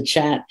added to the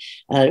chat.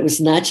 It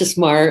was not just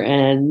Mar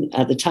and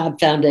the Taub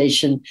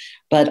Foundation,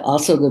 but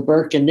also the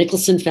Burke and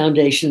Nicholson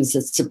Foundations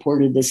that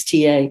supported this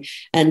TA,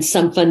 and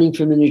some funding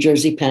from the New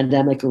Jersey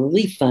Pandemic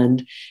Relief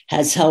Fund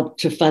has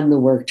helped to fund the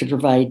work to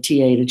provide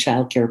TA to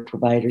childcare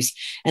providers.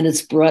 And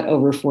it's brought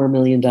over $4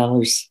 million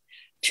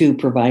to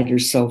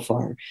providers so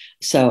far.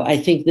 So I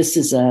think this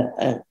is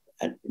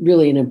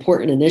really an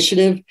important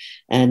initiative.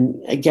 And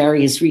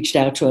Gary has reached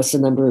out to us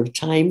a number of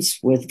times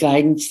with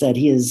guidance that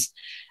he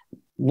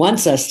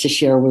wants us to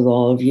share with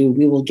all of you.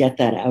 We will get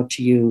that out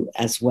to you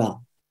as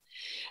well.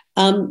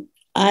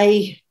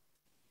 Many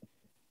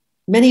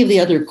of the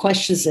other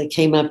questions that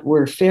came up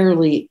were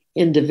fairly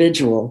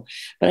individual,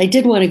 but I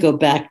did want to go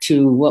back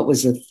to what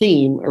was a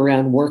theme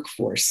around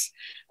workforce.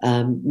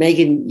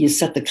 Meghan, you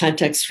set the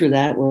context for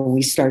that when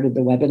we started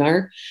the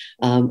webinar.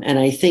 And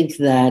I think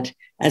that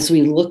as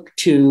we look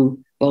to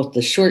both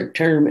the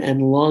short-term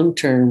and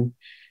long-term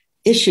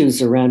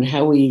issues around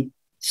how we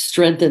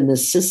strengthen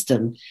this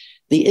system,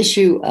 the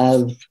issue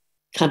of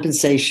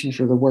compensation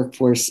for the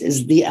workforce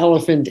is the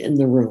elephant in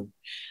the room.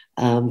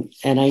 And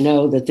I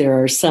know that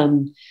there are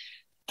some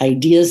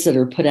ideas that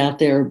are put out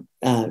there.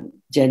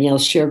 Danielle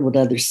shared what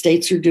other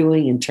states are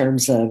doing in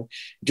terms of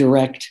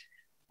direct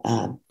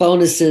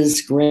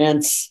bonuses,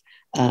 grants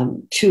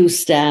to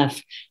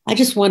staff. I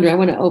just wonder, I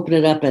want to open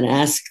it up and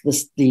ask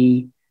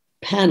the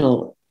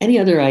panel any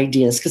other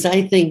ideas, because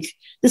I think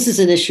this is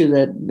an issue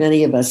that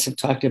many of us have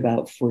talked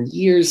about for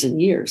years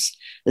and years.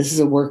 This is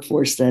a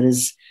workforce that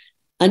is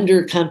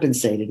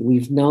undercompensated.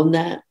 We've known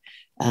that.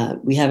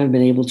 We haven't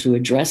been able to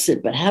address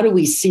it, but how do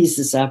we seize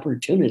this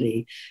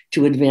opportunity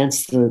to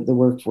advance the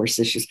workforce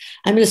issues?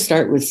 I'm going to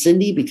start with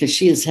Cindy, because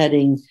she is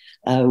heading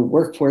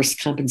Workforce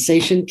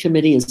Compensation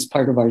Committee as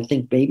part of our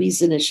Think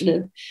Babies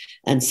initiative,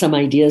 and some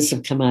ideas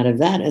have come out of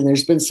that, and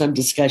there's been some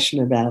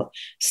discussion about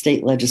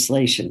state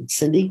legislation.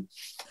 Cindy?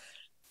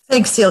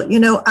 Thanks,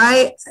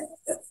 Celia.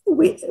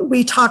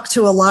 We talk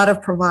to a lot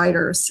of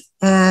providers,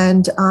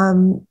 and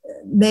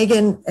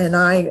Meghan and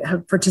I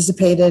have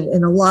participated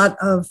in a lot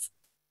of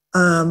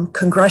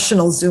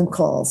congressional Zoom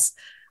calls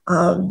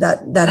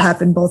that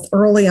happened both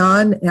early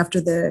on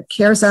after the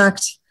CARES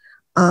Act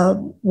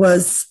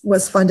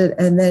was funded,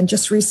 and then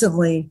just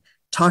recently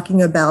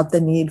talking about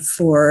the need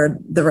for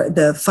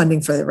the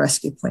funding for the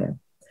rescue plan.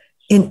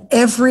 In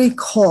every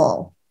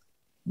call,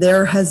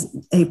 there has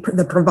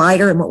the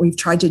provider, and what we've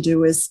tried to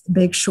do is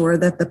make sure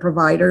that the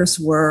providers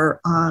were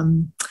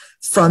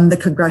from the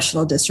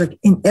congressional district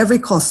in every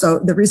call. So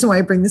the reason why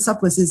I bring this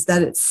up was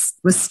that it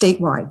was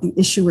statewide. The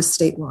issue was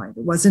statewide.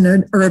 It wasn't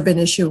an urban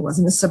issue. It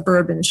wasn't a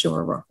suburban issue.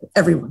 Or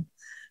everyone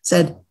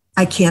said,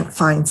 I can't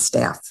find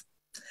staff.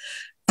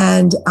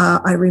 And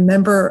I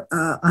remember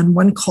on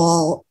one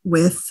call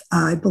with,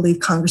 I believe,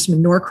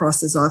 Congressman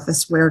Norcross's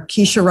office, where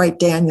Keisha Wright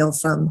Daniel,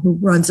 who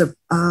runs a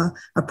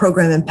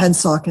program in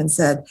Pennsauken,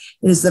 said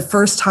it is the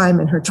first time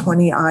in her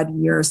 20-odd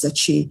years that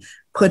she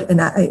put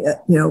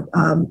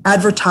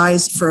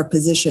advertised for a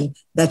position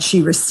that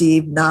she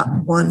received not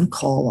one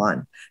call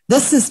on.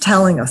 This is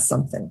telling us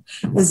something.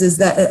 Is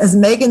that, as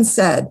Meghan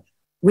said,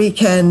 we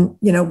can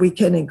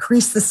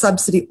increase the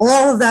subsidy.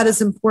 All of that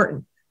is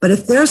important. But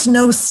if there's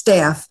no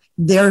staff,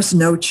 there's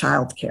no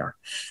childcare.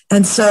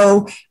 And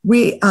so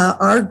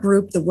our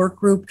group, the work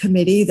group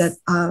committee that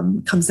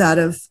comes out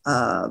of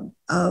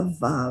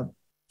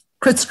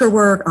Pritzker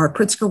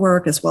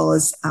work, as well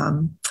as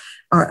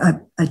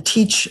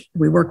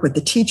we work with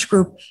the Teach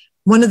group.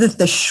 One of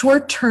the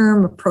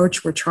short-term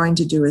approach we're trying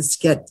to do is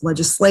get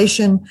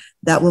legislation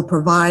that will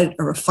provide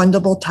a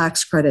refundable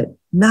tax credit,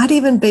 not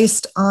even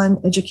based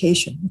on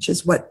education, which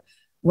is what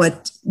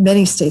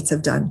many states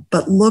have done,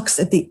 but looks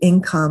at the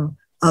income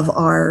of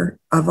our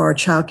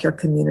childcare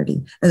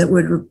community, and it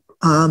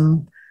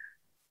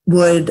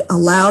would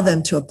allow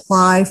them to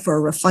apply for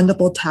a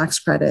refundable tax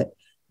credit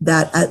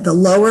that at the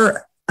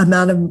lower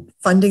amount of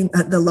funding,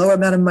 the lower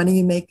amount of money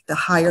you make, the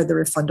higher the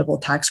refundable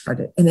tax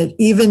credit. And it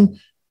even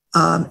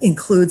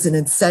includes an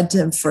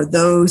incentive for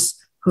those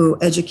who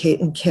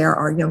educate and care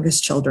our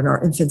youngest children,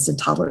 our infants and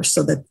toddlers,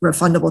 so that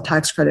refundable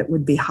tax credit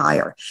would be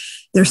higher.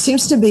 There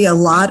seems to be a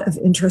lot of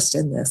interest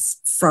in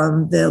this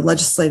from the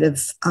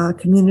legislative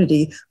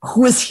community,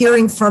 who is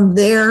hearing from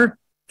their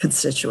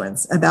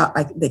constituents about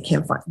they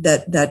can't find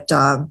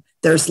that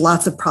there's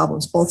lots of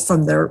problems, both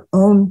from their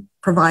own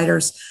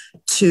providers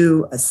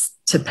to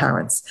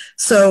parents.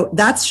 So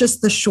that's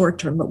just the short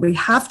term, but we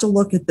have to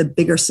look at the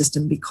bigger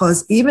system,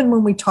 because even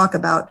when we talk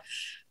about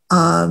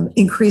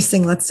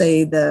increasing, let's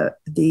say, the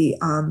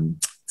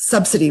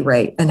subsidy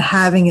rate and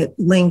having it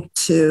linked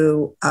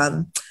to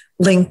a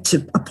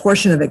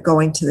portion of it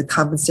going to the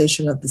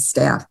compensation of the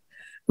staff,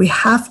 we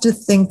have to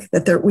think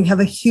that we have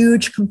a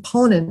huge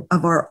component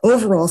of our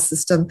overall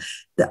system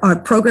that are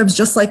programs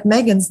just like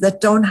Meghan's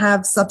that don't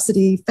have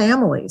subsidy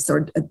families,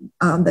 or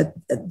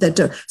that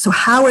do. So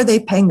how are they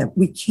paying them?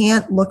 We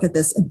can't look at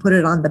this and put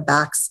it on the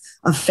backs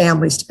of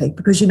families to pay,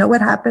 because you know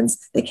what happens?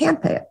 They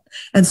can't pay it.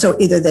 And so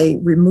either they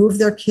remove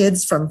their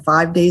kids from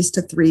 5 days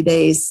to 3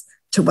 days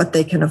to what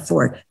they can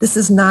afford. This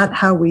is not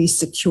how we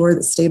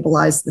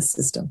stabilize the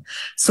system.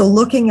 So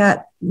looking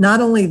at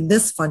not only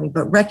this funding,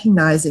 but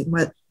recognizing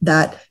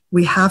that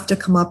we have to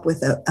come up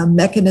with a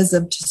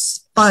mechanism to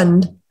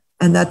fund.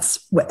 And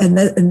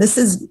this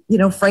is,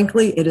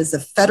 frankly, it is a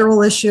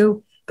federal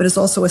issue, but it's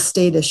also a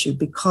state issue,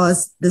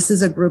 because this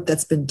is a group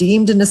that's been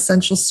deemed an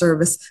essential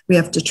service. We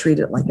have to treat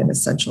it like an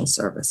essential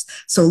service.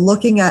 So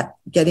looking at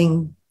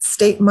getting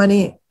state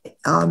money,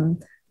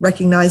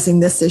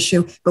 recognizing this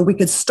issue, but we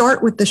could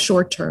start with the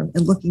short term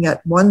and looking at,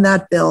 one,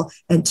 that bill,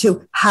 and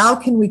two, how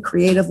can we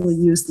creatively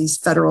use these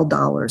federal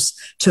dollars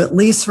to, at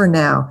least for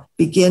now,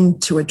 begin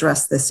to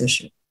address this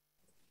issue.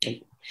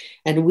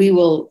 And we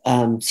will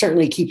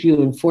certainly keep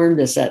you informed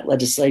as that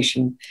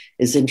legislation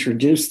is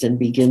introduced and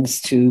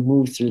begins to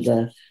move through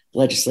the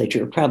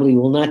legislature. It probably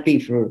will not be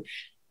for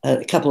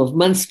a couple of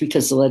months,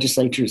 because the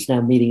legislature is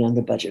now meeting on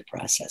the budget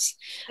process.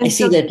 I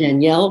see that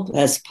Danielle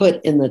has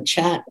put in the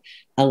chat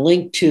a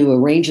link to a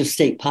range of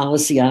state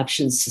policy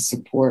options to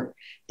support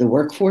the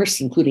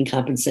workforce, including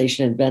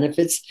compensation and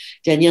benefits.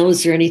 Danielle,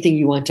 is there anything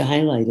you want to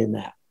highlight in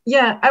that?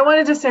 Yeah, I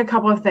wanted to say a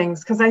couple of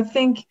things, because I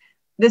think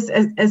this,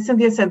 as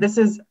Cynthia said, this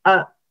is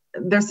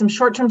there's some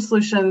short-term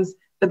solutions,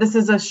 but this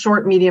is a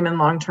short, medium, and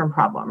long-term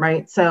problem,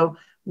 right? So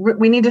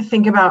we need to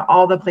think about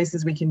all the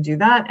places we can do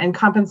that, and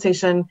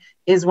compensation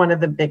is one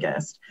of the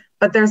biggest.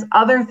 But there's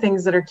other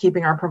things that are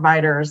keeping our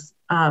providers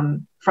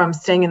from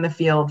staying in the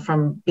field,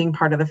 from being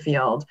part of the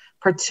field,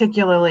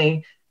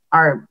 particularly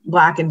our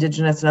Black,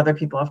 Indigenous, and other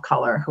people of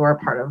color who are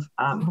part of,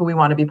 who we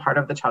want to be part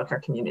of the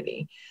childcare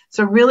community.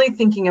 So really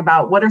thinking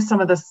about what are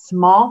some of the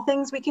small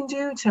things we can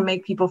do to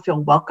make people feel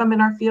welcome in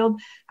our field.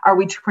 Are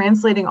we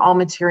translating all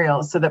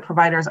materials so that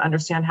providers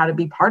understand how to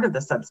be part of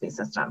the subsidy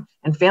system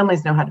and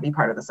families know how to be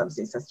part of the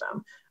subsidy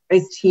system?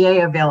 Is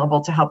TA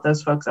available to help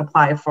those folks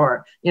apply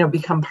for,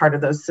 become part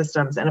of those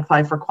systems and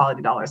apply for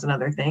quality dollars and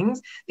other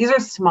things? These are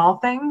small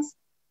things,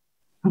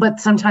 but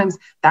sometimes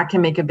that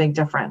can make a big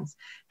difference.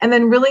 And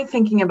then really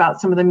thinking about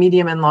some of the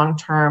medium and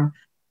long-term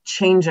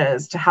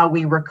changes to how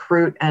we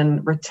recruit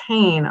and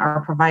retain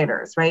our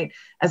providers, right?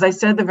 As I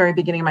said at the very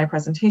beginning of my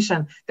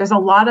presentation, there's a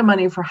lot of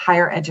money for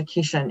higher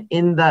education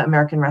in the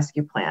American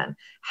Rescue Plan.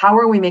 How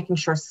are we making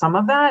sure some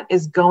of that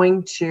is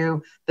going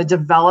to the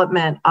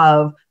development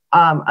of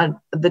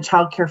the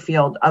childcare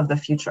field of the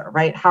future,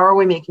 right? How are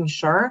we making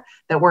sure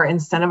that we're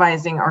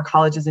incentivizing our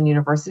colleges and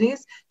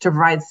universities to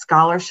provide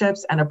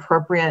scholarships and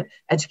appropriate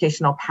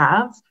educational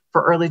paths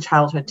for early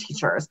childhood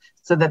teachers,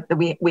 so that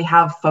we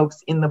have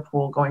folks in the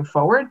pool going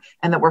forward,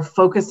 and that we're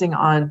focusing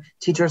on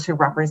teachers who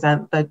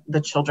represent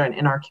the children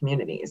in our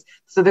communities.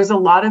 So there's a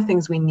lot of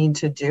things we need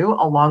to do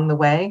along the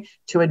way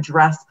to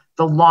address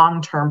the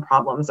long-term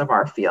problems of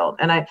our field.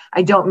 And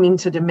I don't mean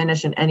to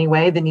diminish in any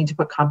way the need to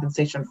put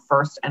compensation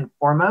first and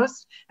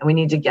foremost, and we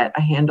need to get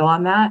a handle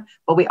on that.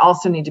 But we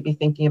also need to be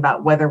thinking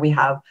about whether we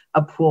have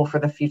a pool for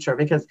the future,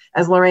 because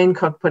as Lorraine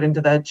Cook put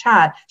into the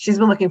chat, she's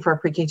been looking for a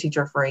pre-K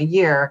teacher for a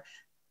year.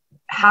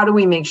 How do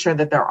we make sure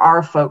that there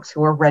are folks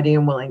who are ready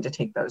and willing to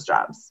take those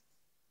jobs?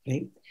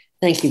 Great.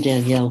 Thank you,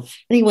 Danielle.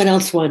 Anyone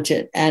else want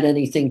to add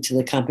anything to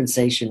the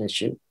compensation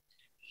issue?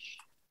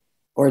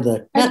 Or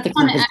not the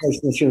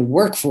compensation issue,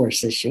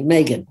 workforce issue?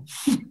 Meghan.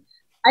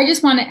 I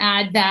just want to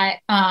add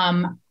that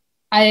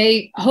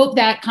I hope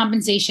that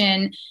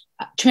compensation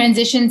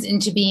transitions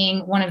into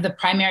being one of the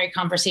primary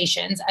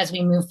conversations as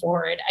we move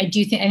forward. I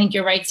think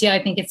you're right, Sia.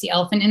 I think it's the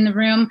elephant in the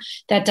room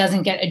that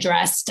doesn't get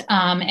addressed.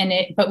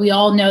 But we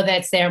all know that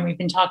it's there, and we've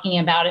been talking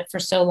about it for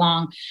so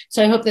long.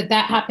 So I hope that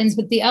happens.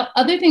 But the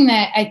other thing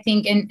that I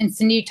think, and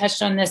Cindy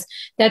touched on this,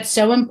 that's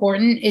so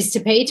important is to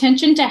pay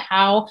attention to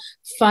how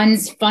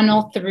funds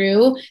funnel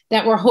through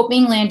that we're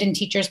hoping land in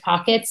teachers'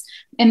 pockets,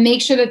 and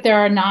make sure that there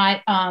are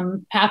not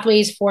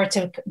pathways for it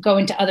to go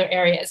into other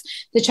areas.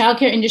 The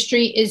childcare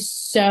industry is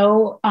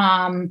so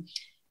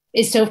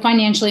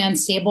financially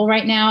unstable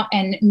right now,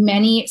 and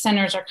many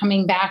centers are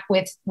coming back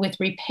with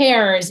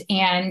repairs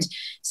and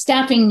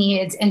staffing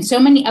needs and so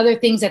many other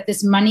things that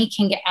this money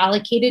can get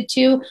allocated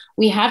to.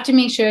 We have to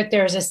make sure that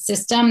there's a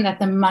system that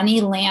the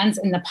money lands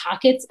in the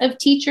pockets of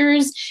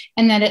teachers,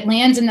 and that it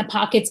lands in the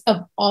pockets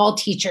of all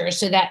teachers,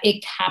 so that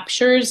it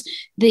captures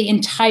the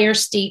entire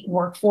state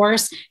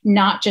workforce,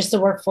 not just the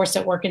workforce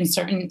that work in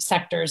certain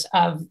sectors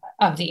of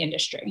the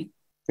industry.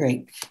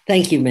 Great.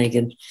 Thank you,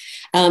 Meghan.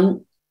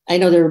 I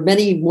know there are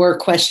many more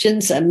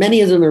questions, and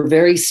many of them are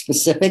very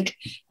specific,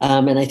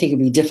 and I think it'd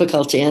be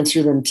difficult to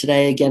answer them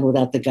today, again,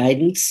 without the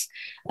guidance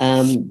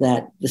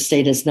that the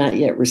state has not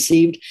yet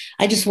received.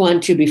 I just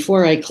want to,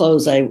 before I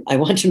close, I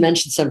want to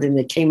mention something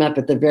that came up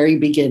at the very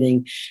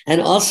beginning,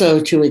 and also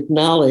to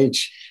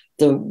acknowledge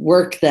the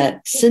work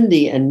that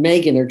Cindy and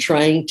Meghan are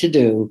trying to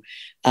do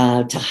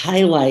to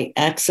highlight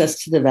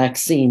access to the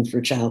vaccine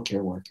for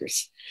childcare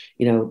workers.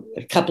 You know,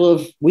 a couple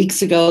of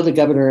weeks ago, the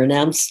governor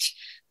announced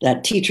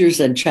that teachers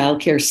and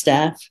childcare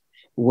staff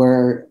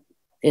were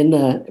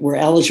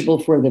eligible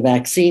for the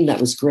vaccine. That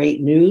was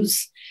great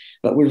news,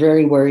 but we're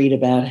very worried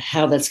about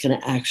how that's going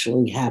to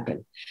actually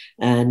happen.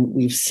 And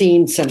we've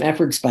seen some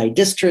efforts by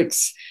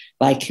districts,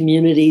 by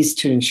communities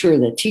to ensure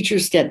that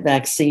teachers get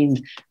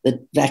vaccinated.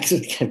 But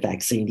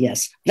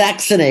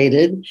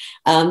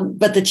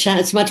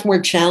it's much more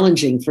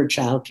challenging for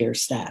childcare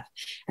staff.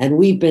 And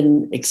we've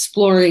been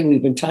exploring,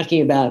 we've been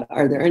talking about,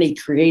 are there any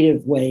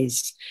creative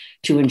ways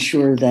to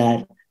ensure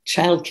that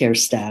childcare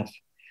staff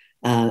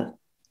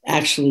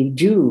actually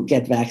do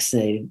get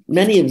vaccinated?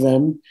 Many of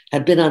them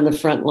have been on the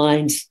front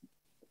lines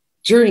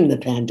during the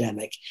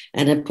pandemic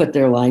and have put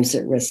their lives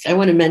at risk. I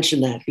want to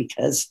mention that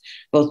because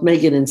both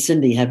Meghan and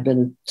Cindy have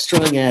been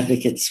strong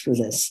advocates for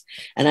this.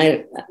 And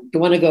I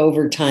don't want to go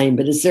over time,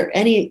 but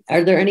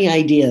are there any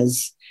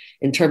ideas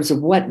in terms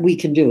of what we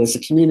can do as a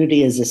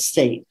community, as a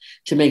state,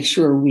 to make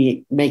sure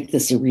we make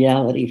this a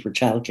reality for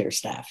childcare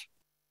staff?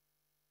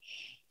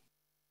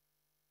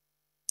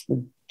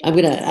 I'm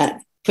going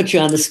to put you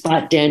on the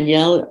spot,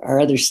 Danielle. Are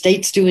other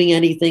states doing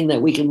anything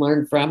that we can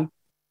learn from?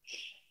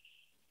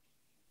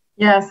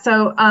 Yeah,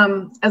 so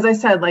as I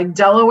said, like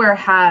Delaware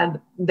had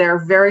their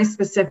very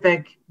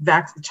specific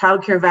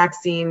childcare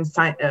vaccine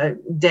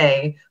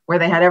day where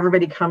they had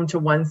everybody come to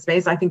one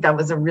space. I think that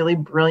was a really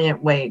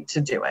brilliant way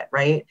to do it,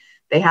 right?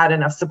 They had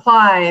enough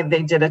supply.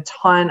 They did a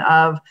ton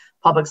of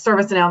public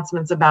service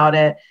announcements about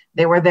it.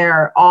 They were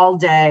there all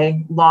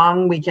day,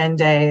 long weekend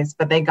days,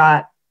 but they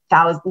got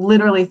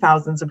literally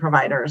thousands of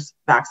providers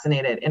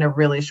vaccinated in a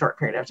really short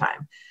period of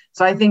time.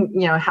 So I think,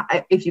 you know,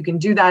 if you can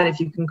do that, if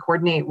you can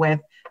coordinate with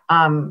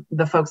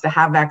the folks that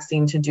have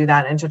vaccine to do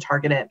that and to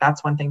target it,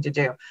 that's one thing to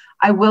do.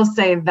 I will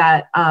say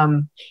that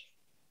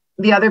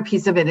the other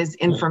piece of it is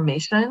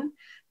information,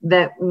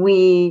 that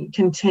we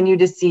continue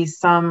to see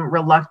some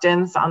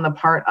reluctance on the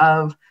part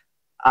of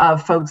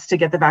folks to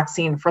get the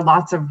vaccine for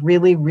lots of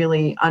really,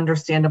 really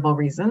understandable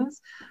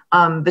reasons.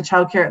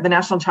 The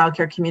national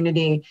childcare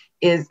community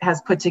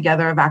has put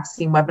together a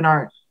vaccine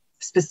webinar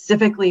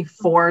specifically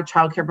for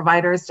childcare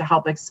providers to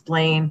help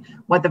explain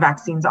what the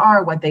vaccines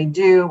are, what they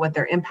do, what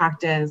their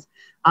impact is.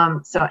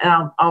 And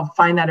I'll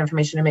find that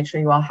information and make sure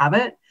you all have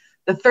it.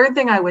 The third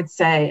thing I would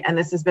say, and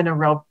this has been a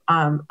real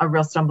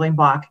stumbling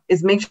block,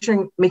 is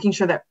making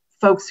sure that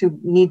folks who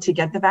need to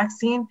get the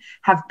vaccine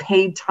have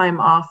paid time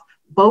off,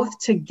 both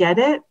to get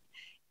it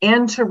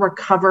and to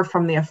recover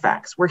from the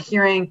effects. We're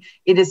hearing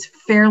it is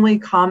fairly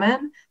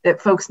common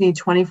that folks need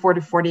 24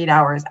 to 48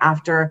 hours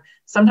after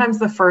sometimes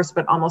the first,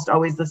 but almost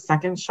always the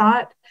second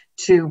shot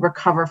to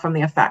recover from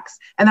the effects.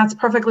 And that's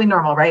perfectly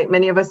normal, right?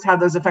 Many of us have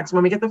those effects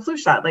when we get the flu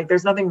shot. Like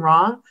there's nothing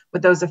wrong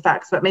with those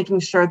effects, but making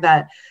sure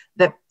that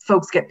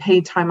folks get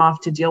paid time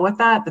off to deal with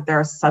that there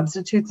are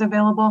substitutes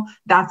available,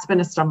 that's been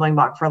a stumbling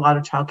block for a lot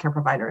of childcare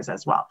providers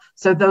as well.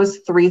 So those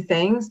three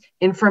things,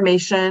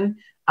 information,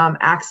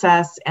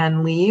 access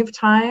and leave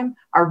time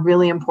are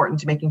really important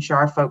to making sure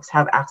our folks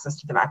have access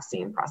to the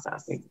vaccine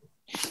process.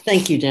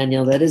 Thank you,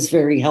 Danielle. That is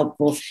very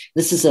helpful.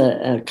 This is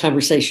a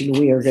conversation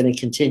we are going to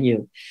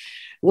continue.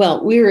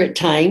 Well, we're at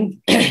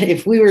time.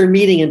 If we were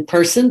meeting in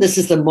person, this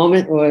is the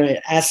moment where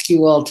I ask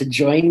you all to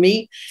join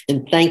me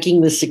in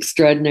thanking this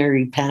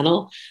extraordinary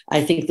panel.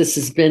 I think this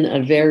has been a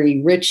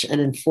very rich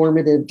and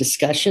informative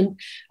discussion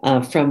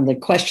from the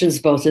questions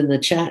both in the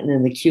chat and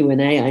in the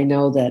Q&A. I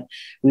know that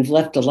we've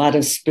left a lot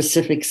of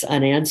specifics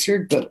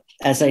unanswered, but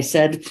as I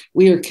said,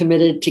 we are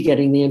committed to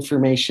getting the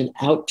information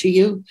out to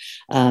you,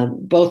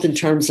 both in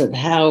terms of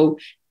how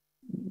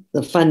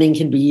the funding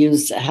can be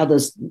used, how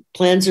those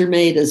plans are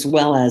made, as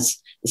well as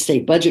the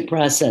state budget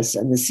process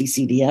and the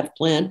CCDF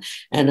plan.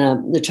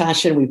 And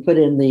Natasha, we put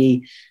in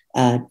the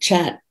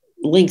chat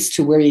links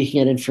to where you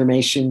can get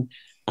information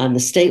on the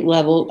state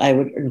level. I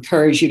would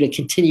encourage you to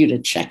continue to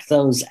check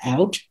those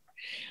out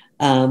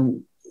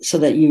so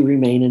that you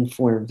remain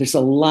informed. There's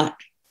a lot,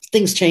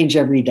 things change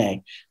every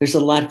day. There's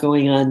a lot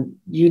going on.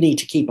 You need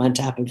to keep on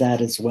top of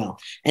that as well.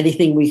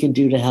 Anything we can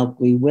do to help,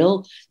 we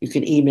will. You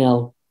can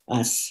email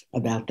us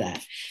about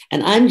that.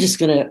 And I'm just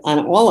going to,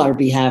 on all our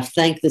behalf,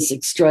 thank this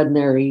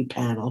extraordinary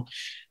panel.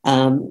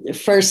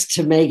 First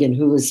to Meghan,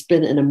 who has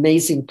been an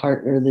amazing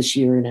partner this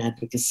year in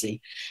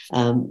advocacy,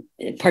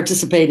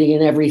 participating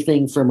in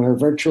everything from our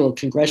virtual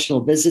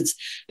congressional visits,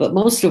 but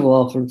most of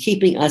all, from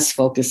keeping us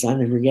focused on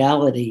the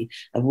reality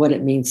of what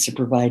it means to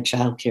provide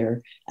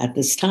childcare at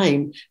this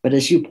time, but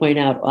as you point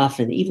out,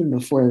 often even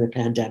before the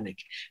pandemic.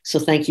 So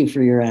thank you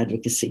for your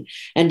advocacy.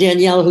 And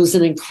Danielle, who's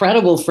an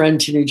incredible friend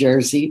to New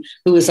Jersey,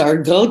 who is our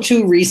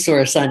go-to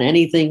resource on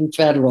anything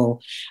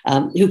federal,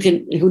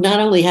 who not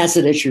only has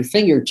it at your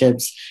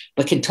fingertips,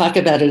 but can talk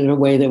about it in a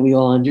way that we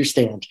all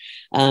understand.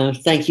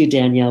 Thank you,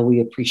 Danielle. We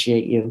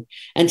appreciate you.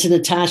 And to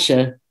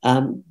Natasha,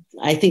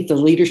 I think the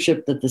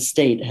leadership that the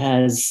state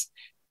has,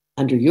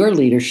 under your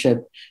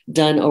leadership,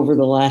 done over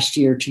the last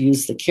year to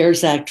use the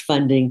CARES Act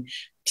funding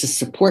to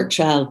support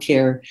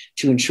childcare,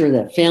 to ensure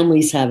that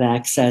families have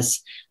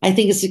access, I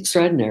think is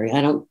extraordinary.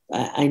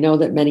 I know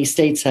that many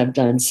states have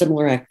done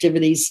similar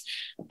activities,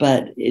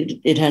 but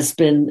it has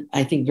been,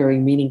 I think, very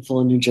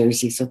meaningful in New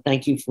Jersey. So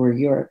thank you for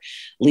your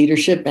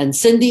leadership. And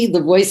Cindy,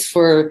 the voice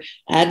for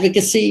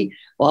advocacy,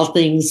 all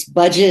things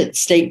budget,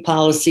 state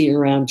policy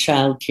around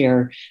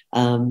childcare.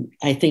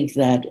 I think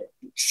that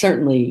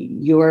certainly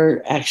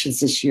your actions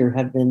this year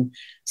have been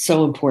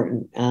so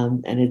important,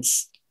 and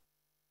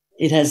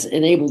it has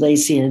enabled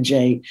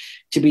ACNJ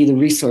to be the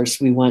resource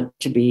we want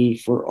to be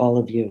for all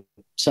of you.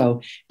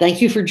 So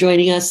thank you for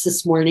joining us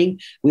this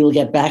morning. We will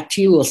get back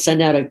to you. We'll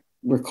send out a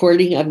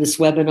recording of this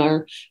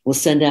webinar. We'll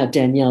send out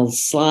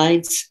Danielle's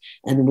slides,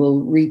 and we'll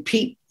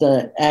repeat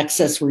the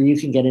access where you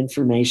can get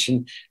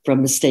information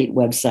from the state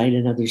website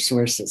and other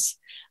sources.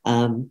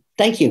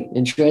 Thank you.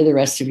 Enjoy the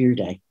rest of your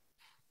day.